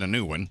years we get a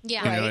new one.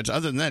 Yeah. Right. It's,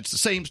 other than that, it's the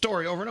same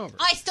story over and over.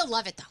 I still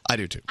love it, though. I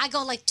do, too. I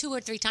go like 2 or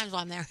 3 times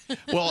while I'm there.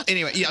 Well,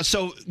 anyway, yeah,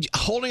 so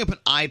holding up an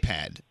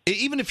iPad,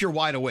 even if you're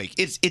wide awake,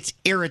 it's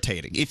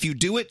irritating. If you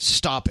do it,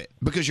 stop it,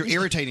 because you're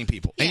irritating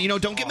people. And,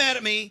 don't get mad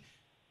at me.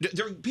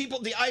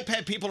 The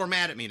iPad people are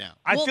mad at me now.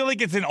 I feel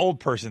like it's an old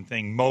person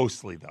thing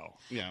mostly, though.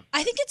 Yeah.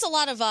 I think it's a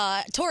lot of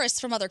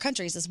tourists from other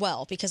countries as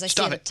well, because I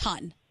see it a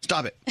ton.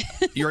 Stop it.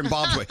 You're in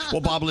Bob's way.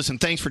 Well, Bob, listen,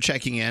 thanks for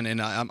checking in, and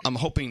I'm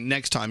hoping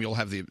next time you'll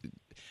have the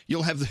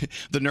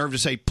nerve to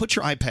say, put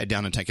your iPad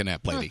down and take a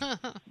nap, lady.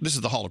 This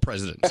is the Hall of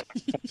Presidents.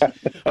 All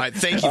right,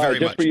 thank you very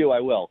just much. for you, I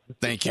will.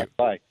 Thank you.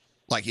 Bye.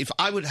 Like if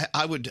I would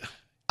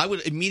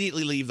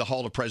immediately leave the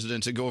Hall of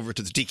Presidents and go over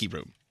to the Tiki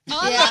Room. Oh,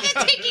 I love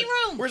the Tiki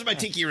Room. Where's my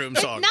Tiki Room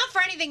But song? not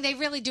for anything. They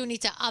really do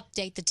need to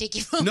update the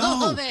Tiki Room a No,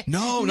 little bit.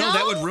 no,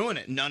 that would ruin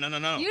it. No.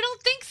 You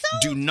don't think so?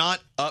 Do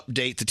not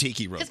update the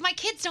Tiki Room. Because my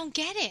kids don't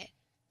get it.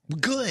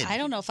 Good. I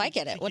don't know if I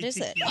get it. What is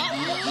it?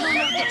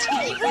 It's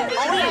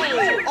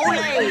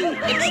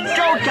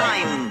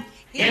showtime!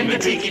 In the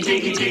tiki.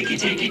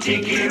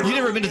 You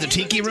never been to the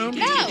Tiki Room?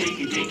 No.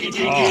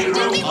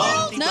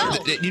 No.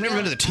 You never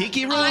been to the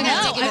Tiki Room? I've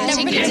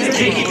never been to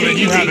Disney. Well, then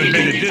you haven't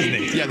been to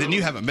Disney. Yeah, then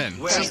you haven't been.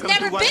 Welcome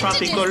to a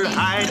tropical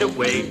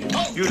hideaway.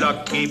 You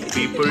lucky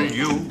people,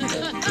 you.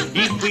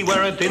 If we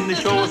weren't in the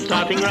show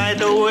starting right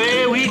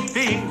away, we'd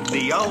be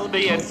the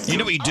audience. You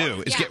know what you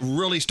do is get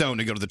really stoned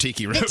to go to the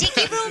Tiki Room. The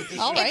Tiki Room,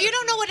 All right. if you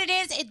don't know what it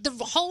is,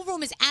 the whole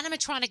room is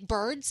animatronic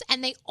birds,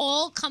 and they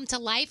all come to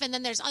life, and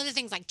then there's other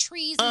things like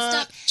trees and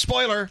stuff.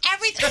 Spoiler.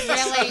 Everything,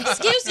 really.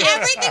 Excuse me.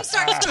 Everything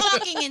starts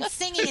talking and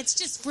singing. It's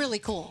just really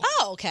cool.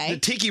 Oh, okay. The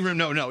Tiki Room,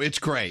 no, it's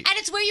great. And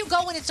it's where you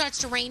go when it starts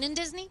to rain in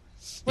Disney.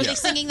 Were Yeah. they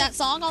singing that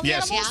song, all the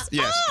Yes, animals?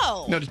 yes.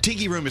 Oh. No, the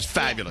Tiki Room is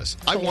fabulous.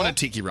 I want a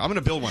Tiki Room. I'm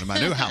going to build one in my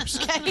new house.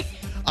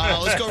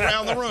 Let's go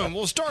around the room.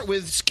 We'll start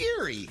with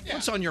Scary.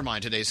 What's on your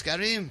mind today,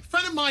 Scary? A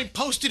friend of mine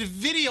posted a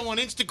video on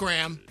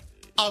Instagram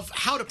of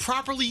how to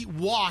properly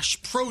wash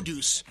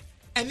produce,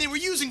 and they were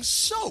using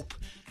soap.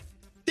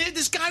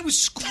 This guy was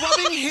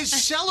scrubbing his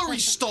celery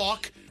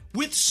stalk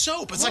with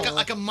soap. It's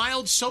like a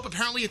mild soap.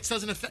 Apparently, it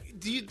doesn't affect.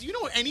 Do you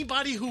know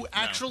anybody who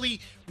actually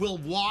will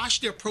wash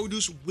their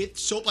produce with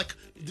soap, like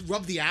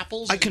rub the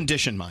apples? I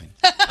condition mine.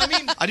 I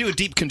mean, I do a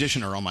deep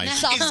conditioner on my.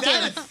 is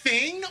that a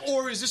thing,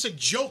 or is this a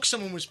joke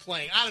someone was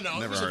playing? I don't know.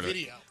 Never it was heard a of it.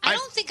 video. I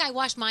don't think I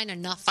wash mine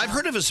enough. I've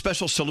heard of a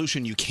special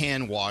solution you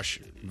can wash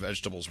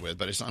vegetables with,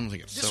 but I don't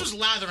think it's This soap. was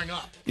lathering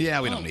up. Yeah,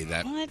 we don't need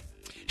that.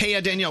 Hey,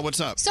 Danielle,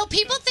 what's up? So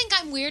people think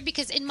I'm weird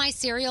because in my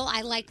cereal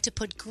I like to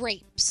put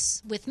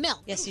grapes with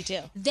milk. Yes, you do.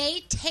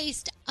 They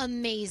taste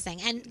amazing.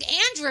 And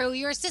Andrew,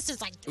 your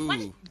assistant's like, what?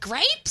 Ooh.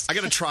 Grapes? I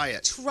got to try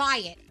it. Try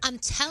it. I'm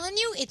telling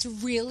you, it's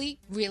really,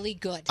 really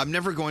good. I'm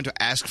never going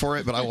to ask for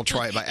it, but I will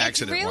try it by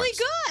accident It's really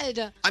once.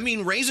 good. I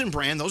mean, Raisin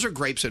Bran, those are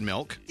grapes and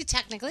milk.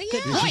 Technically,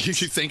 Good yeah. You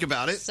think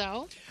about it.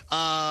 So?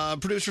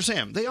 Producer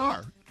Sam, they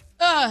are.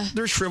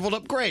 They're shriveled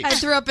up grapes. I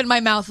threw up in my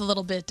mouth a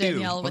little bit,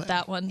 Danielle, Ew. with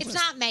that one. It's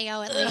not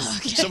mayo, at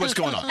least. So what's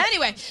going on?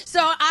 Anyway, so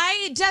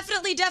I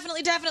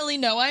definitely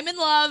know I'm in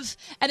love,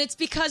 and it's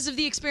because of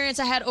the experience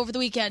I had over the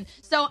weekend.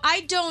 So I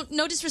don't,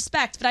 no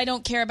disrespect, but I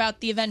don't care about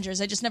the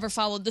Avengers. I just never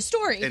followed the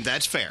story. And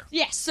that's fair.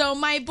 Yes, so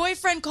my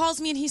boyfriend calls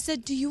me and he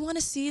said, do you want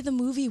to see the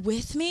movie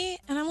with me?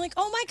 And I'm like,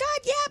 oh my God,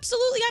 yeah,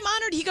 absolutely, I'm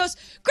honored. He goes,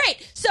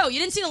 great, so you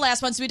didn't see the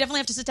last one, so we definitely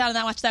have to sit down and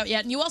not watch that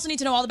yet. And you also need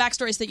to know all the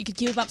backstories so that you could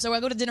keep up. So I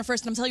go to dinner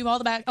first and I'm telling you all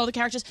the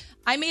characters.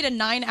 I made a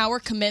 9-hour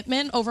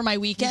commitment over my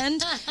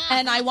weekend,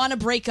 and I want to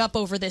break up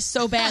over this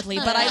so badly,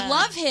 but I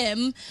love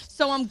him,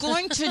 so I'm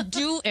going to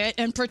do it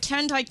and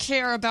pretend I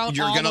care about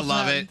You're all gonna of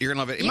love them. it. You're gonna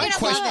love it. You're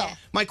gonna love it.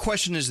 My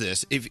question is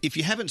this: if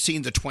you haven't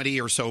seen the 20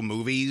 or so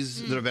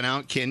movies that have been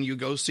out, can you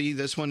go see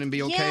this one and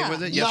be okay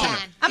with it? Yes or no?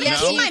 I'm gonna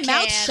keep my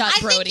mouth shut, I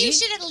think Brody. you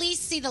should at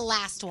least see the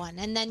last one,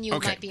 and then you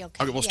might be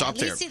okay. Okay, we'll stop at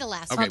there. least see the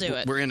last Okay,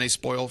 one. We're in a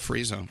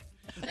spoil-free zone.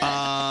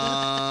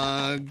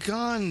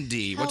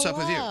 Gandhi, what's up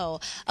with you? Hello.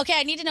 Okay,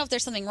 I need to know if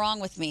there's something wrong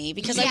with me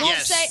because I won't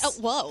Yes. say. Oh,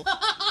 whoa.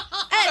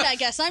 And I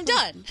guess I'm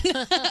done.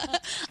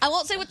 I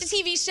won't say what the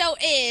TV show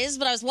is,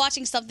 but I was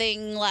watching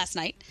something last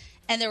night.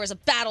 And there was a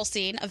battle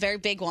scene, a very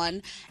big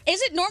one.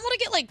 Is it normal to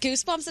get like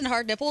goosebumps and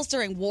hard nipples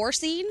during war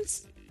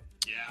scenes?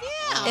 Yeah.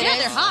 Yeah,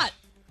 they're hot.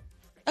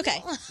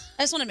 Okay. I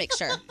just want to make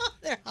sure.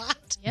 They're hot.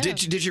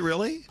 Did you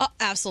really?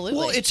 Absolutely.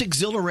 Well, it's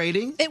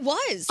exhilarating. It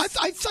was.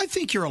 I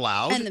think you're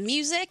allowed. And the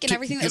music and to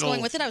everything that was get going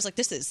a- with it, I was like,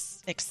 this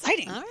is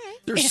exciting. All right.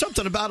 There's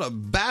something about a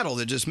battle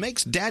that just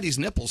makes daddy's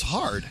nipples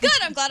hard. Good.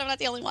 I'm glad I'm not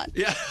the only one.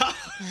 Yeah.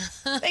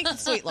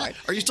 Thanks, sweet Lord.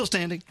 Are you still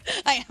standing?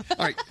 I am.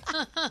 All right.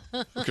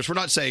 Because we're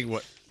not saying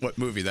what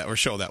movie that or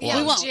show that Yeah,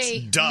 was. we won't.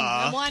 Gee. Duh.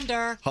 I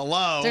wonder.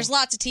 Hello. There's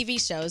lots of TV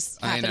shows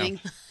happening. I know.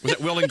 Was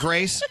it Will and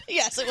Grace?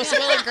 Yes, it was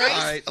Will and Grace. All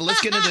right,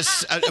 let's get into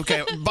this.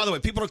 Okay, by the way,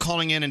 people are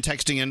calling in and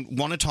texting in,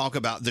 want to talk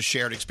about the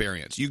shared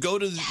experience. You go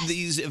to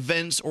these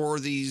events or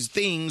these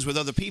things with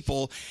other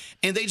people,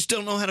 and they just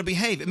don't know how to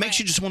behave. It makes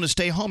you just want to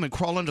stay home and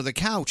crawl under the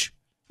couch.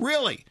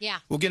 Really? Yeah.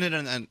 We'll get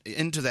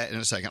into that in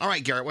a second. All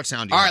right, Garrett, what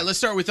sound do you All have? right, let's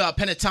start with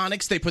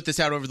Pentatonics. They put this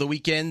out over the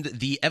weekend.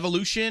 The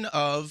Evolution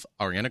of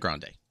Ariana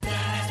Grande.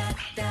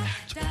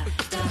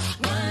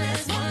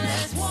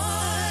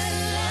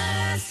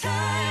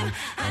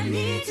 I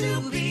need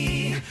to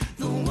be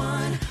the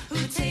one who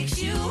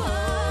takes you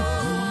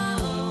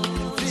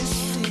home.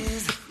 This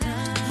is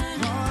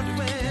hard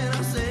when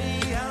I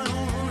say I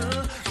don't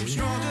wanna. I'm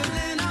stronger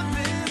than I've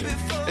been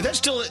before. And that's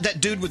still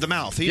that dude with the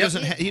mouth. He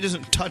doesn't. He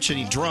doesn't touch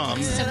any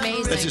drums. It's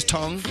amazing. That's his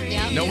tongue.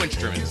 Yep. No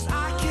instruments.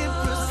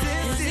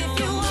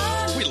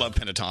 We love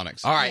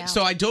Pentatonics. All right,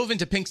 so I dove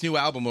into Pink's new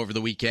album over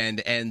the weekend,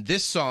 and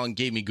this song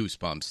gave me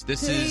goosebumps.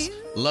 This is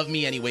Love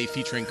Me Anyway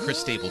featuring Chris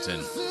Stapleton.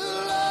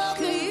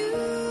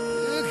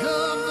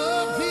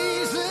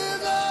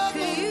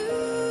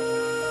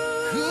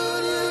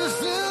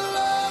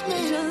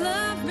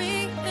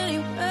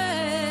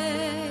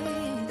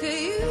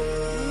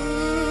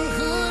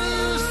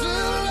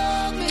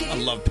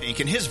 love Pink,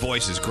 and his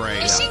voice is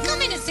great. Is she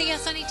coming to see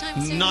us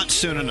anytime soon? Not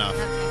soon enough.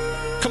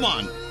 Come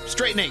on,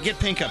 Straight Nate, get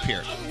Pink up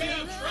here.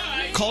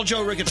 Call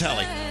Joe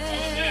Riccatelli.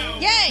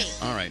 Yay!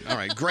 All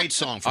right. Great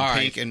song from All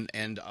Pink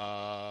and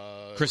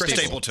Chris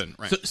Stapleton.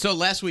 Right. So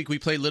last week we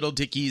played Little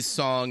Dicky's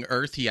song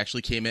Earth. He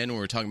actually came in and we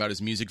were talking about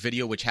his music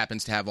video, which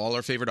happens to have all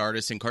our favorite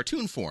artists in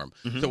cartoon form.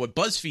 Mm-hmm. So what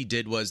BuzzFeed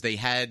did was they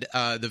had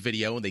the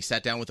video and they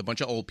sat down with a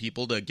bunch of old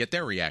people to get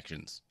their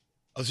reactions.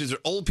 Oh, so these are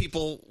old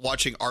people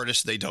watching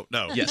artists they don't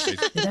know. Yes. Did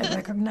I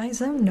recognize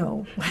them?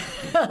 No.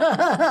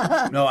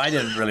 No, I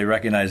didn't really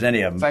recognize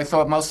any of them. I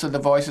thought most of the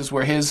voices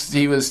were his.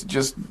 He was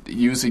just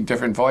using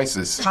different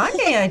voices.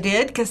 Kanye I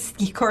did, because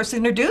he, of course,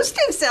 introduced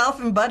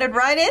himself and butted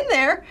right in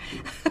there.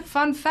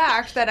 Fun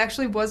fact, that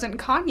actually wasn't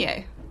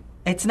Kanye.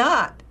 It's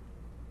not.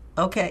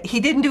 Okay, he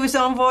didn't do his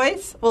own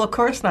voice? Well, of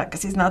course not,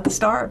 because he's not the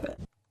star of it.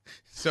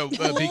 So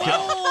because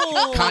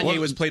Kanye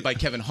was played by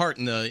Kevin Hart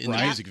in the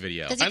music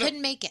video. Because he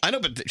couldn't make it. I know,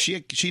 but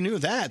she knew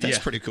that. That's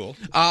pretty cool.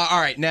 All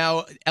right,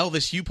 now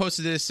Elvis, you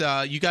posted this.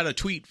 You got a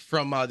tweet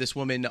from this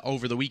woman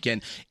over the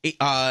weekend,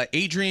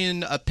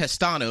 Adrian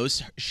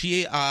Pestanos.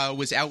 She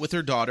was out with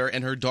her daughter,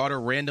 and her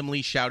daughter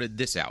randomly shouted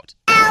this out.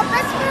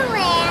 Elvis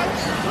Duran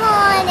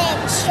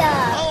Morning Show.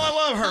 Oh, I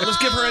love her. Let's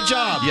give her a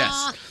job.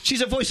 Yes.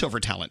 She's a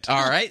voiceover talent.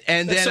 All right.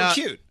 And That's then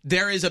so cute.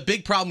 There is a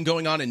big problem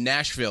going on in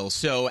Nashville.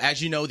 So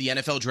as you know, the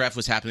NFL draft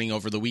was happening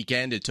over the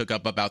weekend. It took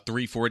up about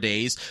 3-4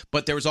 days.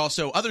 But there was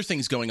also other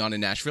things going on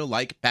in Nashville,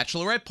 like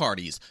bachelorette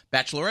parties.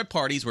 Bachelorette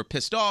parties were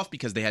pissed off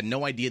because they had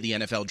no idea the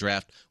NFL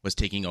draft was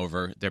taking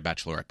over their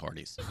bachelorette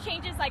parties.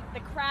 Changes like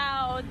the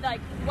crowd, like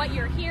what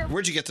you're here.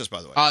 Where'd you get this,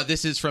 by the way?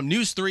 This is from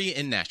News 3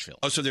 in Nashville.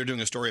 Oh, so they're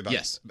doing a story about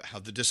Yes. how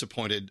the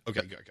disappointed...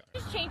 Okay, go.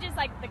 Just changes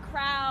like the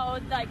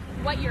crowd, like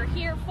what you're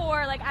here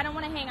for. Like I don't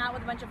want to hang out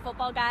with a bunch of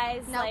football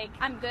guys. Like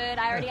I'm good.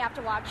 I already have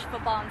to watch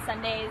football on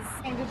Sundays.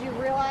 And did you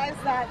realize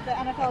that the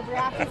NFL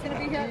draft was going to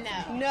be here?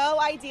 No. No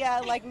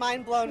idea. Like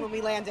mind blown when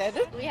we landed.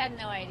 We had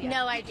no idea.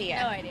 No idea.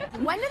 No idea.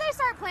 When did they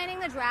start planning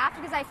the draft?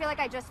 Because I feel like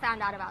I just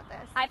found out about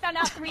this. I found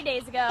out 3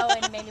 days ago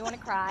and it made me want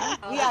to cry.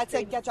 We had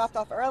to get dropped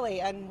off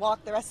early and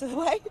walk the rest of the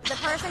way. The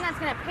person that's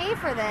going to pay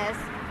for this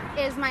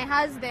is my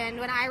husband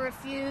when I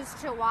refuse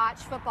to watch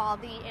football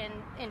the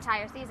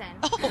entire season.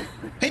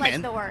 Hey, like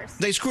man. the worst.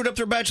 They screwed up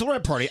their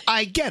bachelorette party.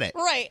 I get it.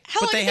 Right.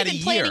 How But long they have had they a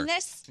been planning year.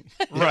 this?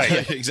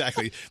 Right.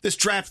 Exactly. This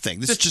draft thing.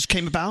 This just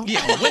came about?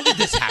 Yeah, when did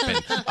this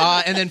happen?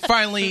 And then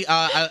finally,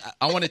 I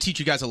want to teach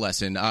you guys a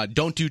lesson.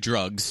 Don't do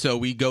drugs. So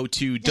we go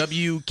to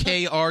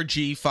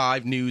WKRG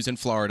 5 News in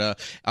Florida,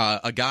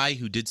 a guy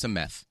who did some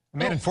meth. A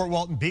man in Fort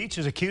Walton Beach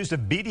is accused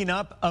of beating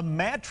up a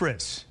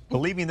mattress,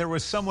 believing there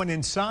was someone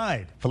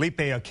inside. Felipe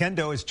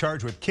Oquendo is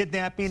charged with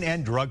kidnapping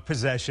and drug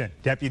possession.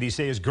 Deputies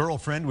say his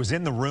girlfriend was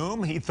in the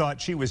room. He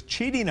thought she was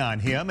cheating on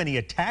him, and he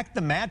attacked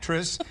the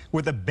mattress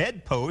with a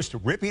bedpost,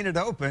 ripping it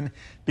open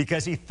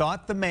because he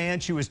thought the man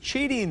she was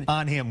cheating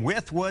on him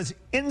with was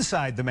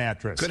inside the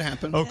mattress. Could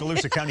happen.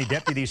 Okaloosa County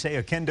deputies say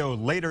Oquendo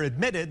later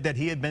admitted that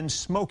he had been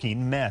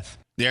smoking meth.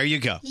 There you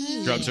go.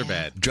 Drugs are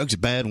bad. Drugs are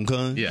bad,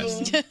 okay?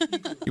 Yes. You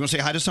want to say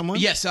hi to someone?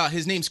 Yes,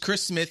 his name's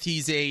Chris Smith.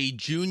 He's a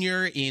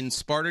junior in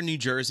Sparta, New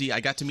Jersey.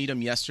 I got to meet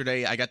him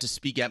yesterday. I got to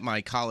speak at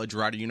my college,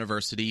 Rider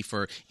University,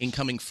 for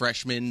incoming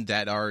freshmen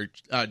that are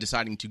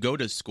deciding to go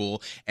to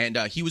school. And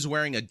he was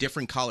wearing a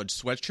different college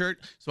sweatshirt.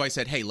 So I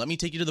said, hey, let me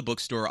take you to the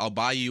bookstore. I'll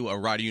buy you a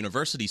Rider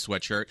University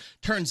sweatshirt.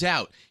 Turns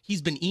out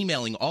he's been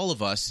emailing all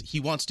of us.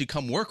 He wants to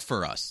come work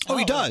for us. Oh,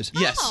 he does?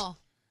 Yes. Oh.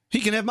 He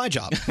can have my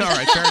job. All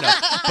right, fair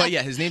enough. But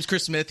yeah, his name's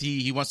Chris Smith.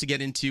 He wants to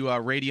get into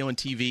radio and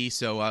TV,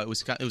 so it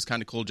was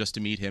kind of cool just to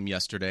meet him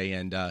yesterday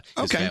and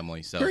his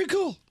family. So very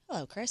cool.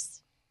 Hello, Chris.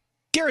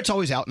 Garrett's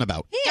always out and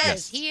about. He is.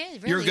 Yes. He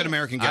is. Really You're a good is.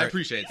 American, Garrett. I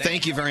appreciate it.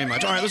 Thank you very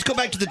much. All right, let's go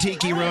back to the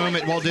Tiki Room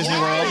at Walt Disney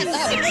World.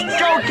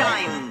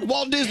 Showtime.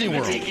 Walt Disney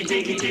World.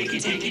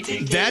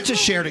 That's a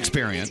shared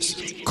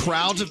experience.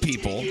 Crowds of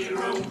people.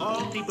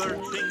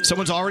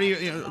 Someone's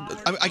already,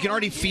 I can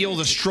already feel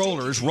the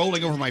strollers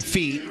rolling over my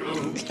feet.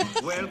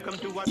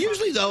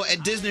 Usually, though,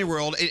 at Disney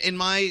World, in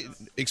my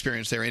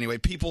experience there anyway,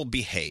 people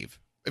behave.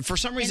 For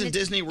some reason,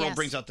 Disney World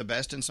brings out the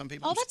best in some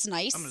people. Oh, that's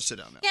nice. I'm going to sit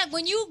down now. Yeah,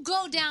 when you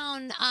go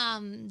down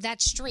that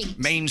street,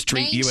 Main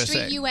Street, USA.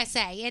 Street,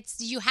 USA,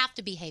 you have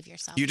to behave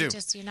yourself. You do.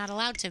 You're not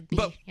allowed to be,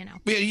 Yeah,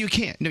 you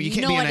can't. No, you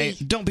can't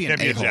Naughty. don't be an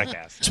Can't be a a-hole.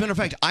 jackass. As a matter of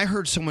fact, I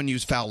heard someone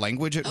use foul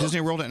language at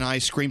Disney World, and I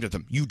screamed at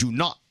them. You do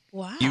not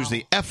use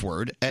the F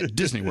word at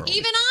Disney World.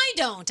 Even I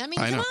don't. I mean,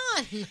 I come know.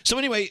 on. So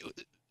anyway,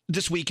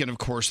 this weekend, of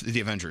course,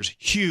 the Avengers,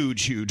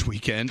 huge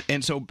weekend,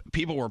 and so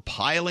people were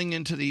piling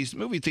into these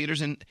movie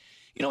theaters, and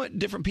you know what?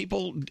 Different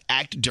people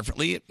act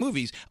differently at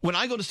movies. When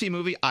I go to see a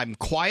movie, I'm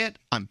quiet,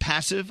 I'm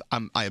passive,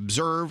 I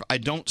observe, I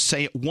don't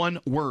say one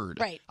word.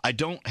 Right. I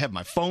don't have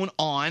my phone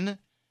on.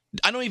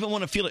 I don't even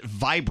want to feel it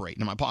vibrate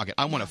in my pocket.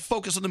 I want to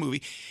focus on the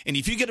movie. And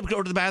if you get up to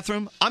go to the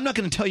bathroom, I'm not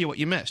going to tell you what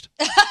you missed.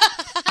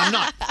 I'm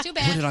not. Too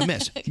bad. What did I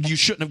miss? You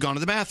shouldn't have gone to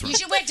the bathroom. You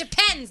should wear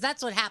Depends.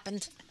 That's what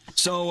happened.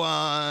 So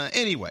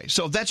anyway,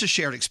 so that's a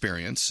shared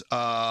experience.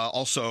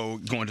 Also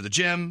going to the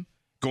gym,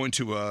 going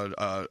to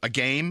a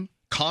game,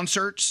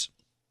 concerts.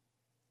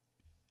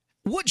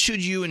 what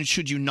should you and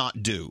should you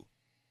not do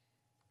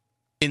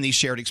in these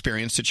shared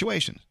experience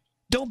situations?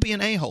 Don't be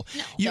an a-hole.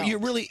 You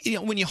really,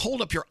 when you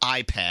hold up your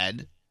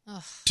iPad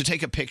to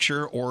take a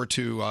picture or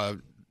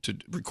to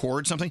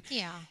record something,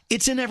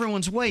 it's in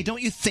everyone's way.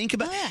 Don't you think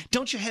about?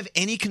 Don't you have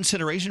any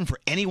consideration for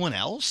anyone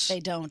else? They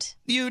don't.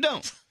 You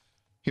don't.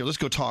 Here, let's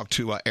go talk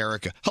to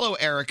Erica. Hello,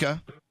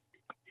 Erica.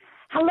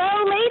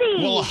 Hello,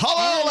 lady. Well,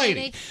 hello,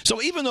 lady.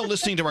 So even though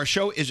listening to our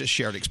show is a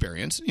shared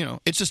experience,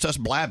 it's just us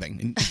blabbing.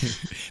 And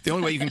the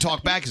only way you can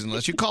talk back is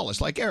unless you call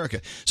us, like Erica.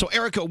 So,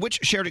 Erica, which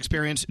shared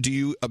experience do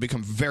you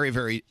become very,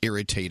 very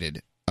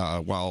irritated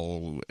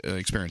while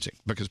experiencing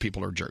because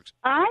people are jerks?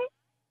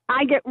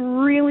 I get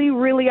really,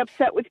 really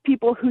upset with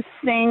people who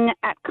sing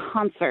at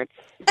concerts.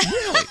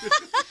 Really?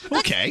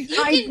 Okay.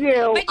 I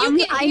do.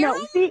 I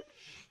know.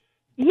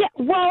 Yeah,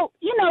 well,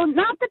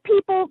 not the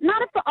people,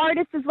 not if the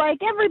artist is like,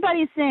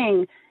 everybody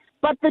sing,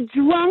 but the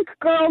drunk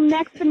girl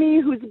next to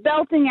me who's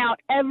belting out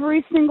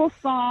every single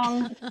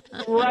song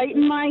right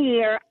in my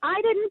ear.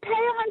 I didn't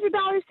pay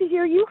 $100 to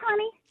hear you,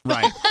 honey.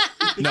 Right.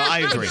 No, I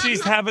agree.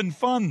 She's having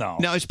fun, though.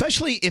 Now,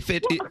 especially if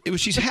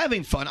she's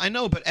having fun, I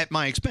know, but at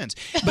my expense.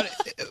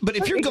 But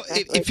if you're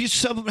if you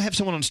have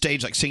someone on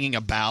stage like singing a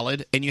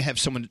ballad and you have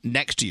someone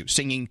next to you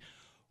singing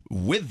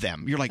with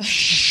them, you're like,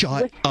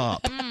 shut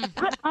up.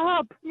 Shut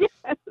up.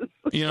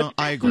 Yes.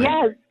 I agree.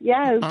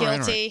 Yes. All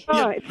Guilty.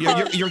 Right.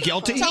 You're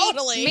guilty?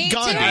 Totally. Me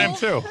Gandhi. too. I am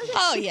too.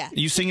 Oh, yeah.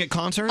 You sing at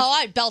concerts? Oh,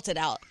 I belt it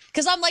out.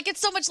 Because I'm like, it's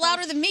so much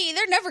louder than me.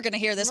 They're never going to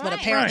hear this, but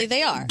apparently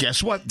they are.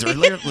 Guess what? They're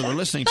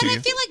listening to But you.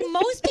 I feel like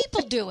most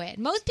people do it.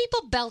 Most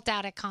people belt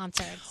out at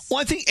concerts. Well,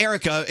 I think,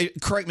 Erica,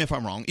 correct me if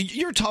I'm wrong,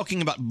 you're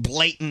talking about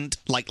blatant,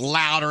 like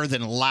louder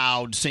than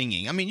loud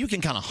singing. I mean, you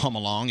can kind of hum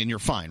along and you're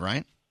fine,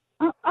 right?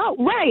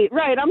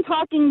 Right. I'm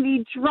talking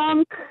the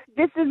drunk,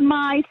 this is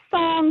my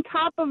song,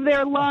 top of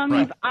their lungs,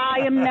 Right. I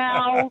am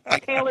now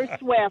Taylor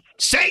Swift.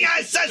 Sing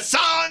us a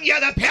song,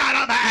 you're the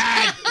piano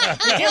man!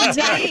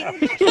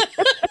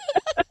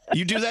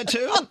 You do that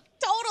too?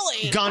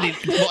 Totally. Gandhi,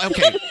 well,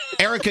 okay.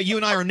 Erica, you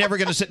and I are never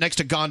going to sit next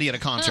to Gandhi at a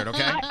concert,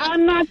 okay?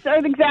 I'm not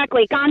sure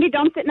exactly. Gandhi,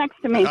 don't sit next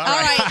to me. All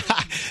right.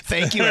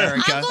 Thank you,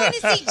 Erica. I'm going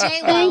to see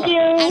J-Lo Thank you.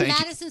 at Thank you.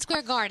 Madison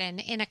Square Garden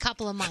in a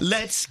couple of months.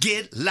 Let's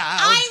get loud.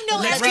 I know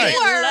Let's every get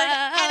word,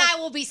 loud. and I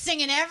will be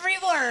singing every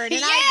word,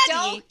 and I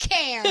don't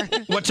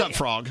care. What's up,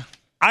 Frog?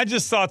 I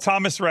just saw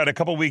Thomas Rhett a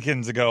couple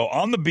weekends ago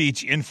on the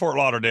beach in Fort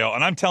Lauderdale,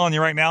 and I'm telling you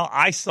right now,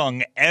 I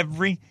sang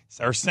every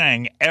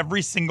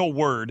single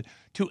word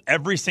to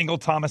every single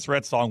Thomas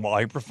Rhett song while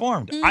he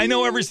performed. I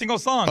know every single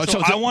song,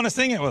 so I want to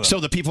sing it with him. So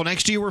the people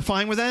next to you were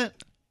fine with that?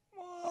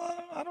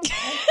 I don't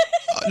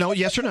know. No,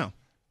 yes or no?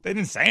 They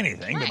didn't say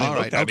anything, but they All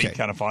looked right, at me okay.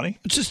 kind of funny.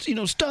 Just,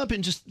 stop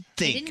and just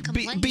think.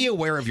 Be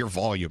aware of your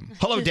volume.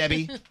 Hello,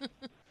 Debbie.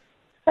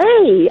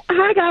 Hey,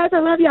 hi guys, I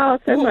love y'all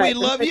so Well, much. we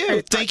love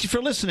you. Thank you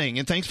for listening,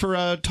 and thanks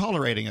for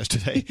tolerating us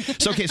today.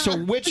 So, okay, so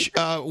which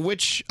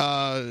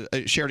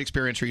shared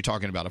experience are you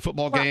talking about? A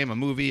football game, a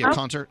movie, a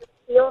concert?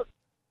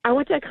 I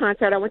went to a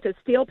concert. I went to a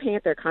Steel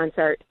Panther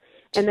concert,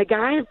 and the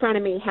guy in front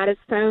of me had his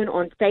phone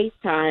on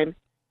FaceTime,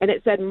 and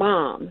it said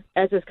Mom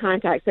as his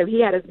contact. So he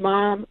had his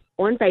mom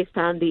on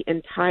FaceTime the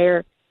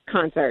entire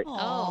concert.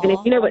 Aww. And if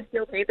you know what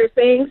Steel Panther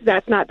sings,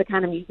 that's not the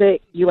kind of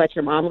music you let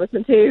your mom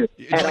listen to.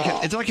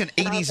 It's like an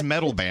 80s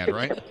metal band,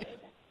 right?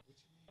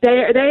 They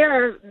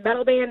are a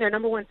metal band. Their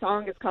number one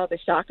song is called The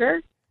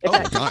Shocker.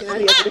 God.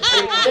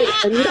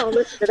 And you don't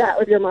listen to that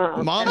with your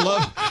mom. Mom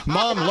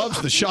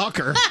loves The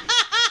Shocker.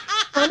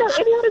 I know,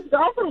 and he had his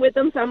girlfriend with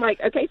him, so I'm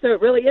like, okay, so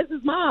it really is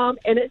his mom,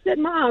 and it said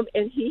Mom,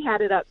 and he had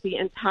it up the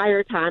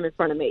entire time in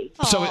front of me.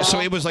 So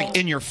it was like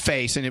in your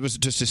face, and it was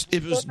just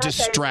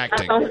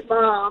distracting. I saw his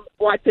mom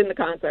watching the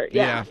concert.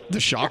 Yeah, The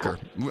Shocker.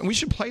 We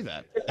should play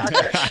that.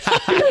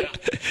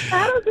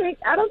 I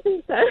don't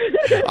think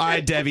so. All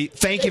right, Debbie.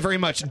 Thank you very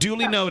much.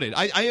 Duly noted.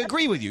 I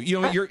agree with you.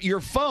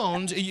 Your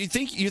phones. You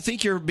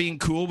think you're being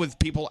cool with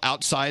people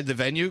outside the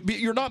venue.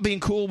 You're not being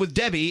cool with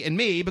Debbie and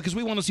me because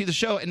we want to see the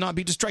show and not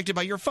be distracted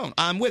by your phone.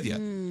 I'm with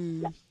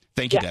you.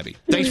 Thank you, Debbie.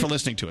 Thanks for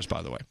listening to us,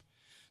 by the way.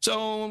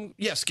 So,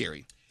 yes,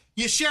 Gary.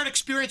 You shared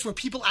experience where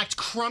people act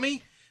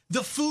crummy.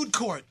 The food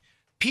court.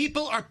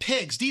 People are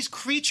pigs. These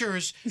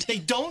creatures, they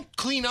don't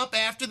clean up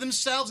after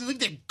themselves and leave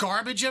their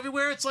garbage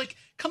everywhere. It's like,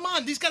 come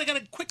on, these guys got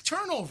a quick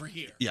turnover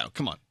here. Yeah,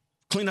 come on.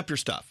 Clean up your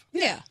stuff.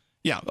 Yeah.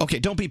 Yeah, okay,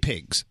 don't be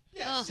pigs.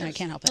 Oh, I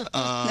can't help it.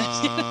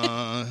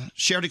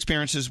 Shared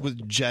experiences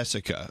with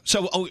Jessica.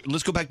 So,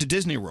 let's go back to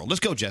Disney World. Let's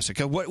go,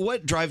 Jessica.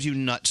 What drives you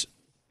nuts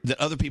that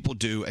other people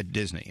do at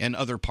Disney and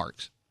other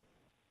parks?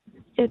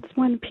 It's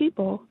when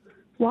people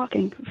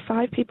walking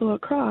 5 people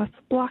across,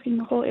 blocking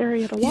the whole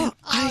area to walk.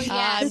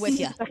 I'm with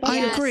you. I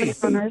agree.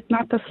 On Earth,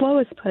 not the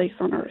slowest place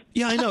on Earth.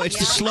 Yeah, I know. It's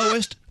the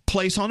slowest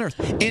place on earth.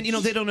 And,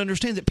 they don't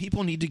understand that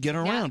people need to get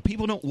around.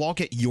 People don't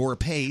walk at your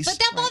pace. But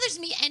that bothers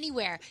me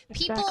anywhere.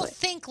 People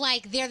think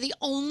like they're the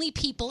only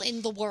people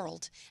in the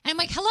world. And I'm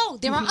like, hello,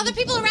 there are other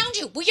people around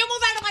you. Will you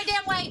move out of my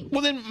damn way?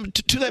 Well, then,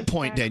 to that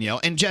point, Danielle,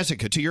 and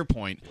Jessica, to your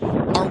point,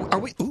 are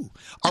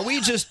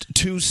we just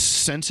too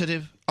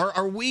sensitive?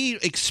 Are we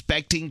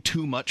expecting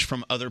too much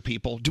from other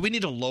people? Do we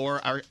need to lower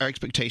our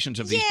expectations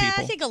of these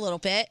people? I think a little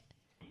bit.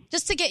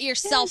 Just to get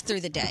yourself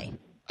through the day.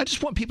 I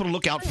just want people to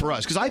look out for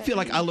us because I feel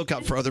like I look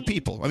out for other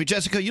people. I mean,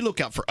 Jessica, you look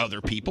out for other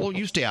people.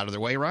 You stay out of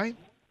their way, right?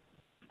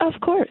 Of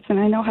course, and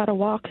I know how to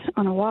walk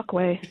on a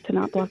walkway to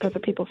not block other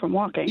people from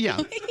walking. Yeah.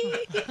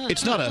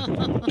 It's not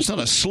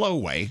a slow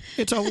way.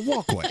 It's a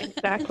walkway.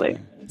 Exactly.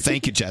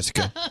 Thank you,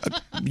 Jessica.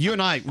 You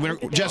and I,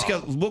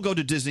 Jessica, we'll go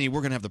to Disney.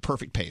 We're going to have the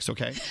perfect pace,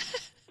 okay?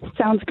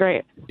 Sounds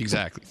great.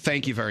 Exactly.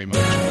 Thank you very much.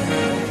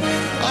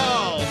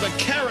 Oh, the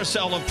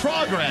carousel of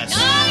progress.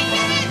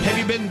 Have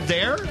you been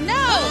there? No.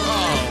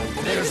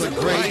 Oh, there's a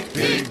great,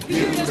 big,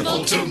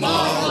 beautiful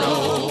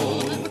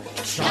tomorrow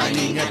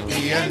shining at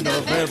the end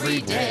of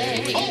every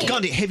day. Oh,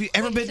 Gandhi, have you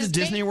ever been to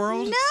Disney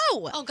World?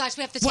 No. Oh, gosh,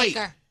 we have to take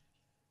her.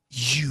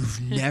 You've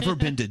never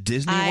been to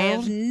Disney I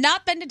World? have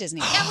not been to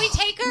Disney World. Can we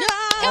take her? No.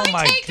 Can we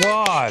my take her?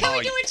 God. Can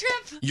we do a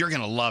trip? You're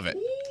going to love it.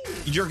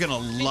 You're going to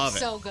love it.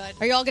 So good.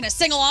 Are you all going to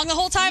sing along the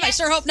whole time? I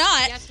sure hope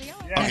not. Yes, we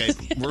are. Okay,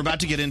 we're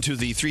about to get into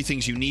the 3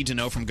 things you need to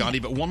know from Gandhi,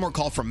 but one more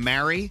call from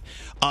Mary.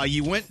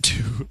 You went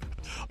to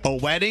a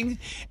wedding,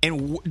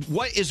 and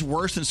what is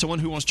worse than someone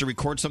who wants to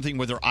record something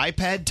with their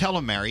iPad? Tell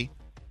them, Mary.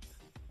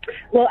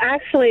 Well,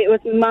 actually, it was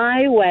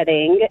my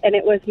wedding, and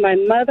it was my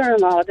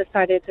mother-in-law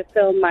decided to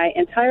film my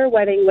entire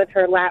wedding with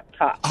her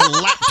laptop. A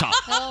laptop?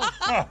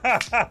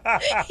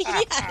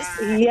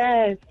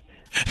 Yes.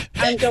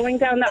 I'm going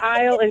down the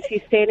aisle, and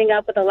she's standing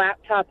up with a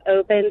laptop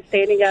open,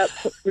 standing up,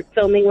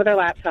 filming with her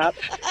laptop.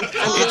 I'm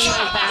doing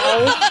my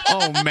vows.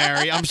 Oh,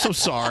 Mary, I'm so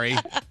sorry.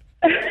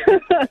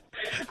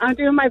 I'm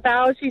doing my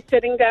vows. She's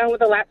sitting down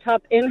with a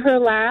laptop in her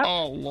lap.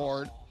 Oh,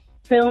 Lord.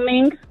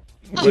 Filming.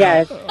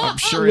 Yes. I'm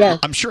sure. Yes.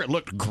 I'm sure it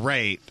looked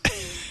great.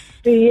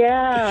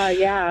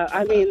 Yeah.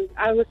 I mean,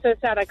 I was so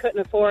sad I couldn't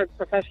afford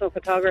professional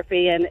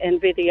photography and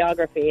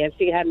videography, and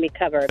she had me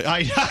covered. Oh,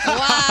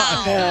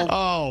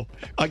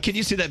 can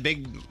you see that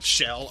big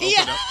shell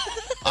open up?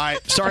 All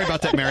right, sorry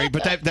about that, Mary,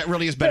 but that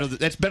really is better.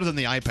 That's better than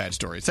the iPad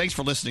story. Thanks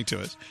for listening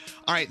to us.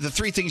 All right, the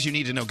 3 things you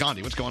need to know.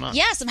 Gandhi, what's going on?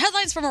 Yeah, some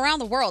headlines from around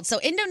the world.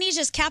 So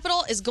Indonesia's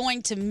capital is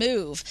going to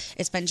move.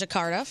 It's been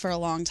Jakarta for a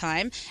long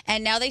time,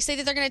 and now they say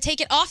that they're going to take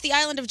it off the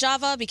island of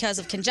Java because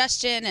of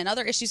congestion and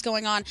other issues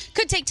going on.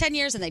 Could take 10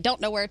 years, and they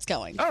don't know where it's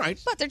going. All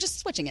right. But they're just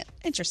switching it.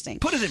 Interesting.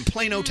 Put it in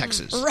Plano,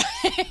 Texas.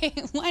 Right.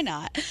 Why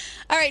not?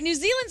 All right. New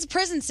Zealand's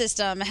prison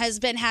system has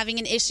been having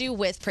an issue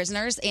with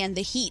prisoners and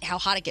the heat, how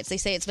hot it gets. They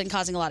say it's been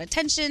causing a lot of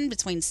tension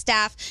between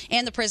staff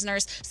and the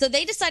prisoners. So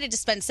they decided to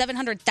spend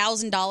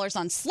 $700,000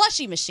 on slushy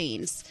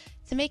machines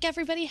to make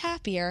everybody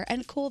happier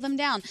and cool them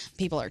down.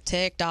 People are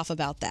ticked off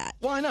about that.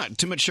 Why not?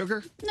 Too much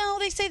sugar? No,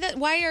 they say that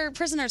why are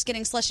prisoners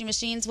getting slushy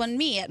machines when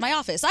me at my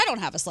office, I don't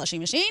have a slushy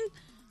machine?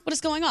 What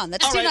is going on?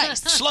 That's All too right,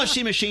 nice.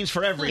 Slushy machines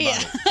for everybody.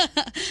 Yeah.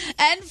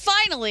 And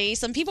finally,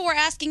 some people were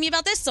asking me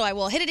about this, so I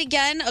will hit it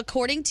again.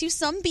 According to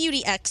some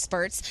beauty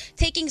experts,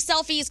 taking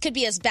selfies could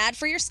be as bad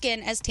for your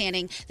skin as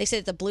tanning. They say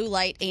that the blue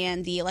light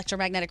and the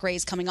electromagnetic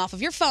rays coming off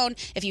of your phone,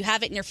 if you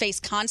have it in your face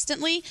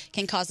constantly,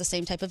 can cause the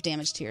same type of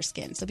damage to your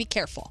skin. So be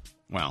careful.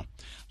 Wow.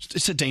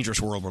 It's a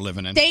dangerous world we're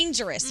living in.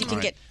 Dangerous. You can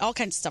All right. get all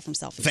kinds of stuff from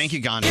selfies. Thank you,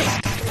 Gandhi.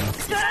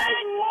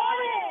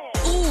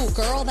 Ooh,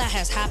 girl, that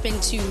has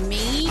happened to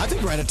me. I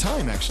think we're out of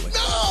time, actually.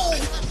 No!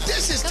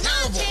 This is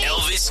terrible.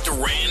 Elvis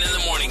Duran in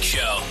the Morning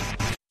Show.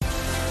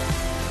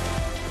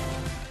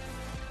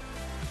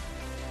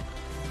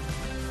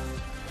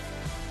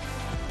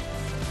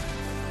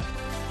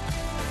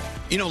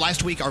 You know,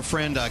 last week our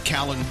friend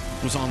Callan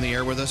was on the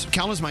air with us.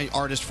 Callan's my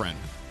artist friend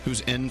who's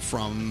in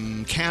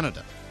from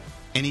Canada.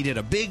 And he did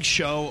a big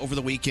show over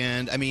the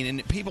weekend. I mean,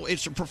 and people,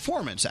 it's a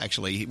performance,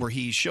 actually, where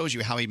he shows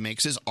you how he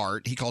makes his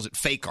art. He calls it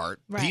fake art.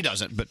 Right. He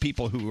doesn't, but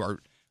people who are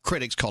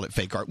critics call it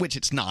fake art, which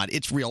it's not.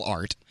 It's real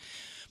art.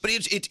 But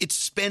it's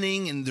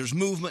spinning and there's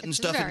movement and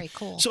stuff. very And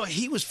cool. So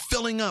he was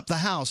filling up the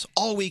house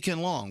all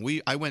weekend long.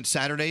 I went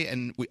Saturday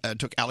and we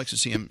took Alex to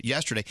see him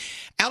yesterday.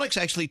 Alex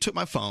actually took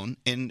my phone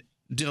and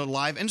did a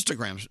live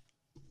Instagram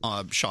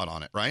shot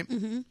on it, right?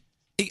 Mm-hmm.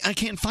 I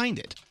can't find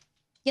it.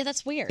 Yeah,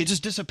 that's weird. It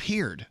just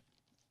disappeared.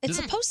 It's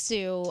supposed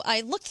to.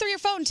 I looked through your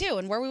phone, too,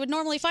 and where we would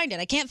normally find it.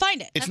 I can't find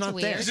it. It's That's not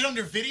weird. there. Is it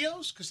under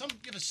videos? Because some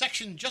give a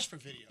section just for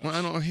videos. Well,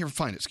 I don't hear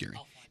find it, Scary.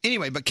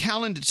 Anyway, but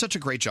Callan did such a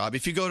great job.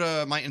 If you go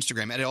to my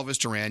Instagram at Elvis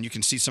Duran, you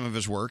can see some of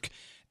his work,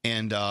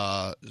 and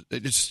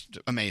it's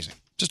amazing,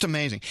 just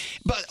amazing.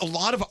 But a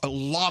lot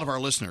of our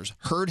listeners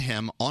heard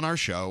him on our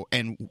show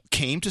and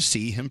came to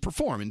see him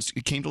perform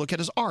and came to look at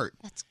his art.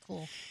 That's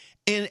cool.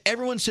 And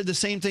everyone said the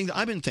same thing that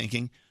I've been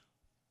thinking.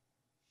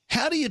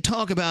 How do you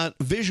talk about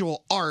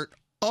visual art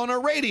on a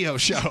radio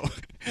show.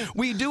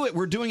 We do it.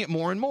 We're doing it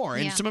more and more.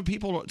 And Yeah. some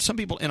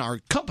people in our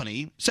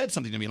company said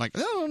something to me like,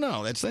 "Oh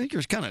no, I think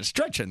you're kind of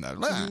stretching that."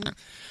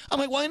 I'm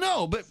like, "Well, I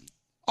know, but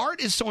art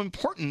is so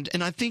important,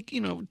 and I think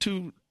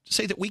to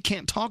say that we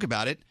can't talk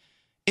about it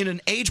in an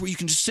age where you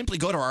can just simply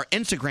go to our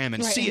Instagram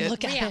and see it,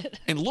 look at it.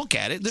 and look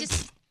at it.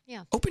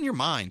 Yeah. Open your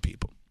mind,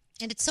 people."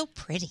 And it's so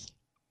pretty.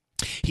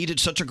 He did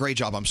such a great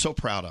job. I'm so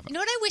proud of You him. know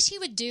what I wish he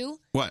would do?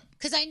 What?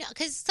 Because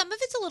some of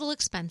it's a little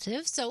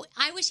expensive, so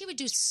I wish he would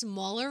do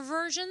smaller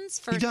versions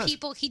for He does.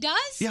 people. He does?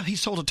 Yeah, he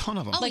sold a ton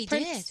of them. Oh, he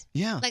did.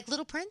 Yeah. Like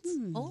Little Prince?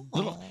 Oh.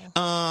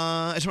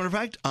 As a matter of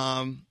fact,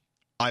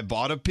 I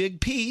bought a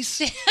big piece,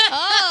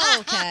 Oh,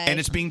 okay. and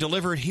it's being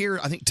delivered here,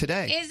 I think,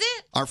 today. Is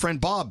it? Our friend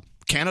Bob,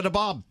 Canada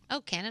Bob.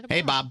 Oh, Canada.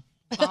 Hey, Bob.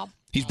 Bob.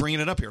 He's bringing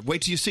it up here.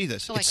 Wait till you see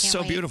this. Oh, I It's can't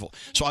so wait. beautiful.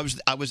 So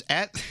I was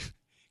at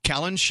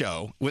Callan's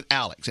show with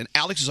Alex, and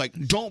Alex is like,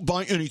 "Don't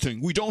buy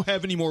anything. We don't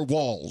have any more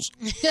walls."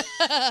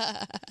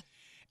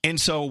 And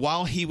so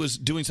while he was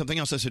doing something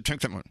else, I said,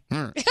 "Check that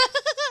one."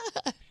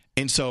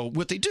 And so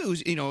what they do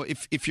is,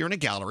 if you're in a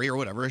gallery or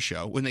whatever, a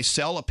show, when they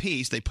sell a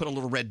piece, they put a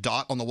little red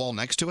dot on the wall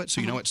next to it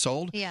so you know it's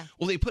sold. Yeah.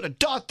 Well, they put a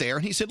dot there,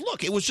 and he said,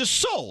 "Look, it was just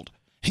sold."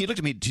 He looked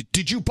at me,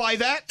 "Did you buy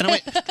that?" And I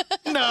went,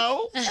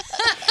 "No."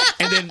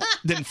 And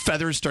then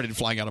feathers started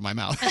flying out of my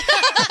mouth.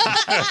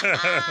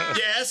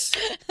 Yes.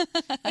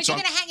 Are So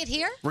you going to hang it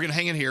here? We're going to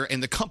hang it here,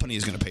 and the company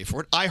is going to pay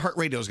for it.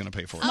 iHeartRadio is going to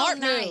pay for it. Oh,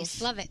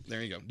 nice. Love it.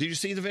 There you go. Did you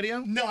see the video?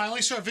 No, I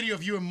only saw a video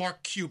of you and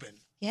Mark Cuban.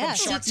 Yeah,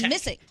 From Shark it's Tank.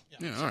 missing.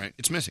 Yeah, all right.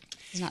 It's missing.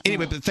 not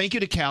Anyway, normal. but thank you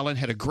to Callan.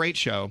 Had a great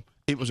show.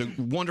 It was a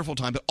wonderful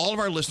time. But all of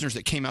our listeners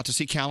that came out to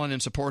see Callan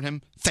and support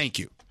him, thank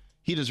you.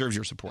 He deserves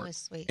your support. That was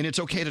sweet. And it's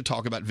okay to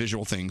talk about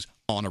visual things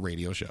on a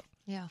radio show.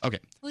 Yeah. Okay,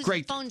 Whose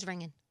great. phone's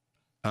ringing?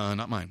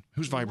 Not mine.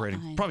 Who's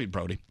vibrating? Mine. Probably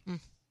Brody. Mm.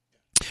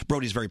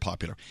 Brody's very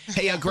popular.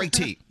 Hey, Greg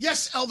T.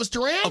 Yes, Elvis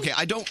Duran. Okay,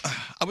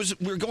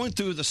 we're going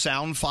through the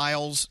sound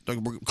files. Like,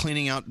 we're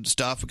cleaning out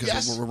stuff because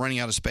Yes. we're running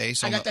out of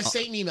space. I on got the- that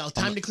Satan email.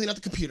 Time to clean out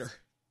the computer.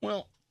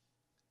 Well,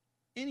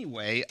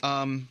 anyway,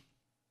 remember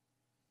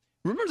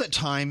that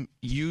time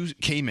you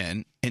came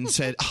in and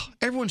said, "Oh,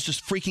 everyone's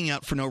just freaking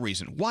out for no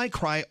reason. Why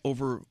cry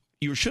over,"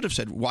 you should have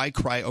said, "Why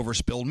cry over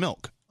spilled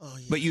milk?" Oh,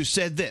 yeah. But you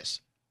said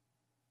this.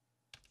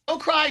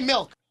 Don't cry,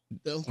 milk.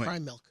 Don't Wait. cry,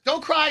 milk.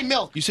 Don't cry,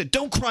 milk. You said,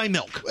 "Don't cry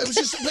milk." It was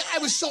just, I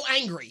was so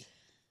angry.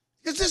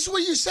 Because this is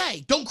what you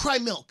say. Don't cry,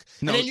 milk.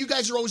 No. And then you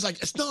guys are always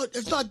like, it's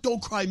not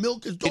don't cry,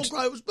 milk. It's don't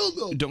cry, spilled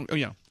milk. Don't, oh,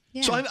 yeah.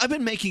 So I've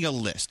been making a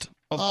list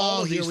of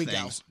all of here these we go.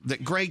 things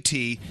that Greg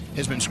T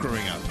has been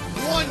screwing up.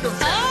 Wonderful.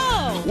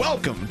 Oh.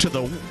 Welcome to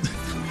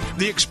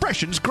the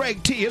expressions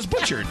Greg T has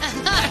butchered.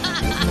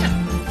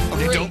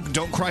 Okay,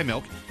 don't cry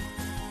milk.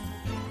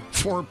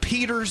 For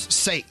Peter's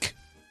sake.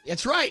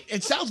 That's right.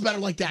 It sounds better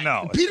like that.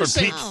 No, it's Peter's for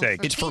Pete's sake.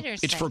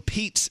 It's for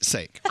Pete's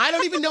sake. I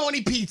don't even know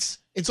any Pete's.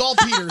 It's all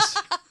Peters.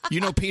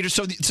 You know Peter,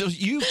 so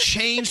you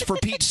changed for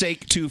Pete's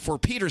sake to for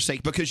Peter's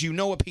sake because you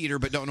know a Peter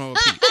but don't know a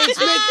Pete.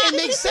 It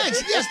makes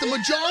sense. Yes, the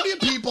majority of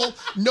people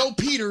know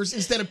Peters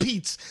instead of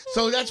Pete's.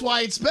 So that's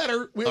why it's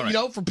better,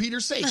 for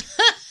Peter's sake.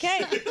 Okay.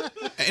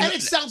 And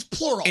it sounds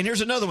plural. And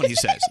here's another one he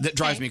says that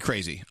drives me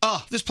crazy.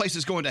 Oh, this place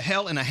is going to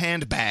hell in a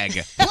handbag.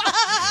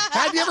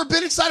 Have you ever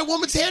been inside a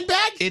woman's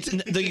handbag? It's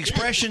the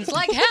expression. It's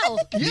like hell.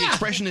 The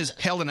expression is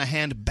hell in a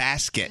hand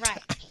basket. Right.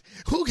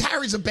 Who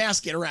carries a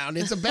basket around?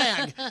 It's a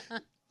bag.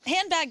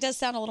 Handbag does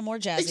sound a little more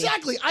jazzy.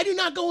 Exactly. I do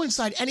not go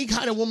inside any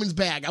kind of woman's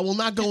bag. I will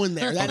not go in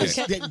there. That is,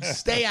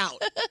 stay out.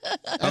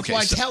 That's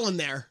why it's hell in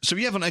there. So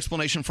you have an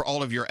explanation for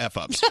all of your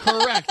F-ups.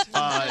 Correct.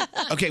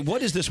 Okay,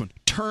 what is this one?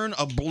 Turn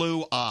a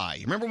blue eye.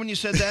 Remember when you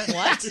said that?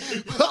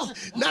 What? Well,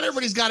 not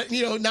everybody's got it.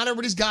 Not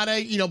everybody's got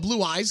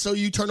blue eyes. So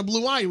you turn a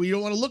blue eye when you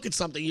don't want to look at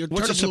something. You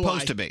What's turn it a blue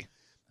supposed eye. to be?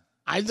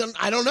 I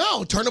don't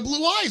know. Turn a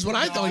blue eye is what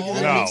I thought.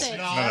 No.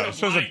 It's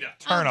supposed to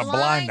turn a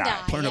blind eye.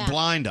 Turn a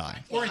blind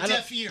eye. Or a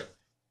deaf ear.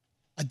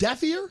 A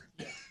deaf ear?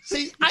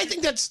 See, I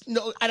think that's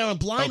I don't know.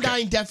 Blind eye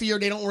and deaf ear,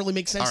 they don't really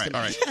make sense to me.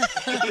 All right.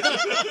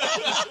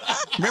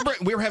 Remember,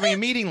 we were having a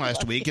meeting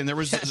last week, and there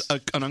was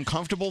an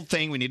uncomfortable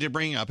thing we needed to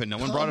bring up, and no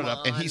one brought it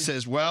up. And he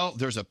says, "Well,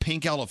 there's a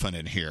pink elephant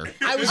in here."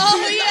 But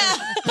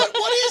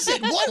what is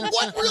it?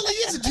 What really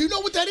is it? Do you know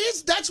what that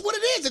is? That's what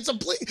it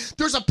is.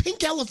 There's a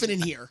pink elephant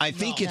in here. I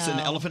think it's an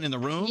elephant in the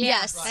room.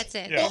 Yes, that's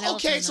it. Yeah. Oh,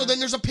 okay, so then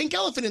there's a pink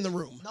elephant in the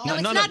room. No,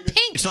 it's not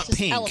pink. It's not just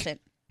pink.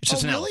 elephant. It's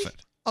just an really? elephant.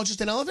 Oh,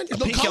 just an elephant? A There's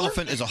no pink color?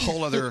 elephant is a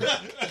whole other.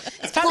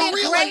 It's For probably a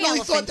real, gray I really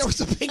elephant. thought there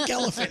was a pink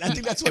elephant. I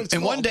think that's what it's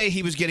And called. one day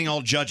he was getting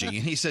all judgy, and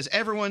he says,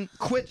 "Everyone,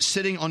 quit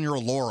sitting on your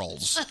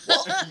laurels."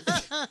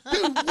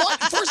 Dude,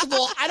 what? First of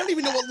all, I don't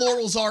even know what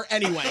laurels are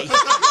anyway.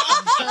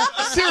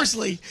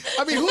 Seriously.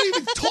 I mean, who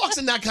even talks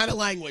in that kind of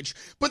language?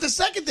 But the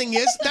second thing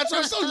is, that's what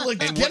I was telling you,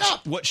 like, And get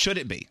up. what should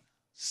it be?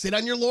 Sit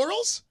on your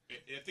laurels?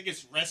 I think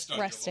it's rest on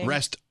Resting.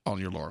 Rest on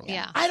your laurels.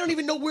 Yeah. I don't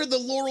even know where the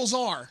laurels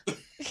are.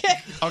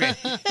 Okay,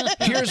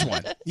 here's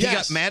one. He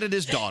Yes. got mad at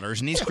his daughters,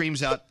 and he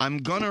screams out, "I'm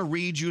gonna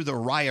read you the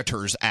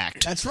Rioters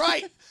Act." That's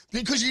right.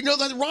 Because you know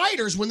that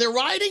rioters, when they're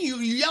rioting, you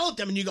yell at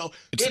them and you go,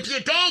 if you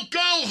don't go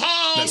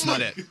home. That's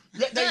not it.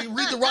 Then you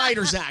read the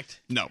Rioters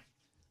Act. No.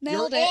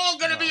 Nailed You're it. all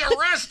going to be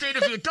arrested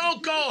if you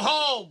don't go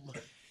home.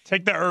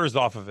 Take the ers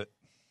off of it.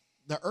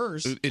 The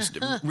ers. It's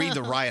read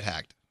the riot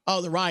act.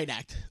 Oh, the riot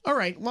act. All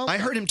right. Well, I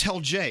heard him tell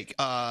Jake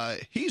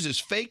he's as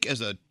fake as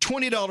a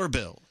 $20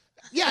 bill.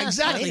 Yeah,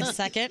 exactly. Wait a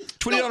second.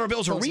 $20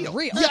 bills are real.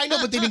 Yeah, I know,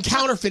 but they've been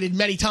counterfeited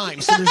many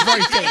times, so there's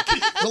very fake.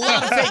 There's a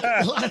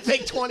lot of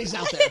fake 20s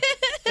out there.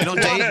 You know,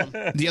 Dave,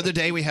 the other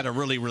day we had a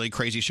really, really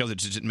crazy show that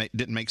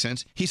didn't make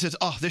sense. He says,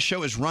 "Oh, this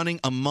show is running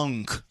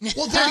amok."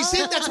 Well, there you see,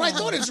 that's what I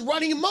thought. It's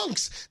running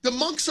monks. The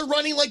monks are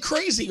running like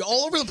crazy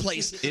all over the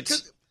place.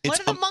 What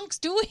are the monks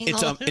doing?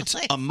 It's all over the it's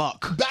place?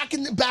 amok.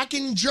 Back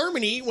in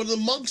Germany, when the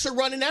monks are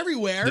running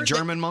everywhere. The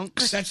German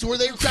monks. That's where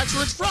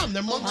it's from.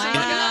 The monks are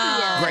running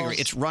everywhere. Gregory,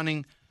 it's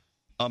running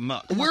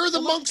amok. Where are the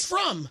monks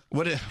from?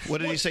 What did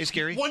he say,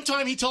 Scary? One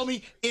time he told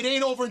me it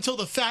ain't over until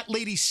the fat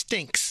lady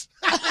stinks.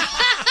 I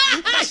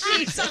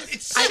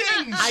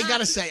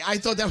gotta say, I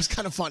thought that was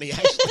kind of funny,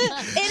 actually.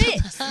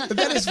 It is.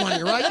 That is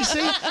funny, right? You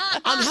see?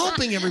 I'm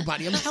helping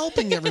everybody.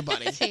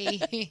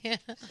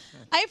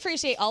 I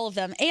appreciate all of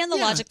them and the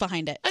logic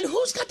behind it. And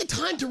who's got the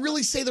time to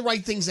really say the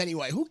right things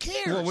anyway? Who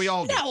cares? Well, we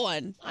all do. No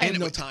one. I have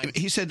no time.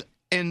 He said,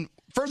 and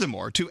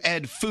furthermore, to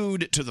add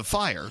food to the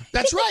fire.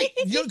 That's right.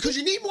 Because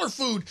you need more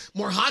food.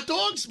 More hot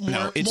dogs,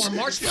 more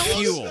marshmallows.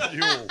 Fuel.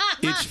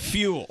 It's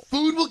fuel.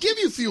 Food will give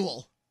you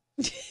fuel.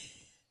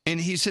 And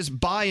he says,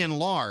 by and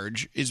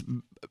large, is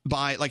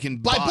by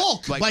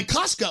bulk, by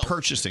Costco.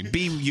 Purchasing,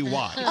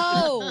 B-U-Y.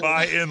 Oh.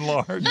 By and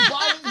large.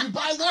 You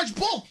buy large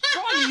bulk.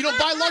 You don't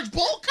buy large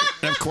bulk?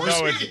 And of course.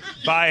 No, it's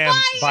by and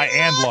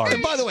large.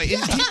 And by the way,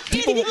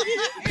 people.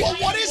 Well,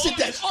 what is it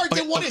then? All right,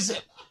 then what is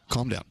it?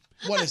 Calm down.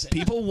 What is it?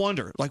 People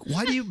wonder,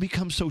 why do you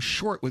become so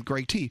short with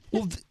Greg T?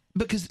 Well,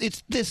 because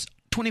it's this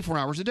 24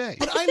 hours a day.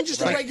 But I'm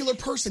just a regular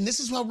person. This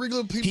is how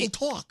regular people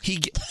talk. He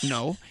gets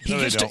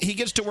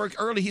to work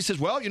early. He says,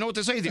 well, you know what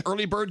they say, the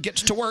early bird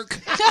gets to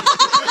work.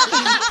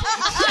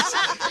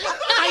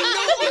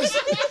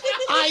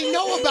 I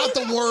know about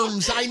the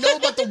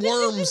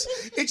worms.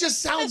 It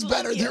just sounds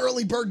better. The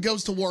early bird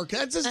goes to work.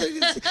 That's just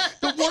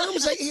the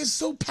worms is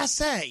so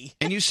passé.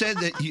 And you said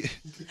that you.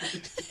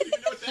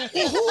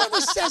 Well,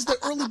 whoever says the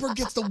early bird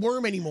gets the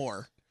worm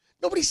anymore?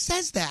 Nobody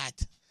says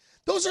that.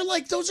 Those are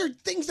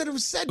things that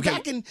have said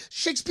back in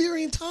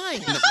Shakespearean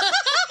times.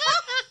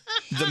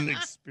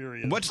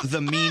 What's the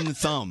mean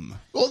thumb?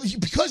 Well,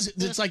 because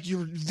it's like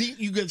you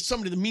give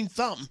somebody the mean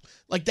thumb,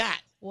 like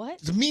that. What?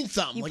 The mean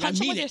thumb. You like punch I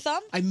him mean with it. your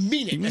thumb? I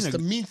mean it. You mean It's the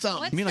mean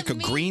thumb. You mean like a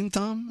green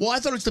thumb? Well, I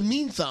thought it was the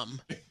mean thumb.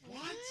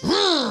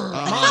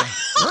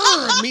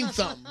 Mean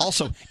thumb.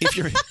 Also, if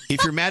you're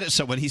mad at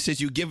someone, he says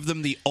you give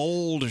them the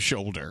old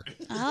shoulder.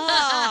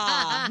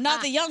 Ah,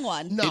 not the young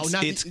one. No,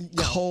 it's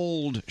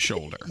cold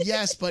shoulder.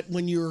 Yes, but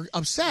when you're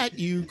upset,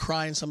 you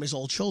cry on somebody's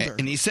old shoulder.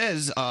 And he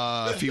says,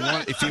 if you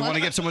want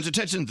to get someone's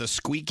attention, the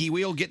squeaky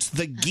wheel gets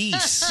the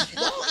geese.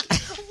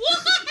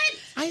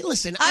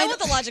 I want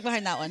the logic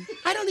behind that one.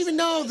 I don't even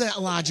know the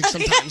logic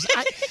sometimes.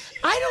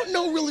 I don't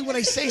know really what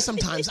I say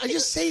sometimes. I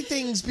just say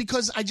things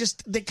because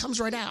it comes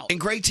right out. And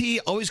Greg T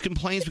always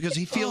complains because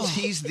he feels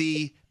he's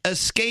the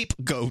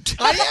scapegoat.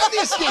 I am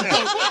the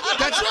scapegoat.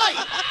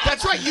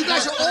 That's right. You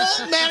guys are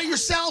all mad at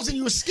yourselves and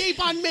you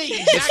escape on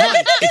me.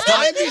 Exactly.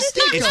 I am the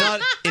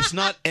scapegoat. It's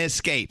not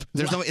escape.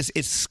 There's no.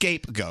 It's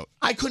scapegoat.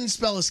 I couldn't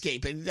spell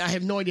escape. I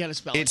have no idea how to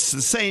spell it. It's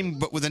the same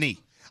but with an E.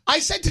 I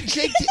said to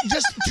Jake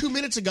just 2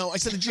 minutes ago, I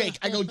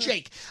go,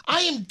 Jake, I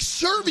am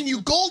serving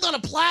you gold on a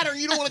platter and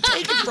you don't want to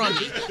take it from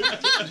me.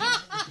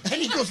 And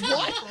he goes,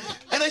 what?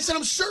 And I said,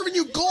 I'm serving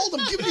you gold.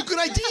 I'm giving you good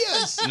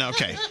ideas. No,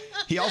 okay.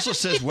 He also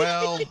says,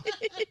 well,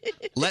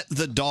 let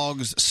the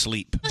dogs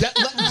sleep.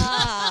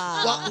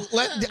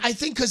 I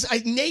think because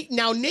Nate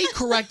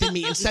corrected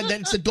me and said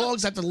that it's the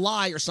dogs that have to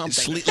lie or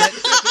something.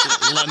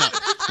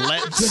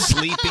 Let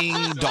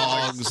sleeping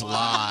dogs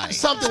lie.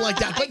 Something like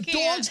that. But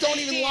dogs don't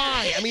even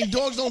lie. I mean,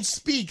 dogs don't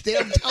speak. They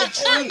don't tell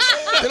truth.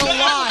 They don't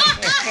lie.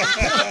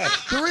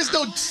 There is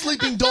no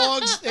sleeping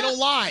dogs. They don't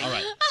lie. All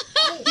right.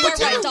 You're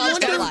right. Dogs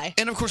don't lie.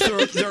 And of course,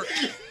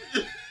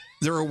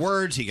 there are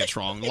words he gets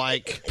wrong,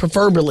 like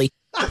preferably.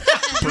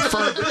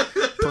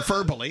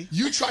 Preferably.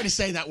 You try to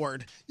say that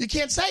word. You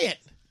can't say it.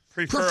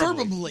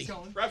 Preferably.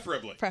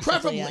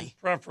 Preferably.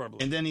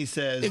 And then he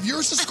says, if you're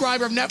a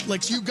subscriber of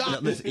Netflix, you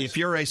got it. If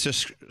you're a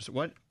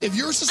what? If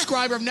you're a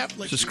subscriber of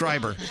Netflix.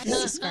 Subscriber.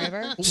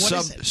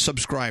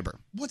 Subscriber.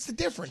 What's the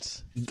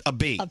difference? A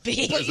B. A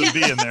B. There's a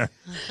B in there.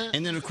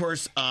 And then, of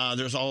course,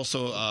 there's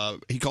also,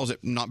 he calls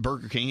it not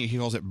Burger King, he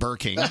calls it Burr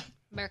King.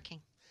 Burger King.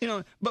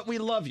 But we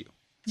love you.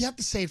 You have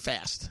to say it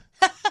fast.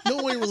 No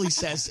one really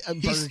says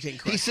Burger King.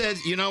 He said,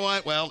 you know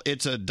what? Well,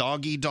 it's a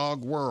dog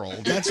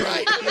world. That's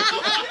right.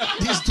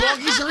 These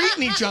doggies are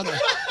eating each other.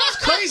 It's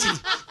crazy.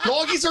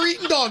 Doggies are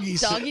eating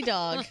doggies. Doggy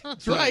dog.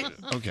 That's right.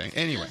 Okay,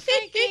 anyway.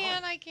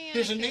 I can't.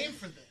 There's a name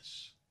for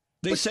this.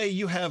 They say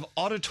you have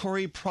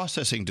auditory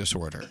processing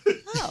disorder.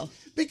 Oh.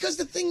 Because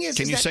the thing is...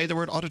 Can you say the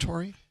word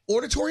auditory?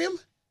 Auditorium?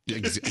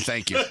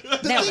 Thank you. The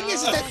thing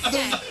is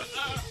that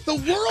The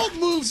world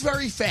moves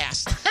very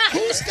fast.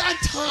 Who's got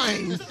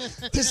time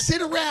to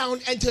sit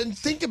around and to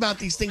think about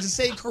these things and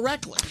say it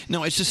correctly?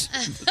 No, it's just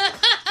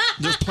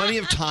there's plenty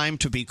of time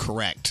to be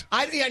correct.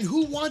 And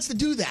who wants to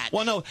do that?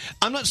 Well, no,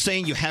 I'm not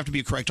saying you have to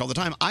be correct all the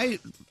time.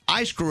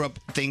 I screw up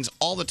things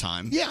all the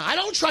time. Yeah, I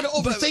don't try to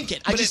overthink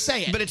it. I just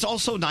say it. But it's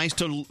also nice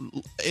to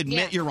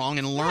admit you're wrong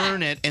and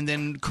learn it and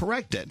then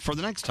correct it for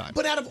the next time.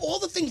 But out of all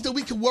the things that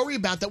we could worry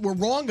about that we're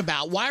wrong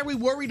about, why are we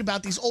worried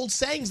about these old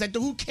sayings that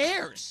who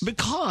cares?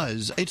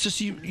 Because it's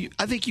just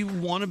I think you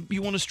want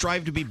to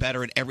strive to be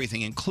better at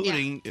everything,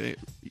 including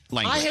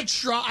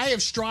language. I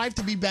have strived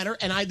to be better,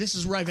 and this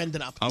is where I've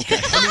ended up. Okay.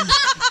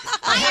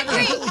 I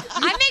agree.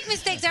 I make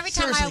mistakes every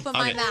time I open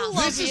my mouth.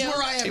 This is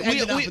where I have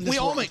ended up in this We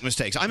all world. make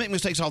mistakes. I make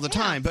mistakes all the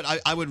time, but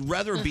I would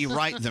rather be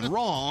right than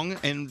wrong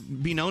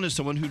and be known as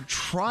someone who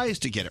tries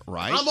to get it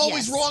right. I'm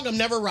always wrong. I'm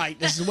never right.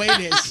 This is the way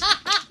it is.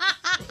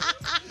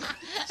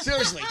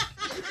 Seriously.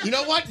 You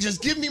know what?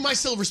 Just give me my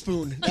silver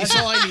spoon. That's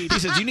all I need. He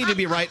says you need to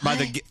be right by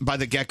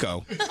the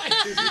get-go.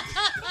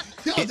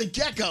 No, the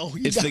gecko.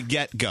 It's the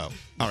get-go.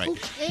 All right.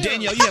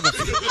 Danielle, you have a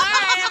few, All right,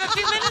 I have a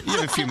few minutes. you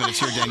have a few minutes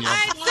here, Danielle.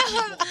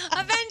 So,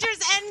 Avengers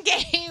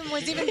Endgame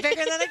was even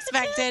bigger than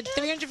expected.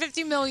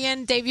 $350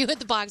 million debut at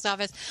the box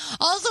office.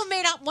 Also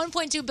made up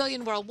 $1.2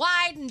 billion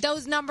worldwide, and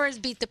those numbers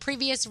beat the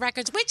previous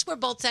records, which were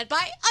both set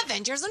by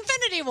Avengers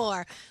Infinity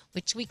War,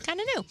 which we kind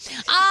of knew.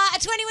 A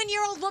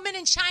 21-year-old woman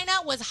in China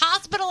was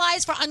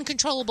hospitalized for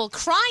uncontrollable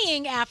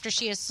crying after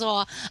she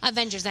saw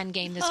Avengers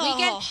Endgame this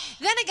weekend.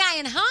 Then a guy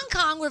in Hong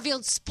Kong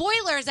revealed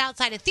spoilers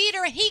outside a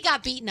theater. He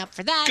got beaten up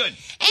for that. Good.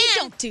 And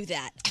don't do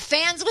that.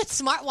 Fans with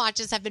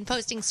smartwatches have been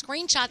posting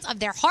screenshots of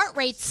their heart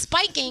rate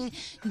spiking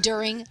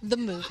during the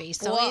movie.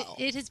 So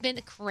it has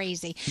been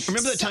crazy.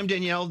 Remember that time,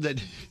 Danielle,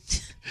 that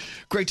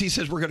Greg T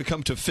says we're going to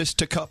come to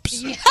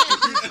fisticuffs? Yeah.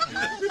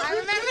 I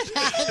remember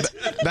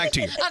that. Back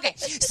to you. Okay,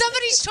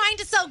 somebody's trying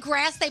to sell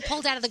grass they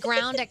pulled out of the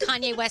ground at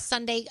Kanye West's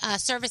Sunday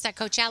service at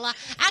Coachella.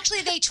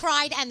 Actually, they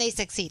tried and they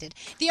succeeded.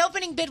 The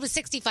opening bid was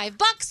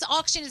 $65.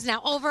 Auction is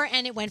now over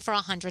and it went for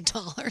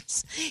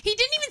 $100. He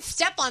didn't even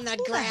step on that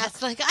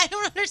grass. Like, I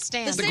don't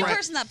understand. The same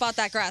person that bought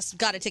that grass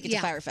got a ticket to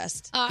Fyre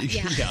Fest.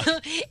 Yeah.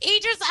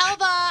 Idris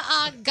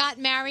Elba got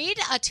married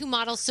to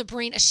model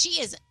Sabrina.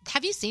 She is.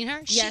 Have you seen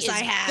her? Yes, she is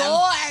I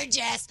have.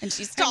 Gorgeous. And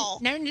she's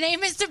tall. Her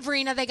name is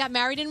Sabrina. They got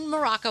married in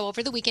Morocco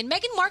over the weekend.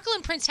 Meghan Markle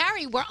and Prince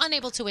Harry were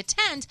unable to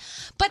attend,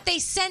 but they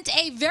sent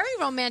a very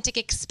romantic,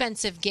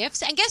 expensive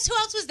gift. And guess who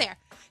else was there?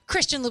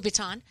 Christian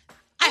Louboutin.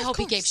 I hope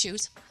he gave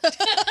shoes.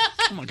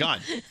 Oh, my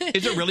God.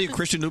 Is there really a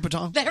Christian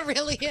Louboutin? There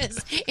really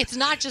is. It's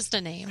not just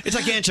a name. It's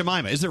like Aunt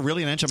Jemima. Is there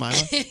really an Aunt Jemima?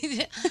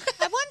 I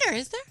wonder,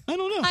 is there? I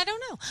don't know. I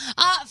don't know.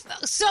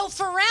 So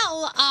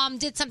Pharrell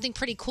did something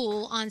pretty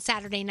cool on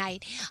Saturday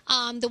night.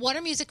 The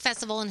Water Music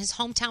Festival in his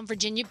hometown,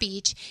 Virginia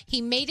Beach.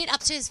 He made it up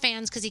to his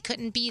fans because he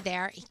couldn't be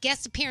there.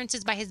 Guest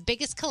appearances by his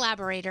biggest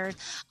collaborators,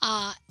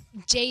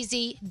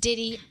 Jay-Z,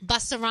 Diddy,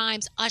 Busta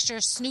Rhymes, Usher,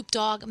 Snoop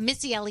Dogg,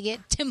 Missy Elliott,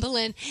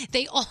 Timbaland.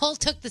 They all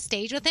took the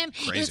stage with him.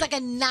 Crazy. It was like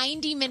a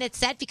 90-minute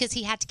set because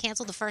he had to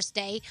cancel the first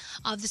day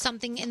of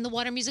something in the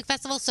Water Music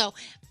Festival. So,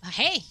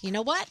 hey, you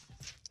know what?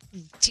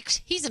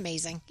 He's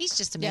amazing. He's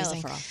just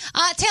amazing.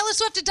 Taylor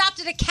Swift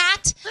adopted a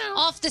cat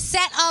off the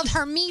set of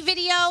her Me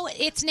video.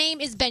 Its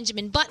name is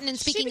Benjamin Button. And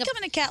speaking She's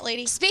becoming a cat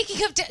lady.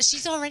 Speaking of,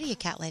 she's already a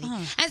cat lady.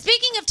 And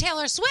speaking of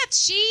Taylor Swift,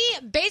 she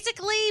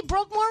basically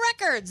broke more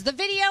records. The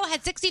video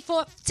had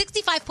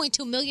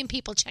 65.2 million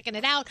people checking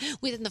it out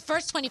within the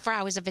first 24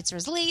 hours of its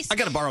release. I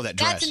got to borrow that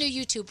dress. That's a new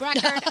YouTube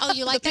record. Oh,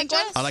 you like that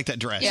dress? I like that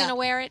dress. You're gonna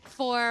wear it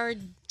for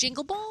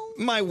Jingle Ball?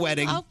 My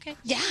wedding. Okay.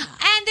 Yeah.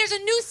 And there's a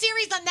new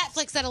series on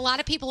Netflix that a lot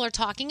of people are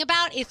talking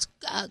about. It's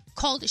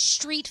called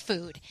Street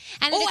Food.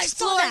 And it I saw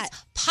explores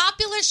that.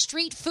 popular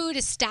street food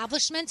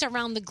establishments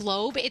around the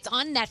globe. It's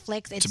on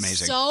Netflix. It's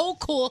amazing. so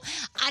cool.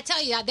 I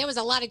tell you, there was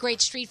a lot of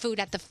great street food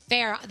at the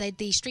fair,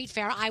 the street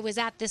fair I was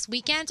at this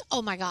weekend.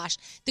 Oh my gosh.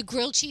 The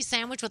grilled cheese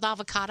sandwich with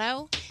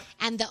avocado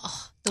and the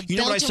You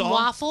know what I Belgian saw?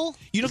 waffle.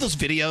 You know those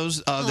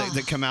videos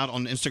that come out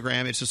on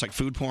Instagram? It's just like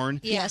food porn.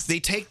 Yes. They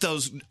take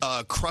those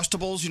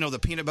Crustables, the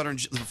peanut butter,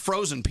 the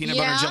frozen peanut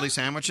butter and jelly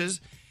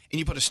sandwiches, and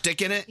you put a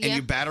stick in it and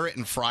you batter it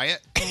and fry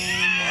it.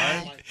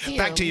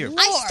 Back to you.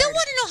 I still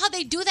want to know how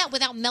they do that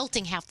without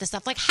melting half the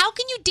stuff. Like, how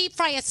can you deep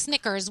fry a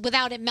Snickers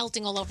without it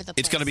melting all over the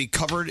place? It's going to be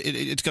covered.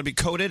 It's going to be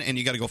coated, and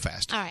you got to go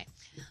fast. All right.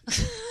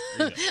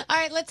 All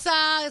right, let's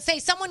say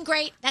Someone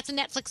Great. That's a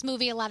Netflix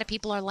movie a lot of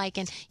people are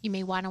liking. You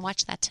may want to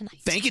watch that tonight.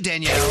 Thank you,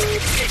 Danielle.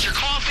 Get your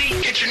coffee,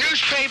 get your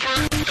newspaper,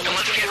 and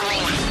let's get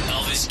rolling.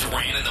 Elvis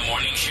Duran in the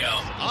Morning Show.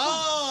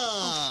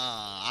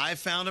 I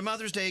found a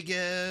Mother's Day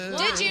gift.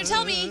 Did you?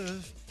 Tell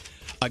me.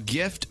 A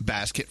gift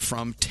basket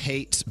from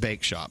Tate's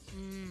Bake Shop.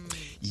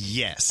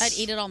 Yes. I'd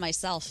eat it all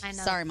myself. I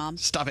know. Sorry, Mom.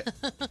 Stop it.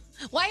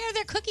 Why are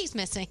there cookies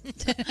missing?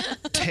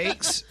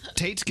 Tate's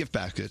gift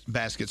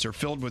baskets are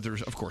filled with their,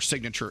 of course,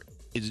 signature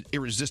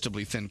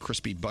irresistibly thin,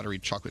 crispy, buttery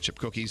chocolate chip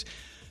cookies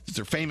that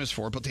they're famous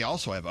for, but they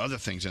also have other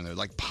things in there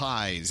like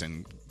pies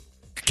and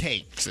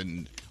cakes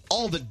and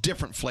all the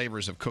different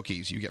flavors of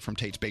cookies you get from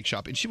Tate's Bake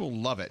Shop, and she will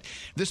love it.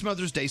 This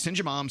Mother's Day, send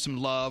your mom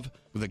some love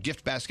with a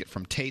gift basket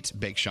from Tate's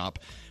Bake Shop.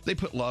 They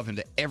put love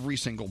into every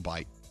single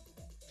bite.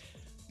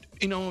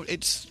 You know,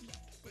 it's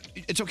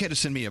okay to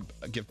send me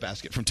a gift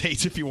basket from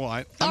Tate's if you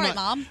want. All right,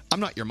 Mom. I'm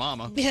not your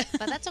mama. But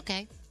that's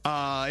okay.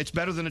 It's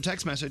better than a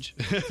text message.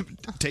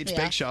 Tate's Yeah.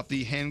 Bake Shop,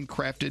 the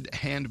handcrafted,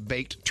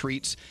 hand-baked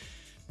treats.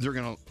 They're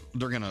gonna.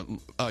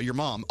 Your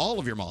mom, all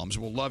of your moms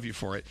will love you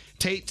for it.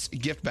 Tate's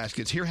gift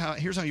baskets. Here's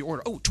how you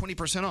order.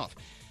 20% off.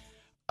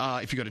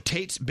 If you go to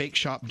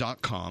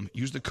Tate'sBakeShop.com,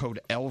 use the code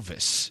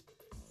Elvis,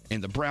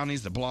 and the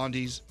brownies, the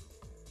blondies,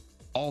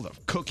 all the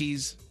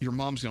cookies, your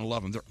mom's going to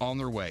love them. They're on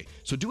their way.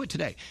 So do it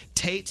today.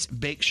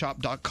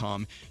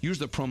 Tate'sBakeShop.com. Use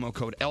the promo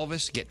code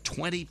Elvis. Get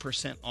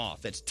 20%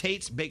 off. That's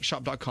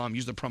Tate'sBakeShop.com.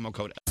 Use the promo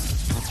code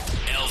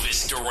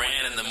Elvis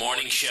Duran in the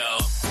Morning Show.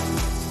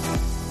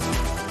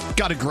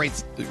 Got a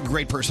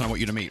great person I want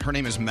you to meet. Her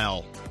name is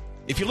Mel.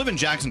 If you live in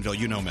Jacksonville,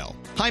 you know Mel.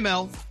 Hi,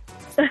 Mel.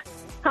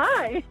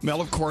 Hi.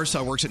 Mel, of course,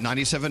 works at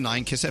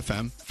 97.9 KISS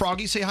FM.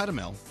 Froggy, say hi to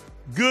Mel.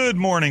 Good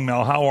morning,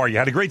 Mel. How are you?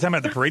 Had a great time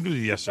at the parade with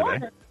you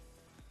yesterday.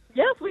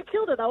 Yes, we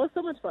killed it. That was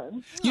so much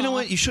fun. You know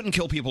what? You shouldn't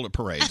kill people at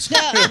parades.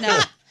 No.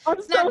 I'm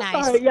so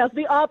nice. sorry. Yes,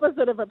 the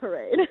opposite of a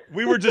parade.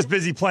 We were just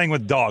busy playing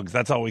with dogs.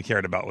 That's all we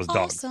cared about was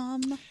dogs.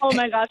 Awesome. Oh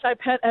my gosh, I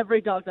pet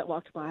every dog that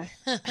walked by.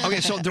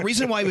 Okay, so the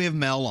reason why we have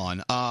Mel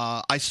on,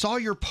 I saw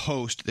your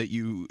post that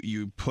you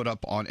put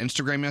up on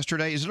Instagram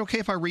yesterday. Is it okay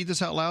if I read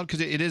this out loud? Because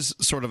it is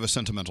sort of a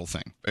sentimental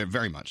thing,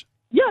 very much.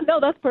 Yeah,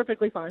 no, that's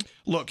perfectly fine.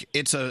 Look,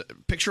 it's a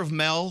picture of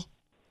Mel.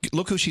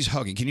 Look who she's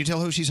hugging. Can you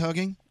tell who she's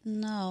hugging?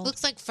 No.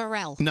 Looks like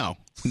Pharrell. No.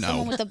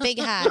 Someone with a big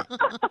hat.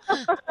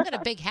 Got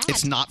a big hat.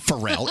 It's not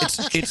Pharrell.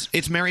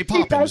 It's Mary He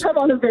does Poppins. have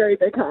on a very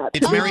big hat.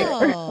 It's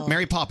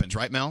Mary Poppins,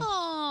 right, Mel?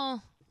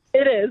 Oh.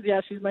 It is. Yeah,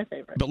 she's my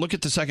favorite. But look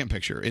at the second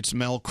picture. It's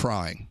Mel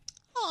crying.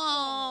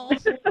 Oh.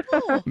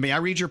 May I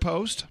read your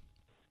post?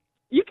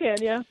 You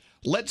can, yeah.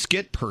 Let's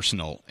get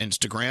personal,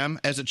 Instagram.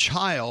 As a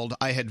child,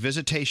 I had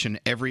visitation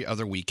every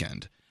other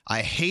weekend.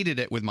 I hated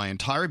it with my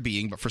entire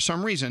being, but for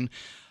some reason,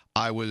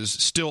 I was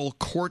still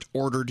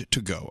court-ordered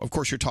to go. Of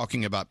course, you're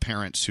talking about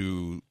parents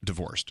who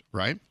divorced,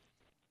 right?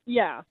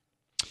 Yeah.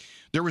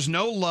 There was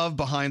no love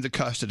behind the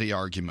custody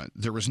argument.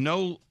 There was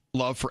no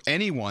love for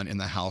anyone in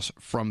the house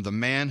from the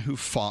man who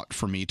fought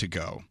for me to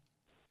go.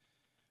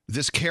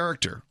 This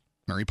character,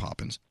 Mary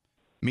Poppins,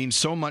 means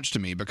so much to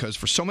me because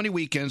for so many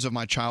weekends of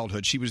my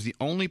childhood, she was the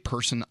only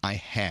person I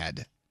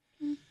had.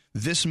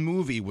 This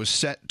movie was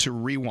set to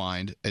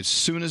rewind as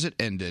soon as it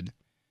ended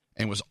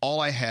and was all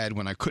I had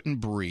when I couldn't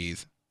breathe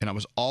and I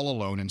was all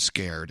alone and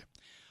scared.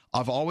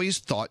 I've always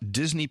thought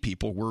Disney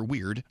people were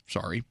weird.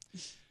 Sorry.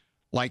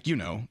 Like,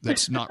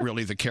 that's not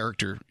really the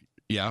character.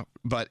 Yeah.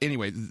 But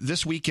anyway,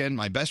 this weekend,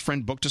 my best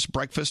friend booked us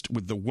breakfast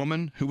with the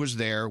woman who was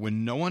there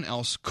when no one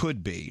else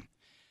could be.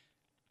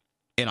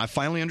 And I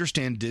finally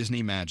understand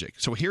Disney magic.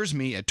 So here's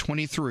me at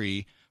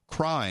 23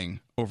 crying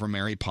over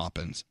Mary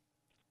Poppins.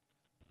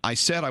 I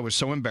said I was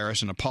so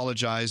embarrassed and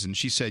apologized, and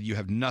she said, you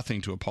have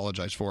nothing to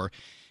apologize for.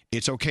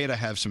 It's okay to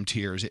have some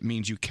tears. It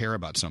means you care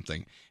about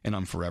something, and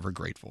I'm forever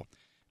grateful.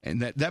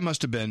 And that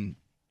must have been,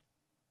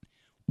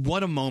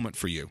 what a moment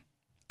for you.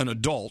 An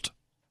adult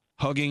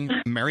hugging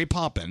Mary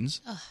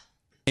Poppins,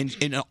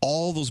 and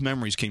all those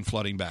memories came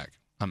flooding back,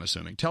 I'm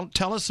assuming.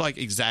 Tell us,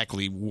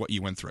 exactly what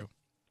you went through.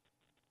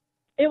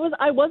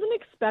 I wasn't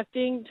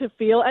expecting to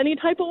feel any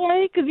type of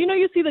way because,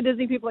 you see the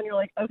Disney people and you're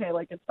like, okay,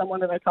 it's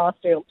someone in a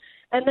costume.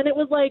 And then it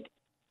was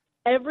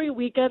every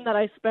weekend that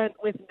I spent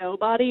with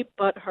nobody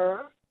but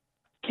her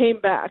came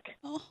back.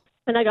 Oh.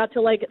 And I got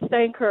to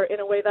thank her in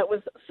a way that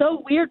was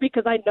so weird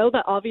because I know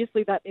that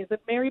obviously that isn't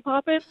Mary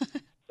Poppins,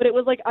 but it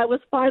was I was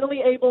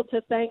finally able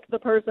to thank the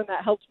person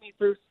that helped me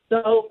through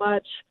so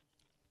much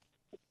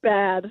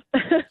bad.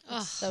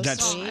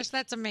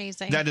 That's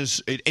amazing. That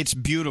is, it's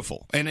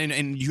beautiful,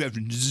 and you have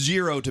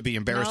zero to be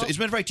embarrassed. Nope. As a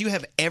matter of fact, you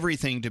have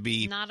everything to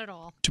be not at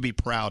all to be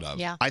proud of.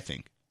 Yeah, I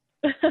think.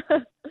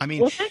 I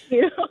mean, well, thank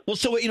you. Well,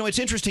 so it's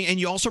interesting, and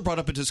you also brought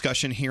up a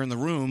discussion here in the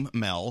room,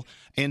 Mel,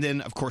 and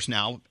then of course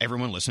now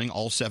everyone listening,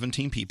 all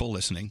 17 people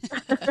listening.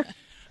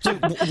 So,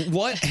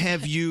 what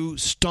have you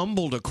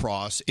stumbled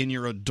across in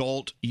your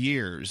adult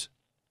years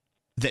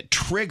that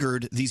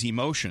triggered these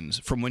emotions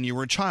from when you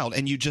were a child,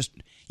 and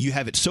you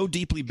have it so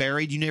deeply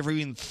buried you never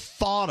even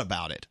thought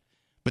about it,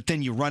 but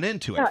then you run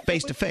into it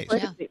face to face.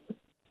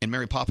 And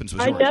Mary Poppins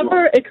was I yours.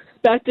 never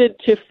expected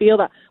to feel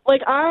that.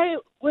 I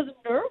was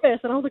nervous,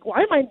 and I was like,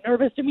 why am I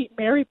nervous to meet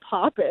Mary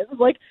Poppins?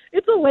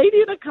 It's a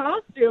lady in a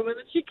costume, and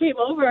then she came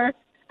over,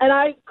 and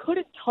I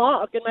couldn't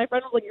talk, and my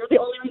friend was like, you're the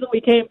only reason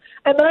we came.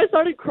 And then I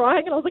started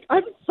crying, and I was like,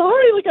 I'm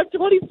sorry, I'm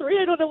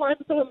 23, I don't know why I'm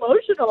so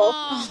emotional.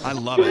 I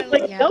love it.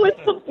 No,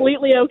 it's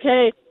completely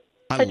okay.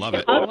 I love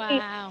it.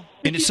 Wow.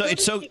 And it's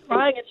so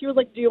crying, and she was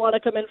like, do you want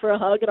to come in for a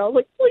hug? And I was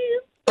like,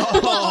 please.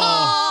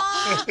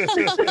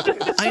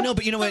 I know,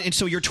 but you know what? And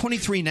so you're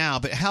 23 now,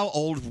 but how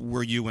old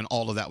were you when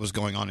all of that was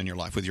going on in your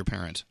life with your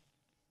parents?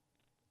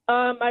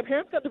 My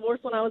parents got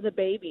divorced when I was a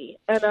baby,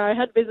 and I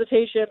had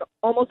visitation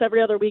almost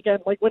every other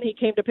weekend. When he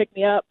came to pick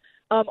me up,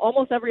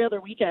 almost every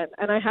other weekend,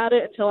 and I had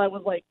it until I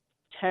was like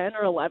 10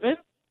 or 11.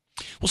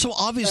 Well, so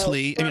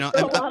obviously, So, you know, for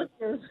a lot of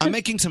years. I'm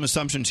making some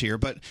assumptions here,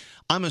 but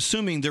I'm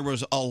assuming there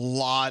was a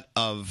lot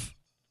of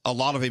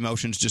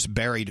emotions just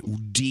buried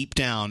deep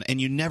down,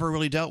 and you never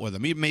really dealt with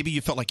them. Maybe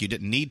you felt like you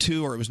didn't need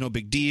to, or it was no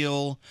big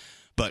deal.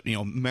 But you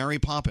know, Mary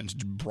Poppins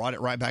brought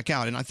it right back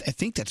out, and I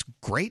think that's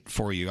great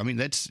for you. I mean,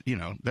 that's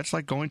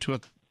like going to a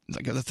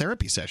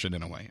therapy session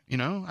in a way. You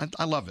know,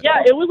 I love it.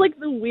 Yeah, it was like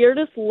the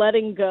weirdest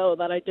letting go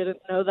that I didn't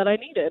know that I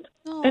needed.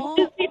 And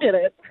Disney did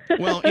it.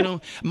 Well, you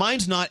know,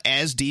 mine's not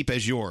as deep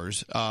as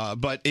yours,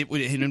 but it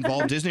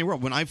involved Disney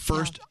World. When I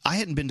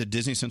hadn't been to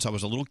Disney since I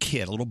was a little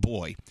kid, a little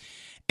boy.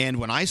 And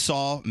when I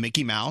saw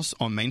Mickey Mouse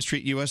on Main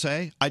Street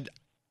USA,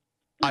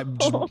 I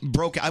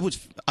broke. I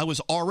was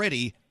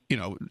already, you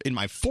know, in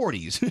my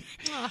 40s.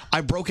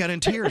 I broke out in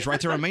tears right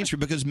there on Main Street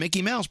because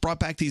Mickey Mouse brought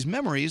back these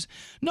memories.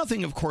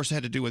 Nothing, of course,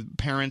 had to do with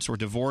parents or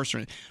divorce,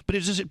 but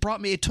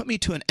it took me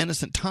to an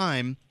innocent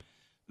time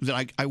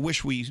that I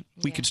wish we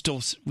could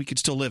still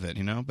live it,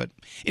 you know. But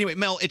anyway,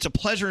 Mel, it's a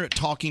pleasure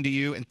talking to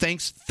you, and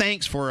thanks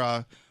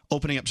for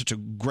opening up such a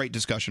great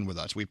discussion with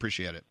us. We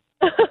appreciate it.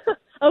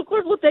 Of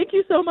course. Well, thank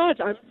you so much.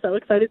 I'm so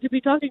excited to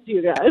be talking to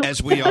you guys.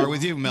 As we are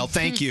with you, Mel.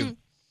 Thank you.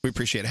 We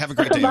appreciate it. Have a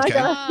great day. Bye, Okay.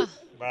 guys.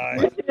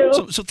 Bye.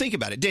 So think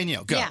about it,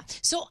 Danielle. Go. Yeah.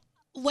 So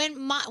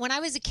when I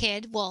was a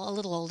kid, well, a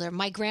little older,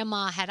 my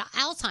grandma had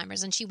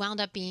Alzheimer's, and she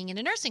wound up being in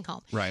a nursing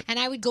home. Right. And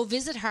I would go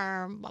visit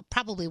her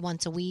probably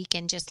once a week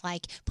and just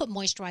like put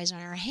moisturizer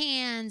on her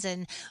hands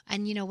and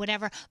you know,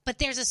 whatever. But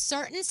there's a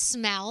certain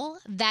smell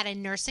that a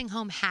nursing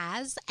home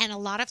has, and a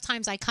lot of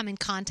times I come in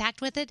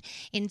contact with it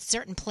in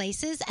certain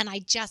places, and I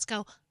just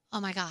go, oh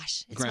my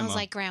gosh, it Grandma. smells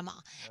like grandma.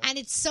 And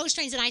it's so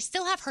strange. And I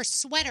still have her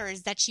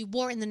sweaters that she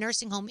wore in the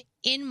nursing home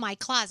in my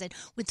closet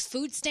with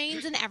food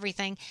stains and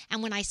everything.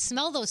 And when I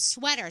smell those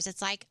sweaters,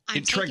 it's like I'm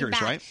It taken triggers,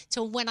 back right?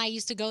 to when I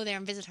used to go there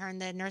and visit her in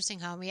the nursing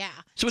home. Yeah.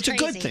 So it's a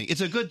good crazy. thing.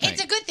 It's a good thing.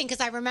 It's a good thing because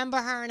I remember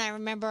her, and I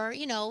remember,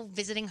 you know,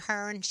 visiting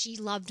her, and she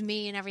loved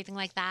me and everything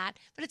like that.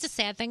 But it's a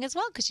sad thing as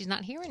well because she's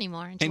not here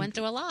anymore, and she went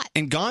through a lot.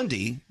 And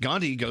Gandhi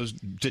goes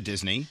to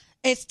Disney.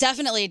 It's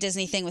definitely a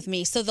Disney thing with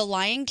me. So The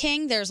Lion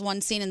King, there's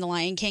one scene in The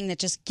Lion King that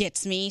just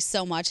gets me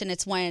so much, and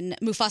it's when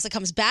Mufasa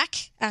comes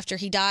back after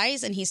he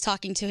dies, and he's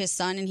talking to his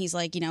son, and he's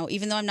like, you know,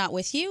 even though I'm not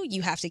with you,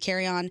 you have to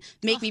carry on,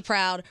 make me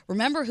proud,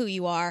 remember who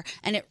you are.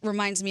 And it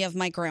reminds me of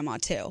my grandma,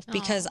 too,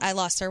 because I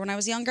lost her when I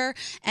was younger,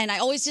 and I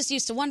always just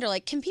used to wonder,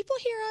 like, can people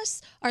hear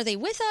us? Are they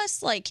with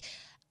us? Like,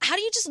 how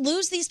do you just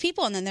lose these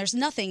people and then there's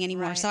nothing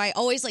anymore? Right. So I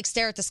always like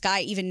stare at the sky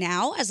even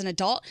now as an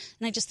adult,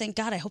 and I just think,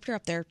 God, I hope you're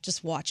up there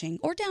just watching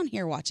or down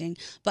here watching.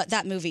 But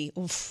that movie,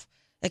 oof,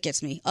 that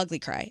gets me ugly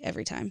cry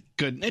every time.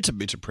 Good. It's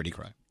a pretty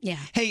cry. Yeah.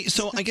 Hey,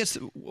 so I guess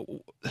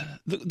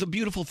the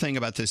beautiful thing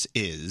about this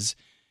is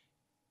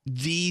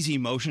these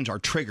emotions are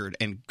triggered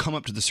and come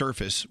up to the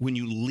surface when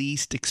you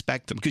least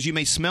expect them, because you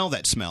may smell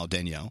that smell,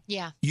 Danielle.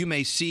 Yeah. You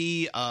may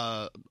see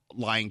a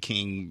Lion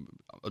King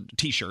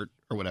T-shirt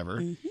or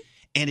whatever. Mm-hmm.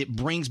 And it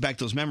brings back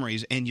those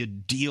memories, and you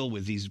deal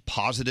with these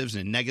positives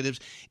and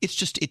negatives. It's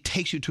just, it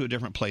takes you to a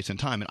different place in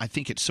time, and I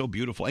think it's so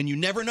beautiful. And you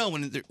never know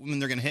when they're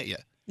going to hit you.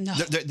 No.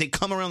 They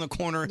come around the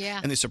corner, Yeah.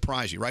 and they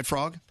surprise you. Right,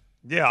 Frog?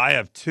 Yeah, I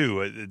have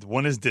two.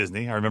 One is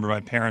Disney. I remember my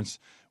parents,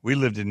 we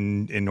lived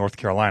in North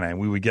Carolina, and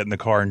we would get in the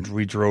car and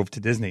we drove to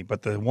Disney.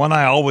 But the one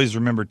I always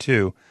remember,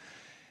 too,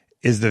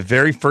 is the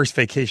very first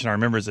vacation I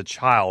remember as a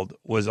child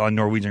was on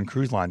Norwegian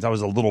Cruise Lines. I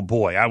was a little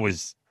boy. I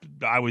was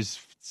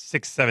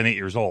 6, 7, 8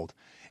 years old.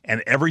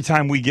 And every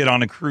time we get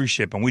on a cruise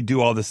ship and we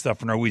do all this stuff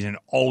for Norwegian,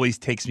 it always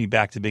takes me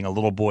back to being a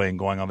little boy and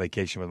going on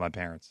vacation with my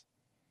parents.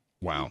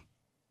 Wow.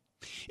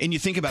 And you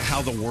think about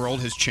how the world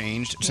has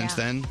changed since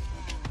then.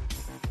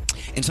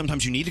 And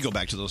sometimes you need to go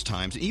back to those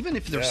times, even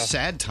if they're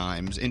sad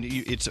times, and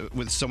it's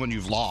with someone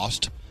you've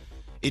lost.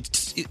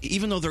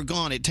 Even though they're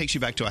gone, it takes you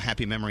back to a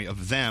happy memory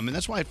of them. And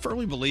that's why I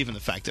firmly believe in the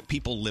fact that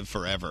people live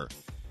forever.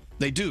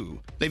 They do.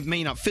 They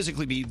may not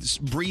physically be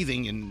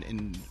breathing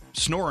and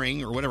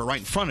snoring or whatever right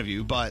in front of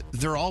you, but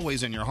they're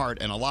always in your heart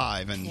and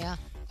alive. And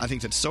I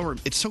think that's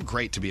it's so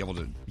great to be able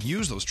to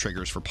use those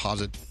triggers for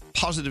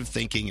positive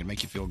thinking and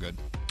make you feel good.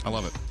 I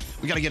love it.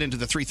 We got to get into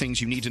the 3 things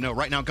you need to know.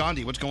 Right now,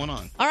 Gandhi, what's going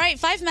on? All right,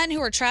 5 men who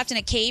were trapped in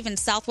a cave in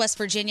Southwest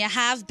Virginia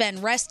have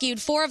been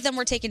rescued. 4 of them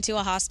were taken to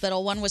a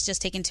hospital. 1 was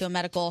just taken to a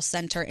medical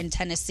center in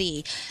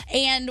Tennessee.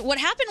 And what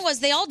happened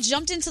was they all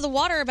jumped into the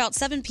water about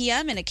 7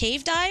 p.m. in a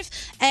cave dive,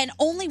 and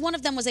only 1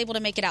 of them was able to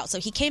make it out. So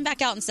he came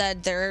back out and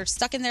said they're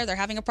stuck in there, they're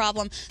having a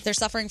problem, they're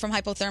suffering from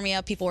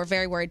hypothermia. People were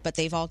very worried, but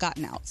they've all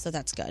gotten out, so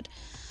that's good.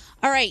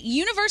 All right,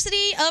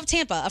 University of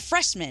Tampa, a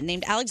freshman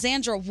named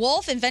Alexandra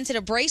Wolf invented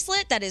a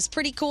bracelet that is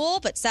pretty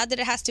cool, but sad that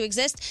it has to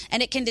exist,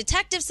 and it can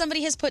detect if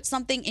somebody has put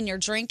something in your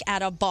drink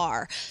at a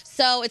bar.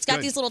 So it's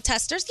got these little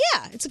testers.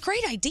 Yeah, it's a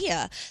great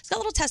idea. It's got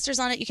little testers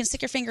on it. You can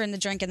stick your finger in the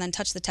drink and then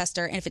touch the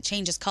tester, and if it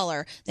changes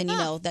color, then you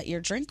know that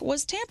your drink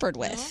was tampered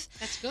with.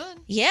 That's good.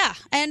 Yeah.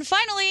 And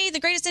finally,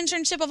 the greatest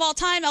internship of all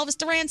time, Elvis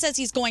Duran says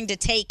he's going to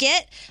take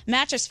it.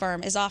 Mattress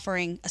Firm is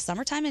offering a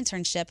summertime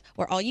internship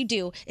where all you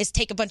do is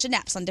take a bunch of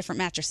naps on different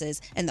mattresses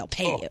and they'll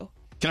pay you.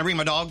 Can I bring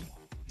my dog?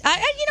 You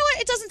know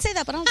what? It doesn't say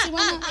that, but I don't see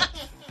why not.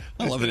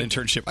 I love an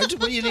internship. What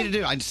do you need to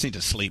do? I just need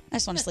to sleep. I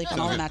just want to sleep on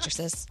all the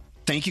mattresses.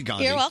 Thank you,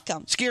 Gandhi. You're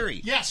welcome.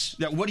 Scary. Yes.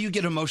 Now, what do you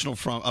get emotional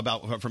from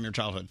your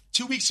childhood?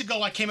 2 weeks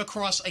ago, I came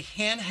across a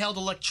handheld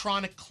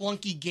electronic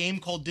clunky game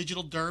called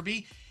Digital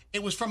Derby.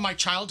 It was from my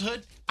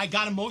childhood. I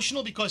got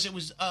emotional because it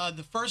was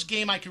the first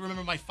game I can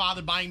remember my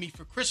father buying me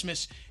for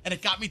Christmas, and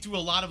it got me through a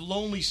lot of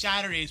lonely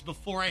Saturdays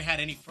before I had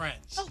any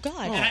friends. Oh,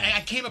 God. And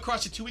I came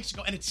across it 2 weeks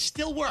ago, and it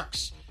still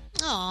works.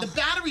 Aww. The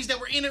batteries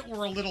that were in it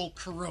were a little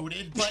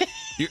corroded, but...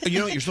 You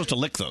know what? You're supposed to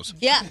lick those.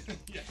 Yeah.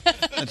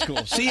 That's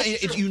cool. See,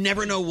 you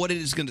never know what it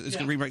is going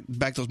to bring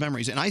back those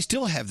memories. And I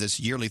still have this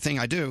yearly thing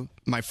I do.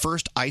 My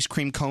first ice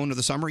cream cone of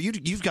the summer. You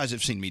guys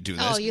have seen me do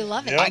this. Oh, you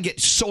love it. I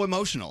get so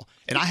emotional.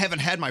 And I haven't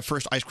had my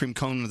first ice cream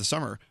cone of the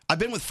summer. I've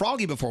been with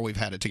Froggy before we've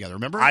had it together,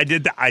 remember? I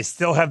did that. I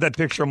still have that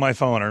picture on my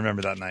phone. I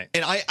remember that night.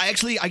 And I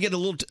get a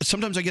little,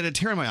 sometimes I get a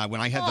tear in my eye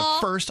when I had the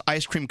first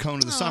ice cream cone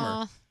of the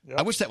summer. Yep.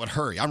 I wish that would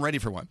hurry. I'm ready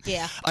for one.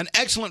 Yeah. An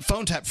excellent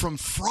phone tap from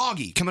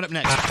Froggy coming up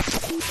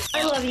next.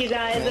 I love you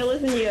guys. I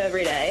listen to you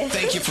every day.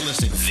 Thank you for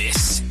listening.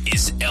 This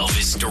is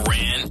Elvis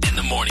Duran and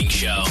the Morning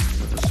Show.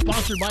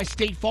 Sponsored by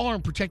State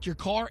Farm. Protect your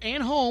car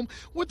and home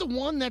with the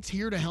one that's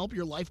here to help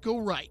your life go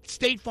right.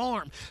 State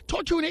Farm.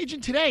 Talk to an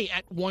agent today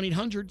at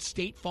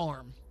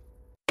 1-800-STATE-FARM.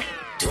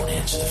 Don't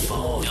answer the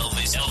phone.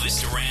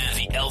 Elvis Duran,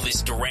 the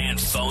Elvis Duran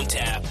phone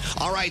tap.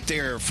 All right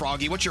there,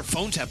 Froggy. What's your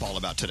phone tap all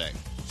about today?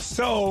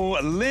 So,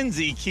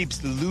 Lindsay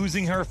keeps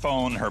losing her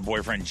phone. Her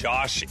boyfriend,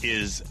 Josh,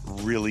 is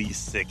really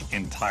sick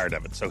and tired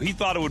of it. So he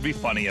thought it would be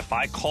funny if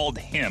I called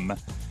him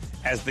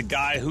as the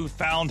guy who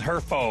found her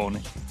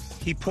phone.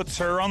 He puts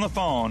her on the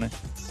phone.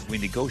 We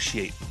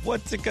negotiate.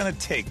 What's it going to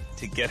take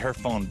to get her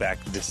phone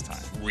back this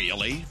time?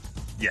 Really?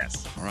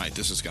 Yes. All right,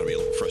 this is going to be a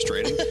little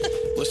frustrating.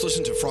 Let's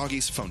listen to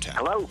Froggy's phone tap.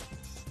 Hello?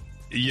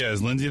 Yeah,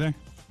 is Lindsay there?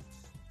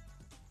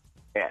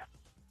 Yeah.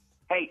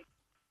 Hey,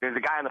 there's a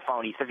guy on the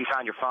phone. He says he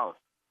found your phone.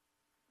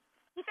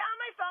 You found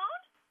my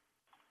phone?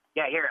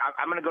 Yeah, here,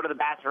 I'm going to go to the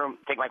bathroom,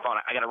 take my phone.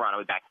 I got to run. I'll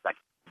be back in a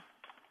second.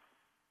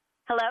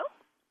 Hello?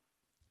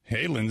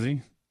 Hey,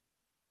 Lindsay.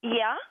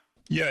 Yeah?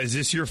 Yeah, is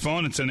this your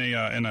phone? It's in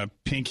a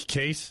pink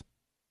case?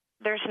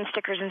 There's some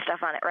stickers and stuff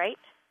on it, right?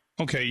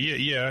 Okay,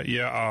 yeah.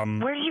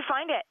 Where did you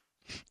find it?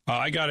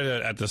 I got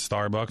it at the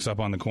Starbucks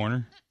up on the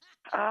corner.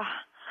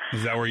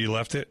 Is that where you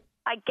left it?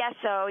 I guess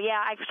so. Yeah,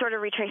 I sort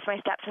of retraced my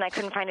steps and I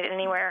couldn't find it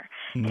anywhere.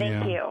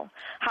 Thank you.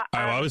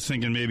 I was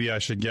thinking maybe I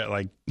should get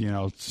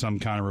some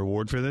kind of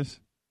reward for this.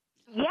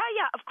 Yeah,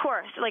 of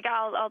course. Like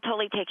I'll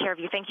totally take care of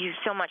you. Thank you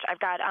so much. I've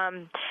got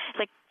it's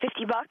like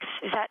 $50.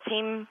 Does that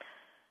seem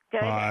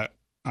good?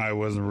 I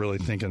wasn't really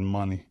thinking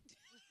money.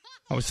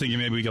 I was thinking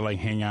maybe we could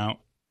hang out,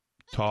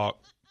 talk,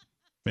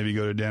 maybe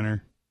go to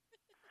dinner.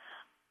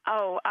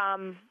 Oh,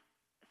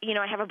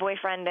 I have a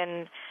boyfriend,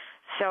 and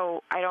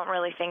so I don't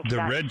really think the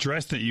red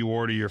dress that you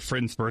wore to your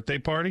friend's birthday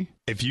party.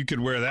 If you could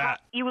wear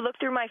that, you would look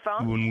through my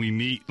phone when we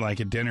meet,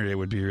 at dinner. It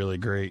would be really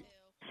great.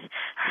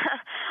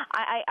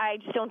 I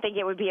just don't think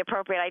it would be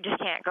appropriate. I just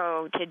can't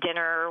go to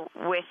dinner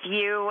with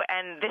you,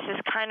 and this is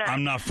kind of...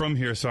 I'm not from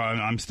here, so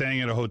I'm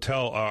staying at a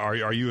hotel.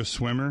 Are you a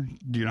swimmer?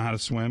 Do you know how to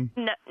swim?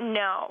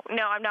 No,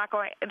 I'm not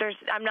going.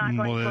 I'm not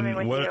going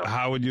swimming with you.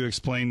 How would you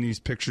explain these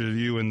pictures of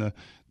you in the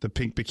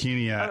pink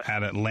bikini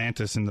at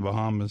Atlantis in the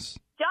Bahamas?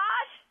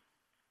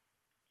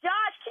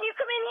 Josh, can you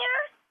come in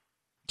here?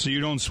 So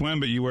you don't swim,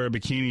 but you wear a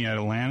bikini at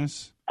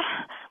Atlantis?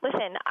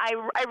 Listen, I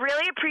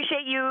really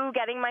appreciate you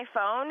getting my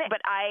phone,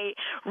 but I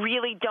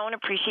really don't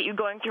appreciate you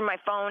going through my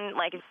phone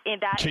in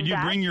that. Can you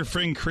bring your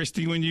friend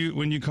Christy when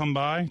you come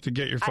by to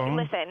get your phone?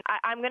 Listen,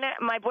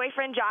 my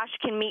boyfriend Josh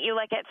can meet you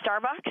at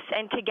Starbucks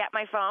and to get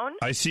my phone.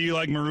 I see you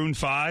like Maroon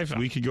 5.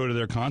 We could go to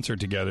their concert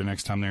together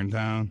next time they're in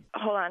town.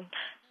 Hold on.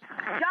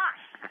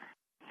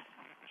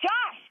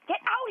 Josh, get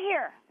out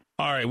here.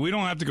 All right, we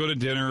don't have to go to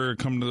dinner or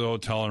come to the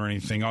hotel or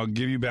anything. I'll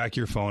give you back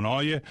your phone.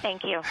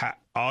 Thank you.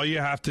 All you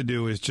have to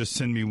do is just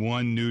send me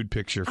one nude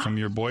picture from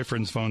your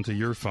boyfriend's phone to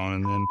your phone,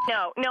 and then...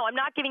 No, I'm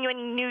not giving you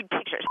any nude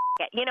pictures.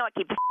 You know what?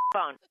 Keep the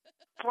phone.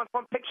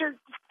 One picture?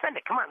 Send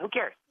it. Come on, who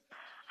cares?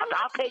 I'm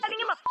not sending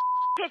him a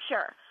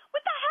picture.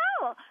 What the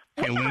hell?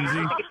 Hey, Lindsay.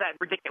 I think it's that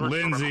ridiculous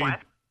Lindsay.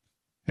 request.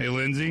 Hey,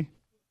 Lindsay.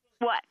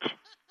 What?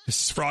 This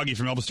is Froggy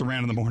from Elvis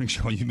Duran in the Morning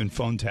Show. You've been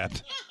phone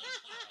tapped.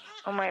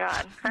 Oh, my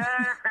God.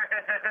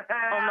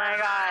 Oh, my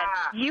God.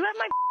 You have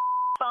my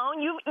phone?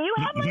 You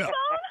have my phone?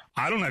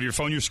 I don't have your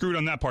phone. You're screwed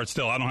on that part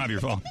still. I don't have your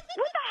phone. What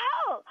the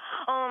hell?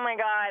 Oh, my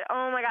God.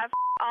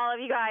 All of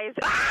you guys.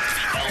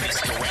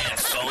 Elvis Duran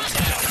phone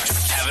tap.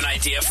 Have an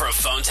idea for a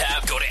phone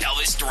tap? Go to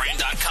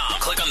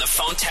ElvisDuran.com. Click on the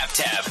phone tap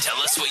tab. Tell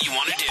us what you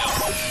want to do.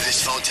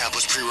 This phone tap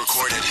was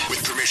pre-recorded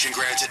with permission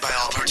granted by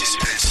all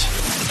participants.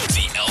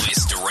 The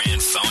Elvis Duran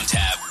phone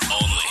tap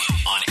only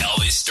on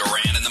Elvis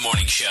Duran in the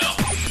Morning Show.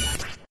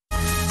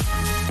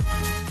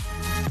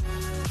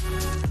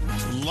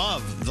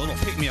 Love the little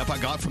pick-me-up I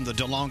got from the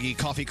DeLonghi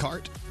coffee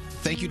cart.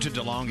 Thank you to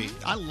DeLonghi.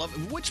 I love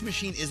it. Which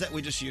machine is that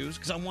we just used?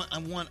 Because I want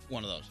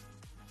one of those.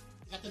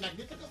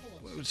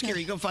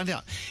 Scary, go find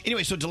out.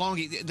 Anyway, so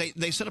DeLonghi,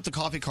 they set up the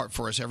coffee cart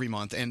for us every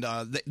month, and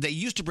they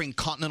used to bring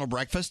continental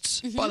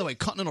breakfasts. By the way,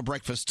 continental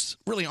breakfasts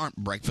really aren't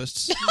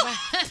breakfasts. You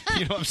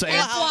know what I'm saying?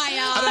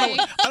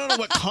 I don't know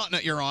what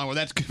continent you're on where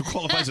that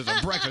qualifies as a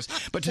breakfast.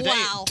 But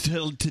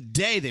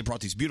today they brought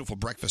these beautiful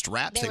breakfast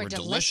wraps. They were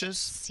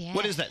delicious. Yeah.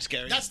 What is that,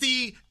 Scary? That's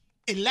the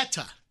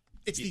Eletta.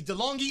 It's the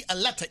DeLonghi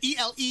Eletta.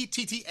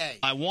 ELETTA.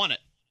 I want it.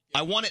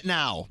 I want it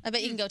now. I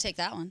bet you can go take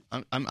that one.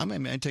 I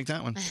may take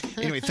that one.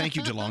 Anyway, thank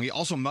you, DeLonghi.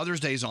 Also,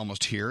 Mother's Day is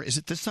almost here. Is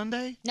it this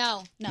Sunday?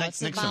 No, Next it's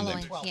the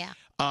Sunday. following.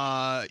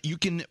 Yeah. You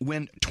can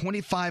win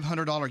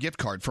 $2,500 gift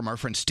card from our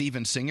friend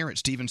Steven Singer at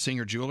Steven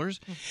Singer Jewelers.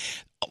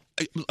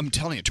 I'm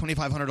telling you,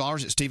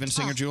 $2,500 at Steven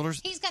Singer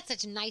Jewelers. He's got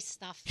such nice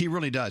stuff. He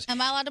really does.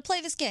 Am I allowed to play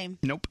this game?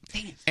 Nope.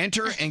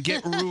 Enter and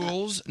get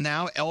rules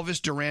now,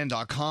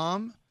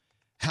 ElvisDuran.com.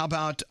 How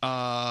about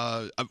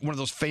one of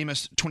those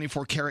famous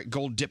 24-karat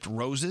gold-dipped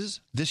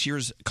roses? This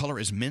year's color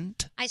is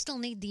mint. I still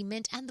need the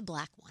mint and the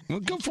black one. Well,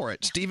 go for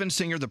it. Steven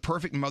Singer, the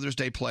perfect Mother's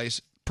Day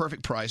place,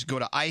 perfect price. Go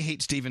to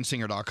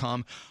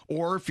IHateStevenSinger.com,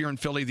 or if you're in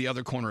Philly, the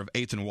other corner of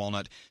 8th and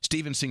Walnut,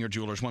 Steven Singer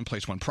Jewelers, one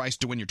place, one price.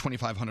 To win your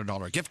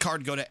 $2,500 gift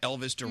card, go to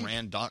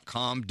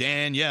ElvisDuran.com.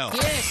 Danielle,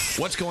 Yes.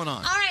 what's going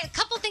on? All right, a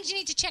couple things you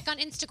need to check on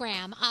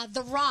Instagram.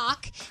 The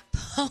Rock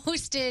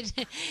posted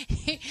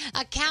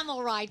a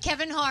camel ride.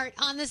 Kevin Hart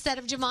on the set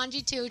of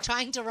Jumanji 2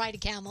 trying to ride a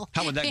camel.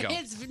 How would that go?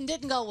 It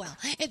didn't go well.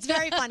 It's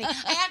very funny.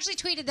 I actually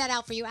tweeted that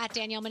out for you at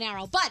Danielle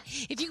Monaro. But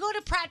if you go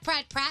to Pratt,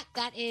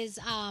 that is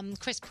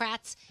Chris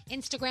Pratt's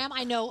Instagram.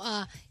 I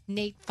know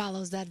Nate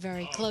follows that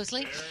very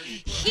closely.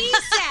 He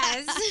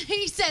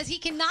says he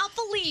cannot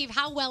believe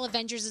how well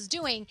Avengers is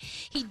doing.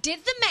 He did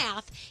the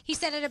math. He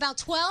said at about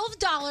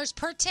 $12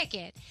 per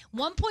ticket,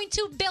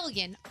 1.2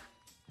 billion.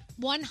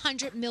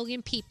 100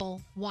 million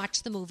people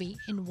watched the movie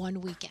in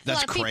one weekend. That's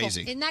a lot of people.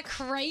 crazy. Isn't that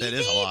crazy? That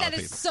is a lot That of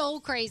is people. so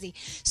crazy.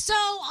 So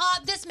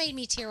this made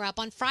me tear up.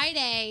 On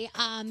Friday,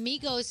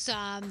 Migos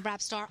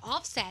rap star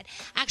Offset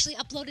actually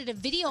uploaded a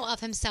video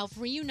of himself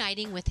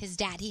reuniting with his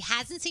dad. He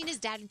hasn't seen his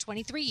dad in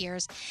 23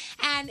 years,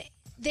 and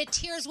the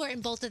tears were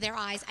in both of their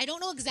eyes. I don't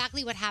know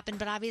exactly what happened,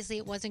 but obviously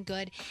it wasn't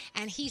good.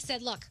 And he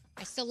said, look,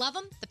 I still love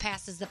him. The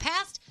past is the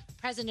past. The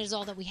present is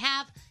all that we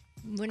have.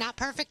 We're not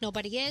perfect.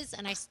 Nobody is.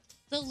 And I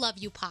still love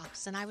you,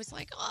 Pops. And I was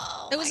like,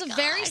 oh, It was my a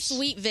very gosh.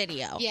 sweet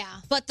video. Yeah.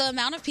 But the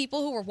amount of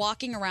people who were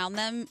walking around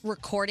them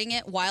recording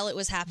it while it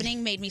was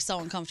happening made me so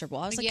uncomfortable.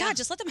 I was like, Yeah. God,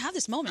 just let them have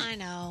this moment. I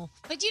know.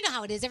 But you know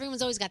how it is.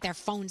 Everyone's always got their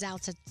phones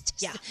out to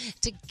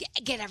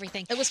get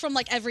everything. It was from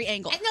like every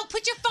angle. And no,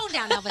 put your phone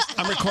down, Elvis.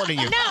 I'm recording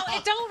you. No,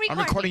 don't record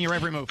I'm recording me. your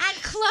every move. And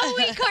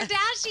Khloe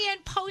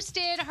Kardashian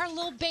posted her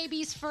little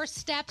baby's first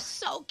steps.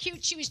 So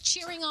cute. She was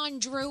cheering on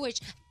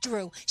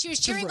She was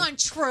cheering on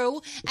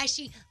True as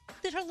she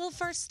did her little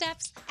first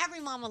steps. Every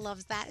mama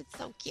loves that. It's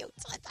so cute.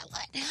 So I love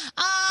it.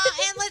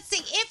 And let's see.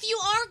 If you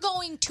are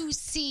going to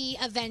see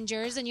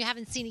Avengers and you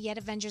haven't seen it yet,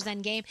 Avengers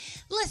Endgame,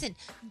 listen,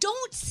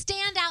 don't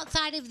stand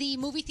outside of the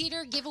movie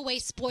theater, give away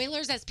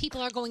spoilers as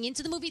people are going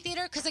into the movie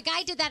theater, because a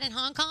guy did that in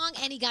Hong Kong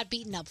and he got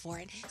beaten up for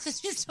it. So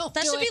just don't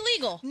That do should it. be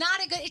legal.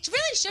 Not a good. It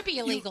really should be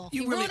illegal.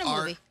 You really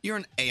are. You're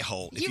an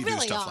a-hole if You you do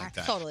really stuff are. like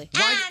that. Totally.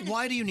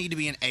 Why do you need to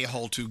be an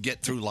a-hole to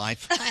get through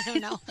life? I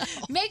don't know.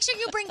 Make sure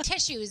you bring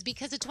tissues,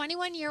 because a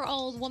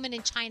 21-year-old woman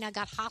in China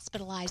got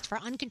hospitalized for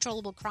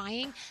uncontrollable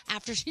crying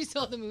after she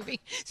saw the movie.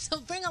 So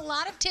bring a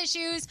lot of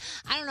tissues.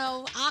 I don't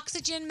know,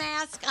 oxygen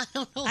mask. I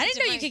don't know. I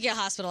didn't know you could get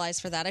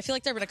hospitalized for that. I feel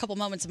like there have been a couple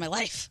moments in my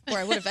life where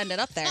I would have ended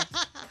up there.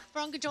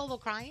 For uncontrollable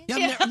crying?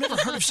 Yeah, I've never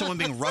heard of someone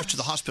being rushed to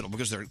the hospital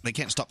because they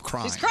can't stop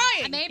crying. He's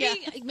crying.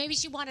 Maybe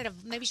she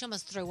maybe she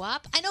almost threw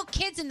up. I know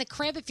kids in the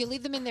crib, if you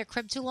leave them in their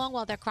crib too long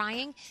while they're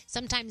crying,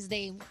 sometimes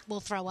they will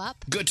throw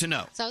up. Good to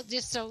know. So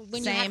just so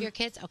when you have Same. your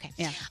kids, okay.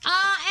 Yeah.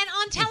 And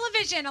on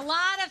television, a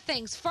lot of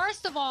things.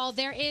 First of all,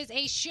 there is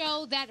a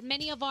show that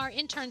many of our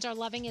interns are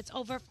loving. It's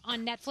over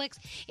on Netflix.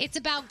 It's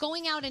about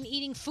going out and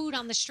eating food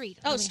on the street.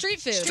 Oh, street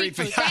food. Street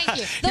food. Thank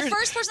you. The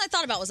first person I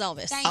thought about was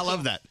Elvis. I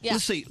love that. Yeah.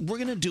 Let's see. We're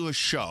going to do a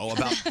show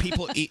about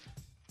people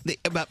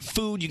about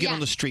food you get Yeah. on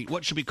the street.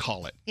 What should we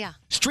call it? Yeah.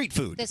 Street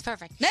food. That's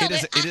perfect.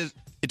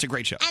 It's a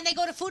great show. And they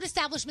go to food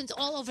establishments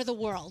all over the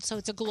world, so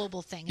it's a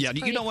global thing. It's Yeah,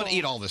 you pretty don't want to cool.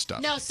 eat all this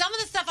stuff. No, some of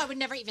the stuff I would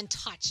never even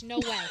touch. No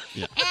way.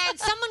 Yeah. And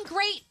someone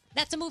great.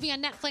 That's a movie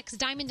on Netflix.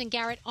 Diamond and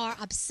Garrett are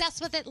obsessed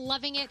with it,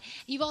 loving it.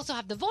 You also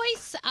have The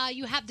Voice.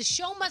 You have The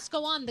Show Must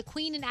Go On, The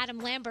Queen and Adam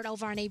Lambert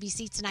over on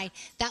ABC tonight.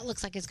 That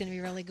looks like it's going to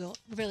be really good.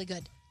 Really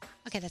good.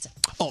 Okay, that's it.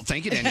 Oh,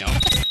 thank you, Danielle.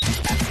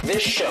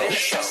 This show.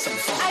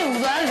 I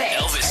love it.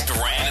 Elvis